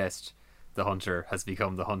to suggest the hunter has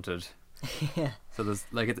become the hunted. Yeah. So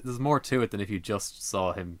there's more to it than if you just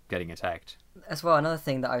saw him getting attacked. As well, another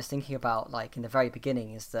thing that I was thinking about, like in the very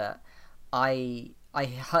beginning, is that I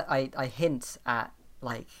hint at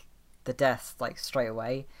like the death like straight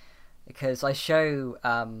away, because I show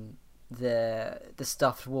the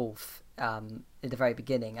stuffed wolf in the very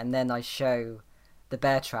beginning, and then I show the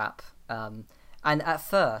bear trap. And at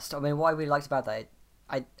first, I mean, what I really liked about that,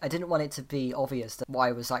 I didn't want it to be obvious that what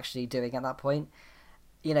I was actually doing at that point.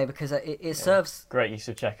 Because it serves... Great use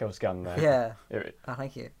of Chekhov's gun there. Yeah.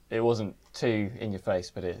 Thank you. It wasn't too in your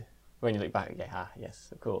face, but when you look back, yes,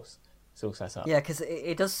 of course. It's all set up. Yeah, because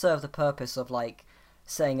it does serve the purpose of, like,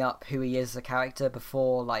 setting up who he is as a character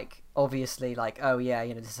before, like, obviously, like, oh, yeah,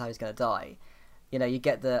 this is how he's going to die. You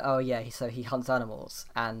get the, oh, yeah, so he hunts animals,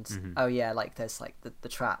 and, oh, yeah, like, there's, like, the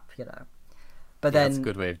trap, But then... That's a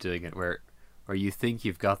good way of doing it, where you think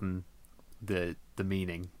you've gotten the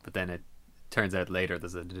meaning, but then it turns out later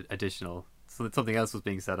there's an additional, so that something else was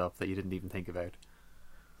being set up that you didn't even think about.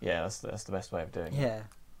 Yeah, that's the best way of doing it. Yeah,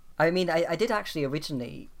 I mean, I did actually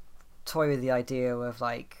originally toy with the idea of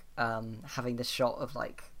like having this shot of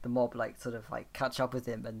like the mob like sort of like catch up with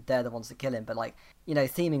him, and they're the ones that kill him. But like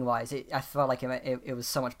theming wise, I felt like it was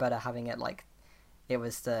so much better having it like it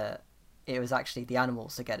was actually the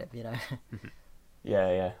animals to get him.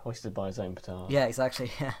 Yeah, hoisted by his own petard. Yeah,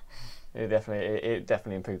 exactly. Yeah. It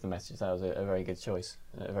definitely improved the message. That was a very good choice,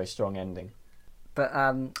 a very strong ending. But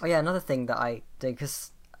another thing that I do,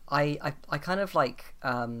 because I kind of like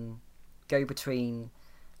go between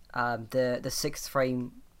the 6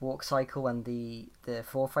 frame walk cycle and the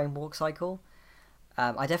 4 frame walk cycle.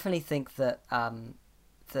 I definitely think that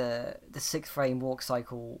the 6 frame walk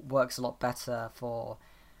cycle works a lot better for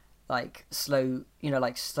like slow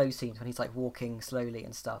slow scenes when he's like walking slowly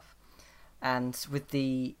and stuff. And with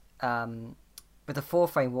the 4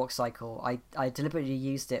 frame walk cycle, I deliberately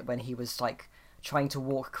used it when he was like trying to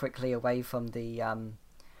walk quickly away from the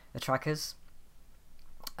trackers.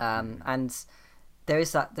 And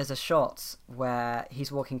there's a shot where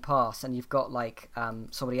he's walking past, and you've got like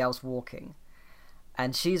somebody else walking,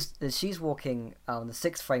 and she's walking on the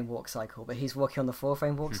 6 frame walk cycle, but he's walking on the 4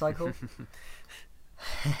 frame walk cycle.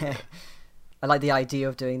 I like the idea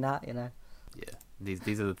of doing that, Yeah.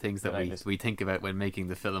 These are the things that we think about when making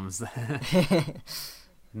the films.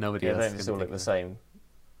 Nobody else. They just all look the same.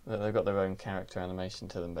 They've got their own character animation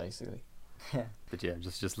to them, basically. Yeah. But yeah,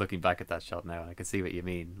 just looking back at that shot now, I can see what you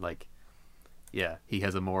mean. Like, yeah, he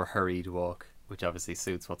has a more hurried walk, which obviously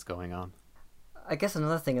suits what's going on. I guess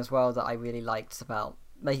another thing as well that I really liked about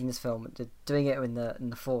making this film, doing it in the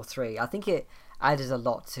 4:3, I think it added a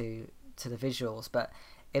lot to the visuals, but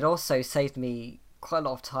it also saved me quite a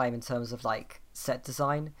lot of time in terms of like set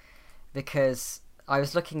design, because I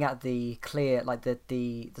was looking at the clear, like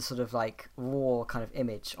the sort of like raw kind of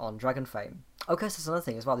image on Dragon Frame. Okay, so that's another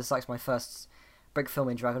thing as well. This is like my first brick film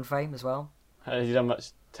in Dragon Frame as well. Had you done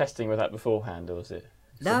much testing with that beforehand, or was it?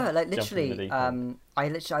 No, like literally, I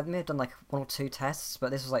may have done like 1 or 2 tests,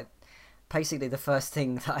 but this was like basically the first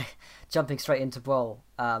thing that I jumping straight into Brawl.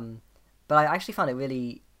 But I actually found it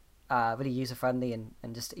really user friendly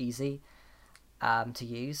and just easy to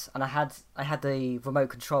use, and I had the remote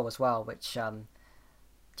control as well, which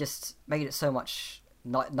just made it so much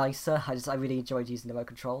nicer. I really enjoyed using the remote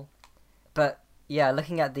control. But yeah,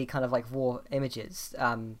 looking at the kind of like raw images,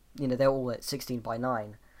 they're all at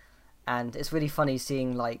 16:9, and it's really funny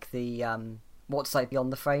seeing like the what's like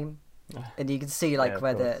beyond the frame, and you can see like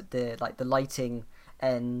where the lighting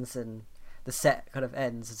ends and the set kind of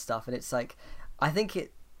ends and stuff, and it's like I think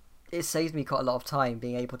it saved me quite a lot of time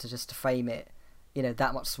being able to just frame it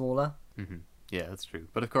that much smaller. Mm-hmm. Yeah, that's true.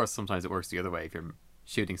 But of course, sometimes it works the other way. If you're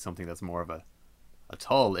shooting something that's more of a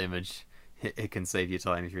tall image, it can save you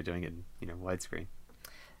time if you're doing it in widescreen.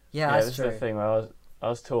 Yeah, that's this true. is the thing where I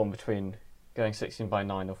was torn between going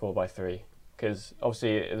 16:9 or 4:3, because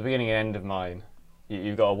obviously at the beginning and end of mine,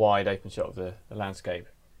 you've got a wide open shot of the landscape.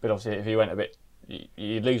 But obviously, if you went a bit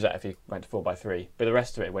you lose that if you went to 4x3. But the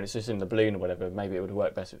rest of it, when it's just in the balloon or whatever, maybe it would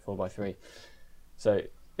work better at 4x3. So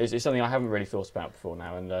it's something I haven't really thought about before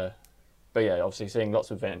now. And but yeah, obviously seeing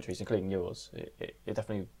lots of entries, including yours, it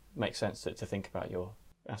definitely makes sense to think about your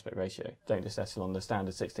aspect ratio. Don't just settle on the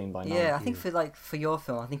standard 16:9. Yeah, I think for your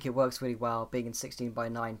film, I think it works really well being in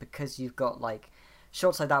 16:9 because you've got like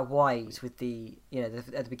shots like that wide with the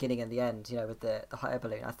at the beginning and the end, with the hot air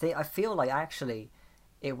balloon. I feel like actually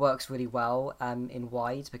it works really well in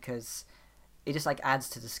wide because it just like adds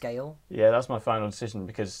to the scale. Yeah, that's my final decision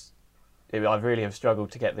because I really have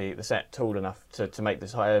struggled to get the set tall enough to make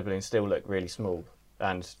this hot air balloon still look really small,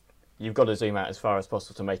 and you've got to zoom out as far as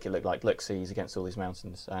possible to make it look like seas against all these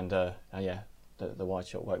mountains. And yeah, the wide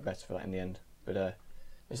shot worked better for that in the end. But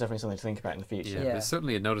it's definitely something to think about in the future. Yeah, there's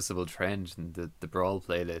certainly a noticeable trend in the Brawl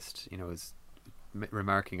playlist. Is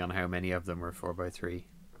remarking on how many of them were 4x3.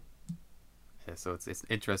 Yeah, so it's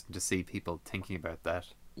interesting to see people thinking about that.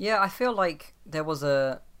 Yeah, I feel like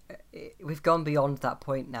we've gone beyond that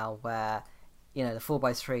point now where the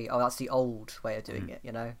 4x3. Oh, that's the old way of doing it.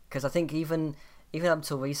 Because I think even up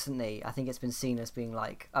until recently, I think it's been seen as being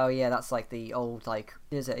like, oh yeah, that's like the old like,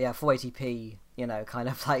 is it 480p, kind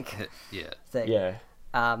of like thing. Yeah.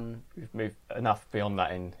 We've moved enough beyond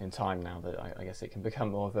that in time now that I guess it can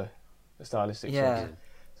become more of a stylistic change.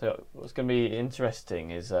 So what's going to be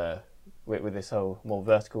interesting is with this whole more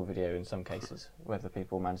vertical video in some cases, whether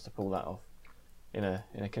people manage to pull that off in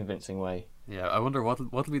a convincing way. Yeah, I wonder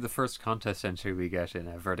what'll be the first contest entry we get in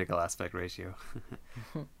a vertical aspect ratio.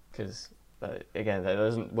 Because again, that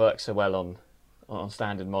doesn't work so well on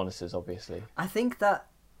standard monitors, obviously. I think that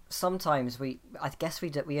sometimes we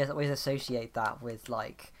always associate that with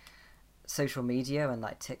like social media and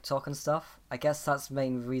like TikTok and stuff. I guess that's the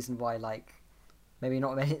main reason why like maybe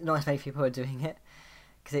not as many people are doing it,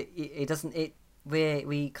 because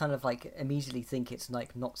we kind of like immediately think it's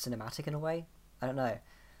like not cinematic in a way. I don't know,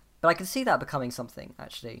 but I can see that becoming something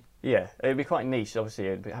actually. Yeah, it'd be quite niche. Obviously,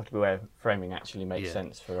 it'd have to be where framing actually makes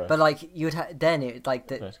sense for. But like you'd then it like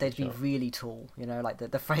they'd be really tall, like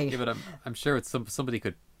the frame. Yeah, but I'm sure it's somebody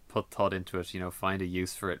could put thought into it, find a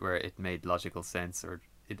use for it where it made logical sense or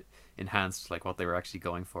it enhanced like what they were actually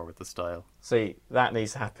going for with the style. See, that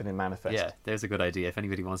needs to happen in Manifest. Yeah, there's a good idea if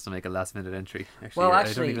anybody wants to make a last minute entry. Actually,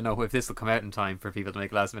 I don't even know if this will come out in time for people to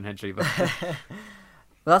make a last minute entry, but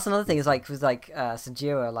well, that's another thing is like with like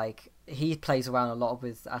Sanjiro, like he plays around a lot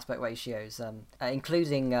with aspect ratios,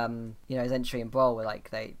 including his entry in Brawl where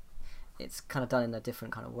like it's kind of done in a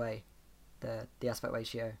different kind of way, the aspect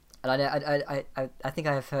ratio. And I think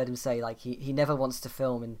I have heard him say like he never wants to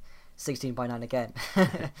film in 16:9 again.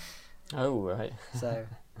 Oh right. So,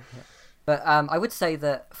 yeah. But I would say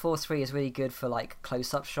that 4:3 is really good for like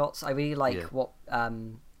close-up shots. I really like what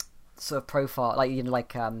sort of profile, like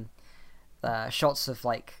shots of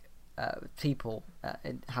like people,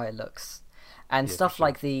 and how it looks, and stuff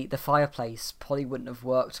like the fireplace probably wouldn't have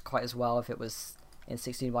worked quite as well if it was in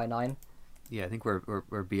 16:9. Yeah, I think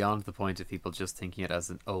we're beyond the point of people just thinking it as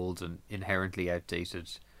an old and inherently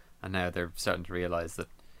outdated, and now they're starting to realize that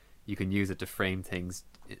you can use it to frame things.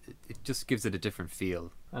 It just gives it a different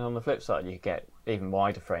feel. And on the flip side, you get even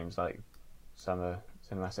wider frames, like some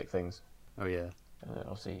cinematic things. Oh yeah.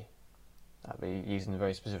 Obviously, that'd be used in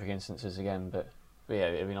very specific instances again, but yeah,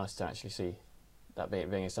 it'd be nice to actually see that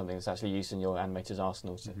being something that's actually used in your animator's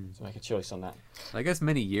arsenal to make a choice on that. I guess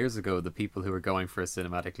many years ago, the people who were going for a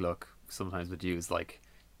cinematic look sometimes would use like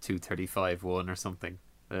 235-1 or something.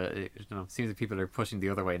 It seems like people are pushing the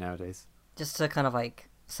other way nowadays. Just to kind of like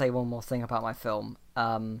say one more thing about my film,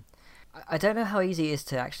 I don't know how easy it is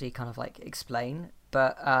to actually kind of like explain,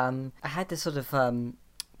 but I had this sort of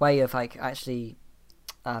way of like actually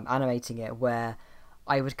animating it where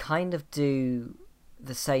I would kind of do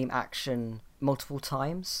the same action multiple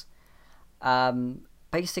times.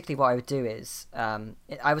 Basically what I would do is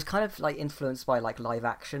I was kind of like influenced by like live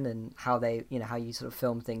action and how they how you sort of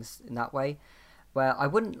film things in that way, where I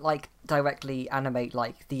wouldn't like directly animate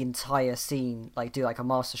like the entire scene, like do like a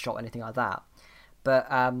master shot or anything like that, but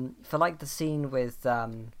for like the scene with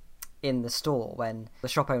in the store when the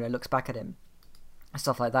shop owner looks back at him and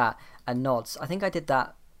stuff like that and nods, I think I did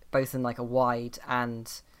that both in like a wide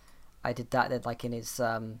and I did that like in his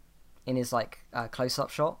like close-up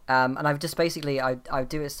shot, and I've just basically I'd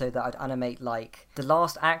do it so that I'd animate like the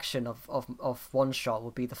last action of one shot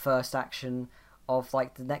would be the first action of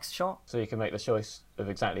like the next shot, so you can make the choice of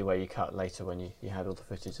exactly where you cut later when you had all the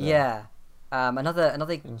footage there. Yeah.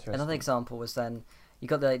 Another example was then you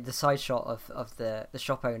got the side shot of the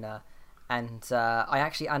shop owner, and I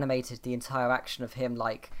actually animated the entire action of him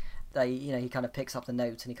like he kind of picks up the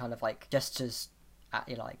note and he kind of like gestures at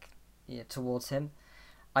like towards him.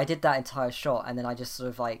 I did that entire shot, and then I just sort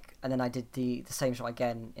of like, and then I did the same shot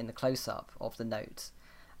again in the close up of the note,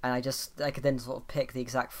 and I could then sort of pick the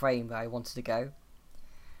exact frame where I wanted to go.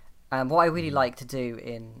 And what I really like to do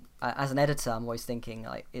in as an editor, I'm always thinking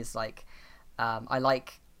I like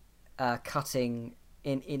cutting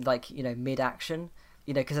in like mid action,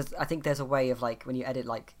 because I think there's a way of like when you edit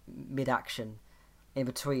like mid action in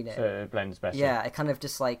between it, so it blends better. Yeah, it kind of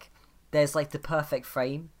just like there's like the perfect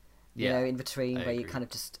frame. In between where you kind of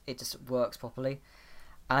it just works properly,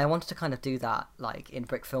 and I wanted to kind of do that like in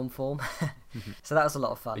brick film form. So that was a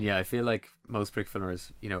lot of fun. Yeah, I feel like most brick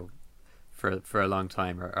filmers, for a long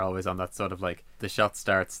time are always on that sort of like the shot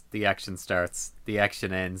starts, the action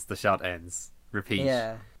ends, the shot ends, repeat.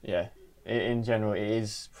 Yeah. In general, it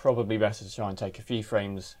is probably better to try and take a few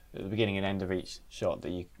frames at the beginning and end of each shot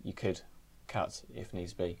that you could cut if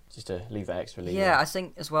needs be, just to leave that extra leeway. Yeah, I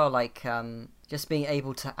think as well, like just being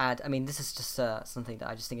able to add. I mean, this is just something that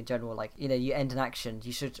I just think in general, like you end an action,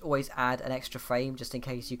 you should always add an extra frame just in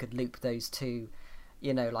case you could loop those two,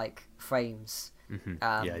 like frames.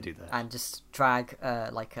 Yeah, I do that, and just drag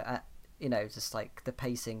just like the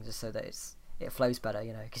pacing, just so that it flows better,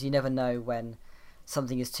 because you never know when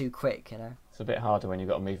something is too quick. It's a bit harder when you've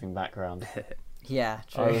got a moving background. Yeah,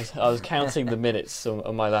 true. I was counting the minutes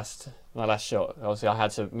on my last shot. Obviously, I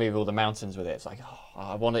had to move all the mountains with it. It's like,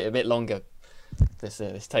 I want it a bit longer.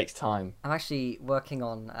 This takes time. I'm actually working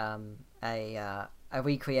on a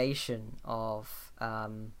recreation of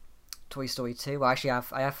Toy Story 2. Well, actually,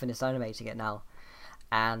 I have finished animating it now,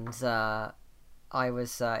 and it's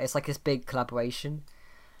like this big collaboration,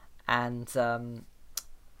 and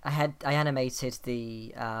I animated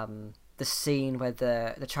the scene where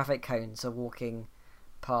the traffic cones are walking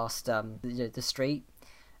past the street,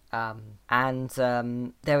 and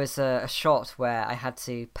there was a shot where I had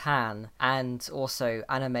to pan and also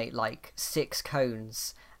animate like 6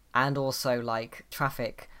 cones and also like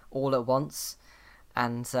traffic all at once,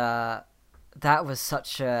 and that was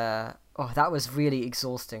that was really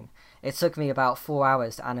exhausting. It took me about 4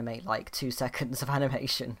 hours to animate like 2 seconds of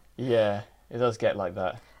animation. Yeah, it does get like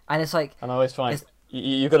that. And it's like, and I always find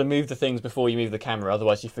you've got to move the things before you move the camera,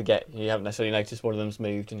 otherwise you forget. You haven't necessarily noticed one of them's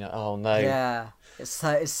moved, and you're like, oh no. Yeah, it's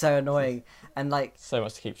so annoying, and like so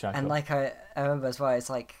much to keep track of. And like I remember as well, it's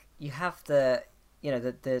like you have the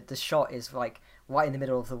the shot is like right in the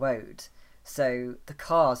middle of the road, so the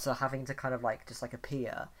cars are having to kind of like just like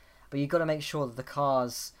appear, but you've got to make sure that the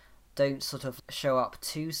cars don't sort of show up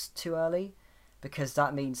too early, because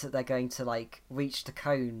that means that they're going to like reach the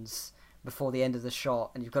cones before the end of the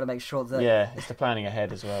shot, and you've got to make sure that it's the planning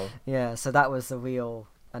ahead as well. Yeah, so that was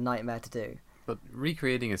a nightmare to do. But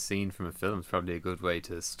recreating a scene from a film is probably a good way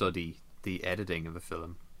to study the editing of a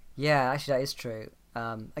film. Yeah, actually that is true.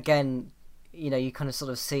 Again, you kind of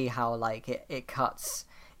sort of see how like it cuts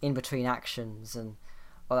in between actions and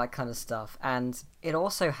all that kind of stuff, and it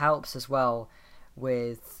also helps as well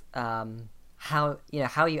with how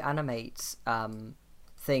you animate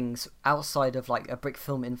things outside of like a brick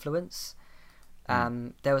film influence.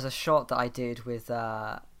 There was a shot that I did with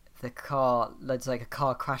the car, there's like a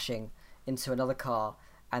car crashing into another car,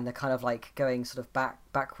 and they're kind of like going sort of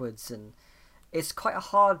backwards, and it's quite a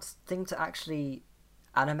hard thing to actually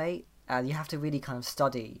animate, and you have to really kind of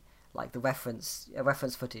study like the reference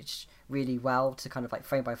footage really well to kind of like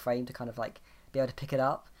frame by frame to kind of like be able to pick it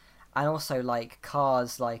up. And also like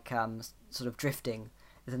cars like sort of drifting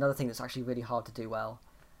is another thing that's actually really hard to do well.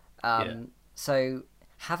 So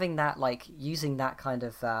having that, like using that kind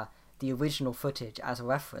of the original footage as a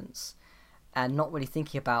reference, and not really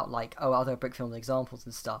thinking about like other brick film examples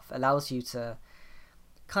and stuff, allows you to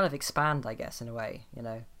kind of expand, I guess, in a way,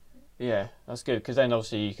 Yeah, that's good, because then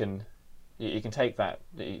obviously you can take that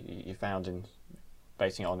you found in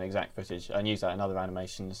basing it on the exact footage and use that in other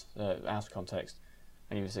animations out of context,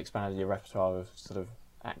 and you just expanded your repertoire of sort of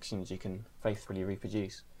actions you can faithfully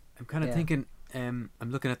reproduce. I'm kind of thinking, I'm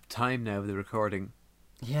looking at the time now of the recording.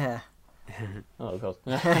 Yeah. Oh god.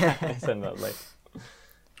 Send that late.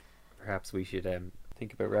 Perhaps we should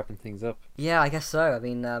think about wrapping things up. Yeah, I guess so. I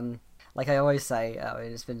mean, like I always say,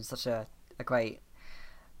 it's been such a great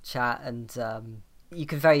chat, and you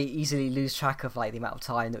can very easily lose track of like the amount of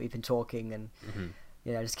time that we've been talking, and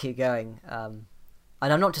just keep going.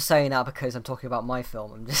 And I'm not just saying that because I'm talking about my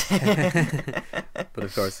film. I'm just. But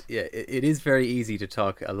of course, yeah, it is very easy to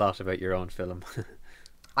talk a lot about your own film.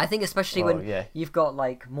 I think especially when you've got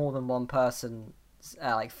like more than one person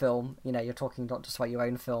like film, you're talking not just about your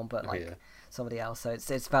own film but like somebody else, so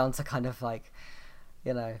it's bound to kind of like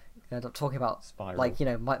talking about spiral. like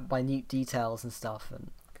minute details and stuff, and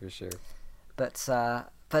for sure. But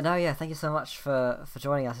But no, yeah, thank you so much for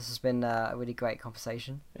joining us. This has been a really great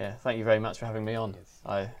conversation. Yeah, thank you very much for having me on. Yes.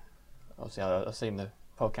 I've seen the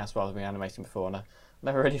podcast while I've been animating before, and I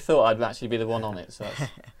never really thought I'd actually be the one on it. So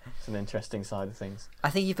it's an interesting side of things. I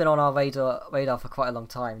think you've been on our radar for quite a long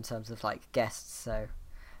time in terms of like guests. So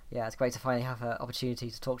yeah, it's great to finally have an opportunity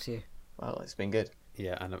to talk to you. Well, it's been good.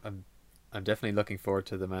 Yeah, and I'm definitely looking forward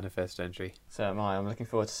to the manifest entry. So am I. I'm looking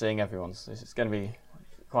forward to seeing everyone's. It's going to be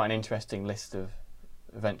quite an interesting list of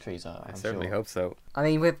entries. I certainly sure. hope so. I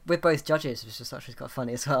mean, we're both judges, which is actually quite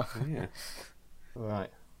funny as well. Oh, yeah. Right.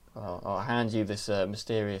 Well, I'll hand you this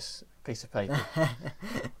mysterious piece of paper.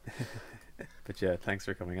 But yeah, thanks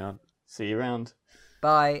for coming on. See you around.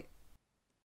 Bye.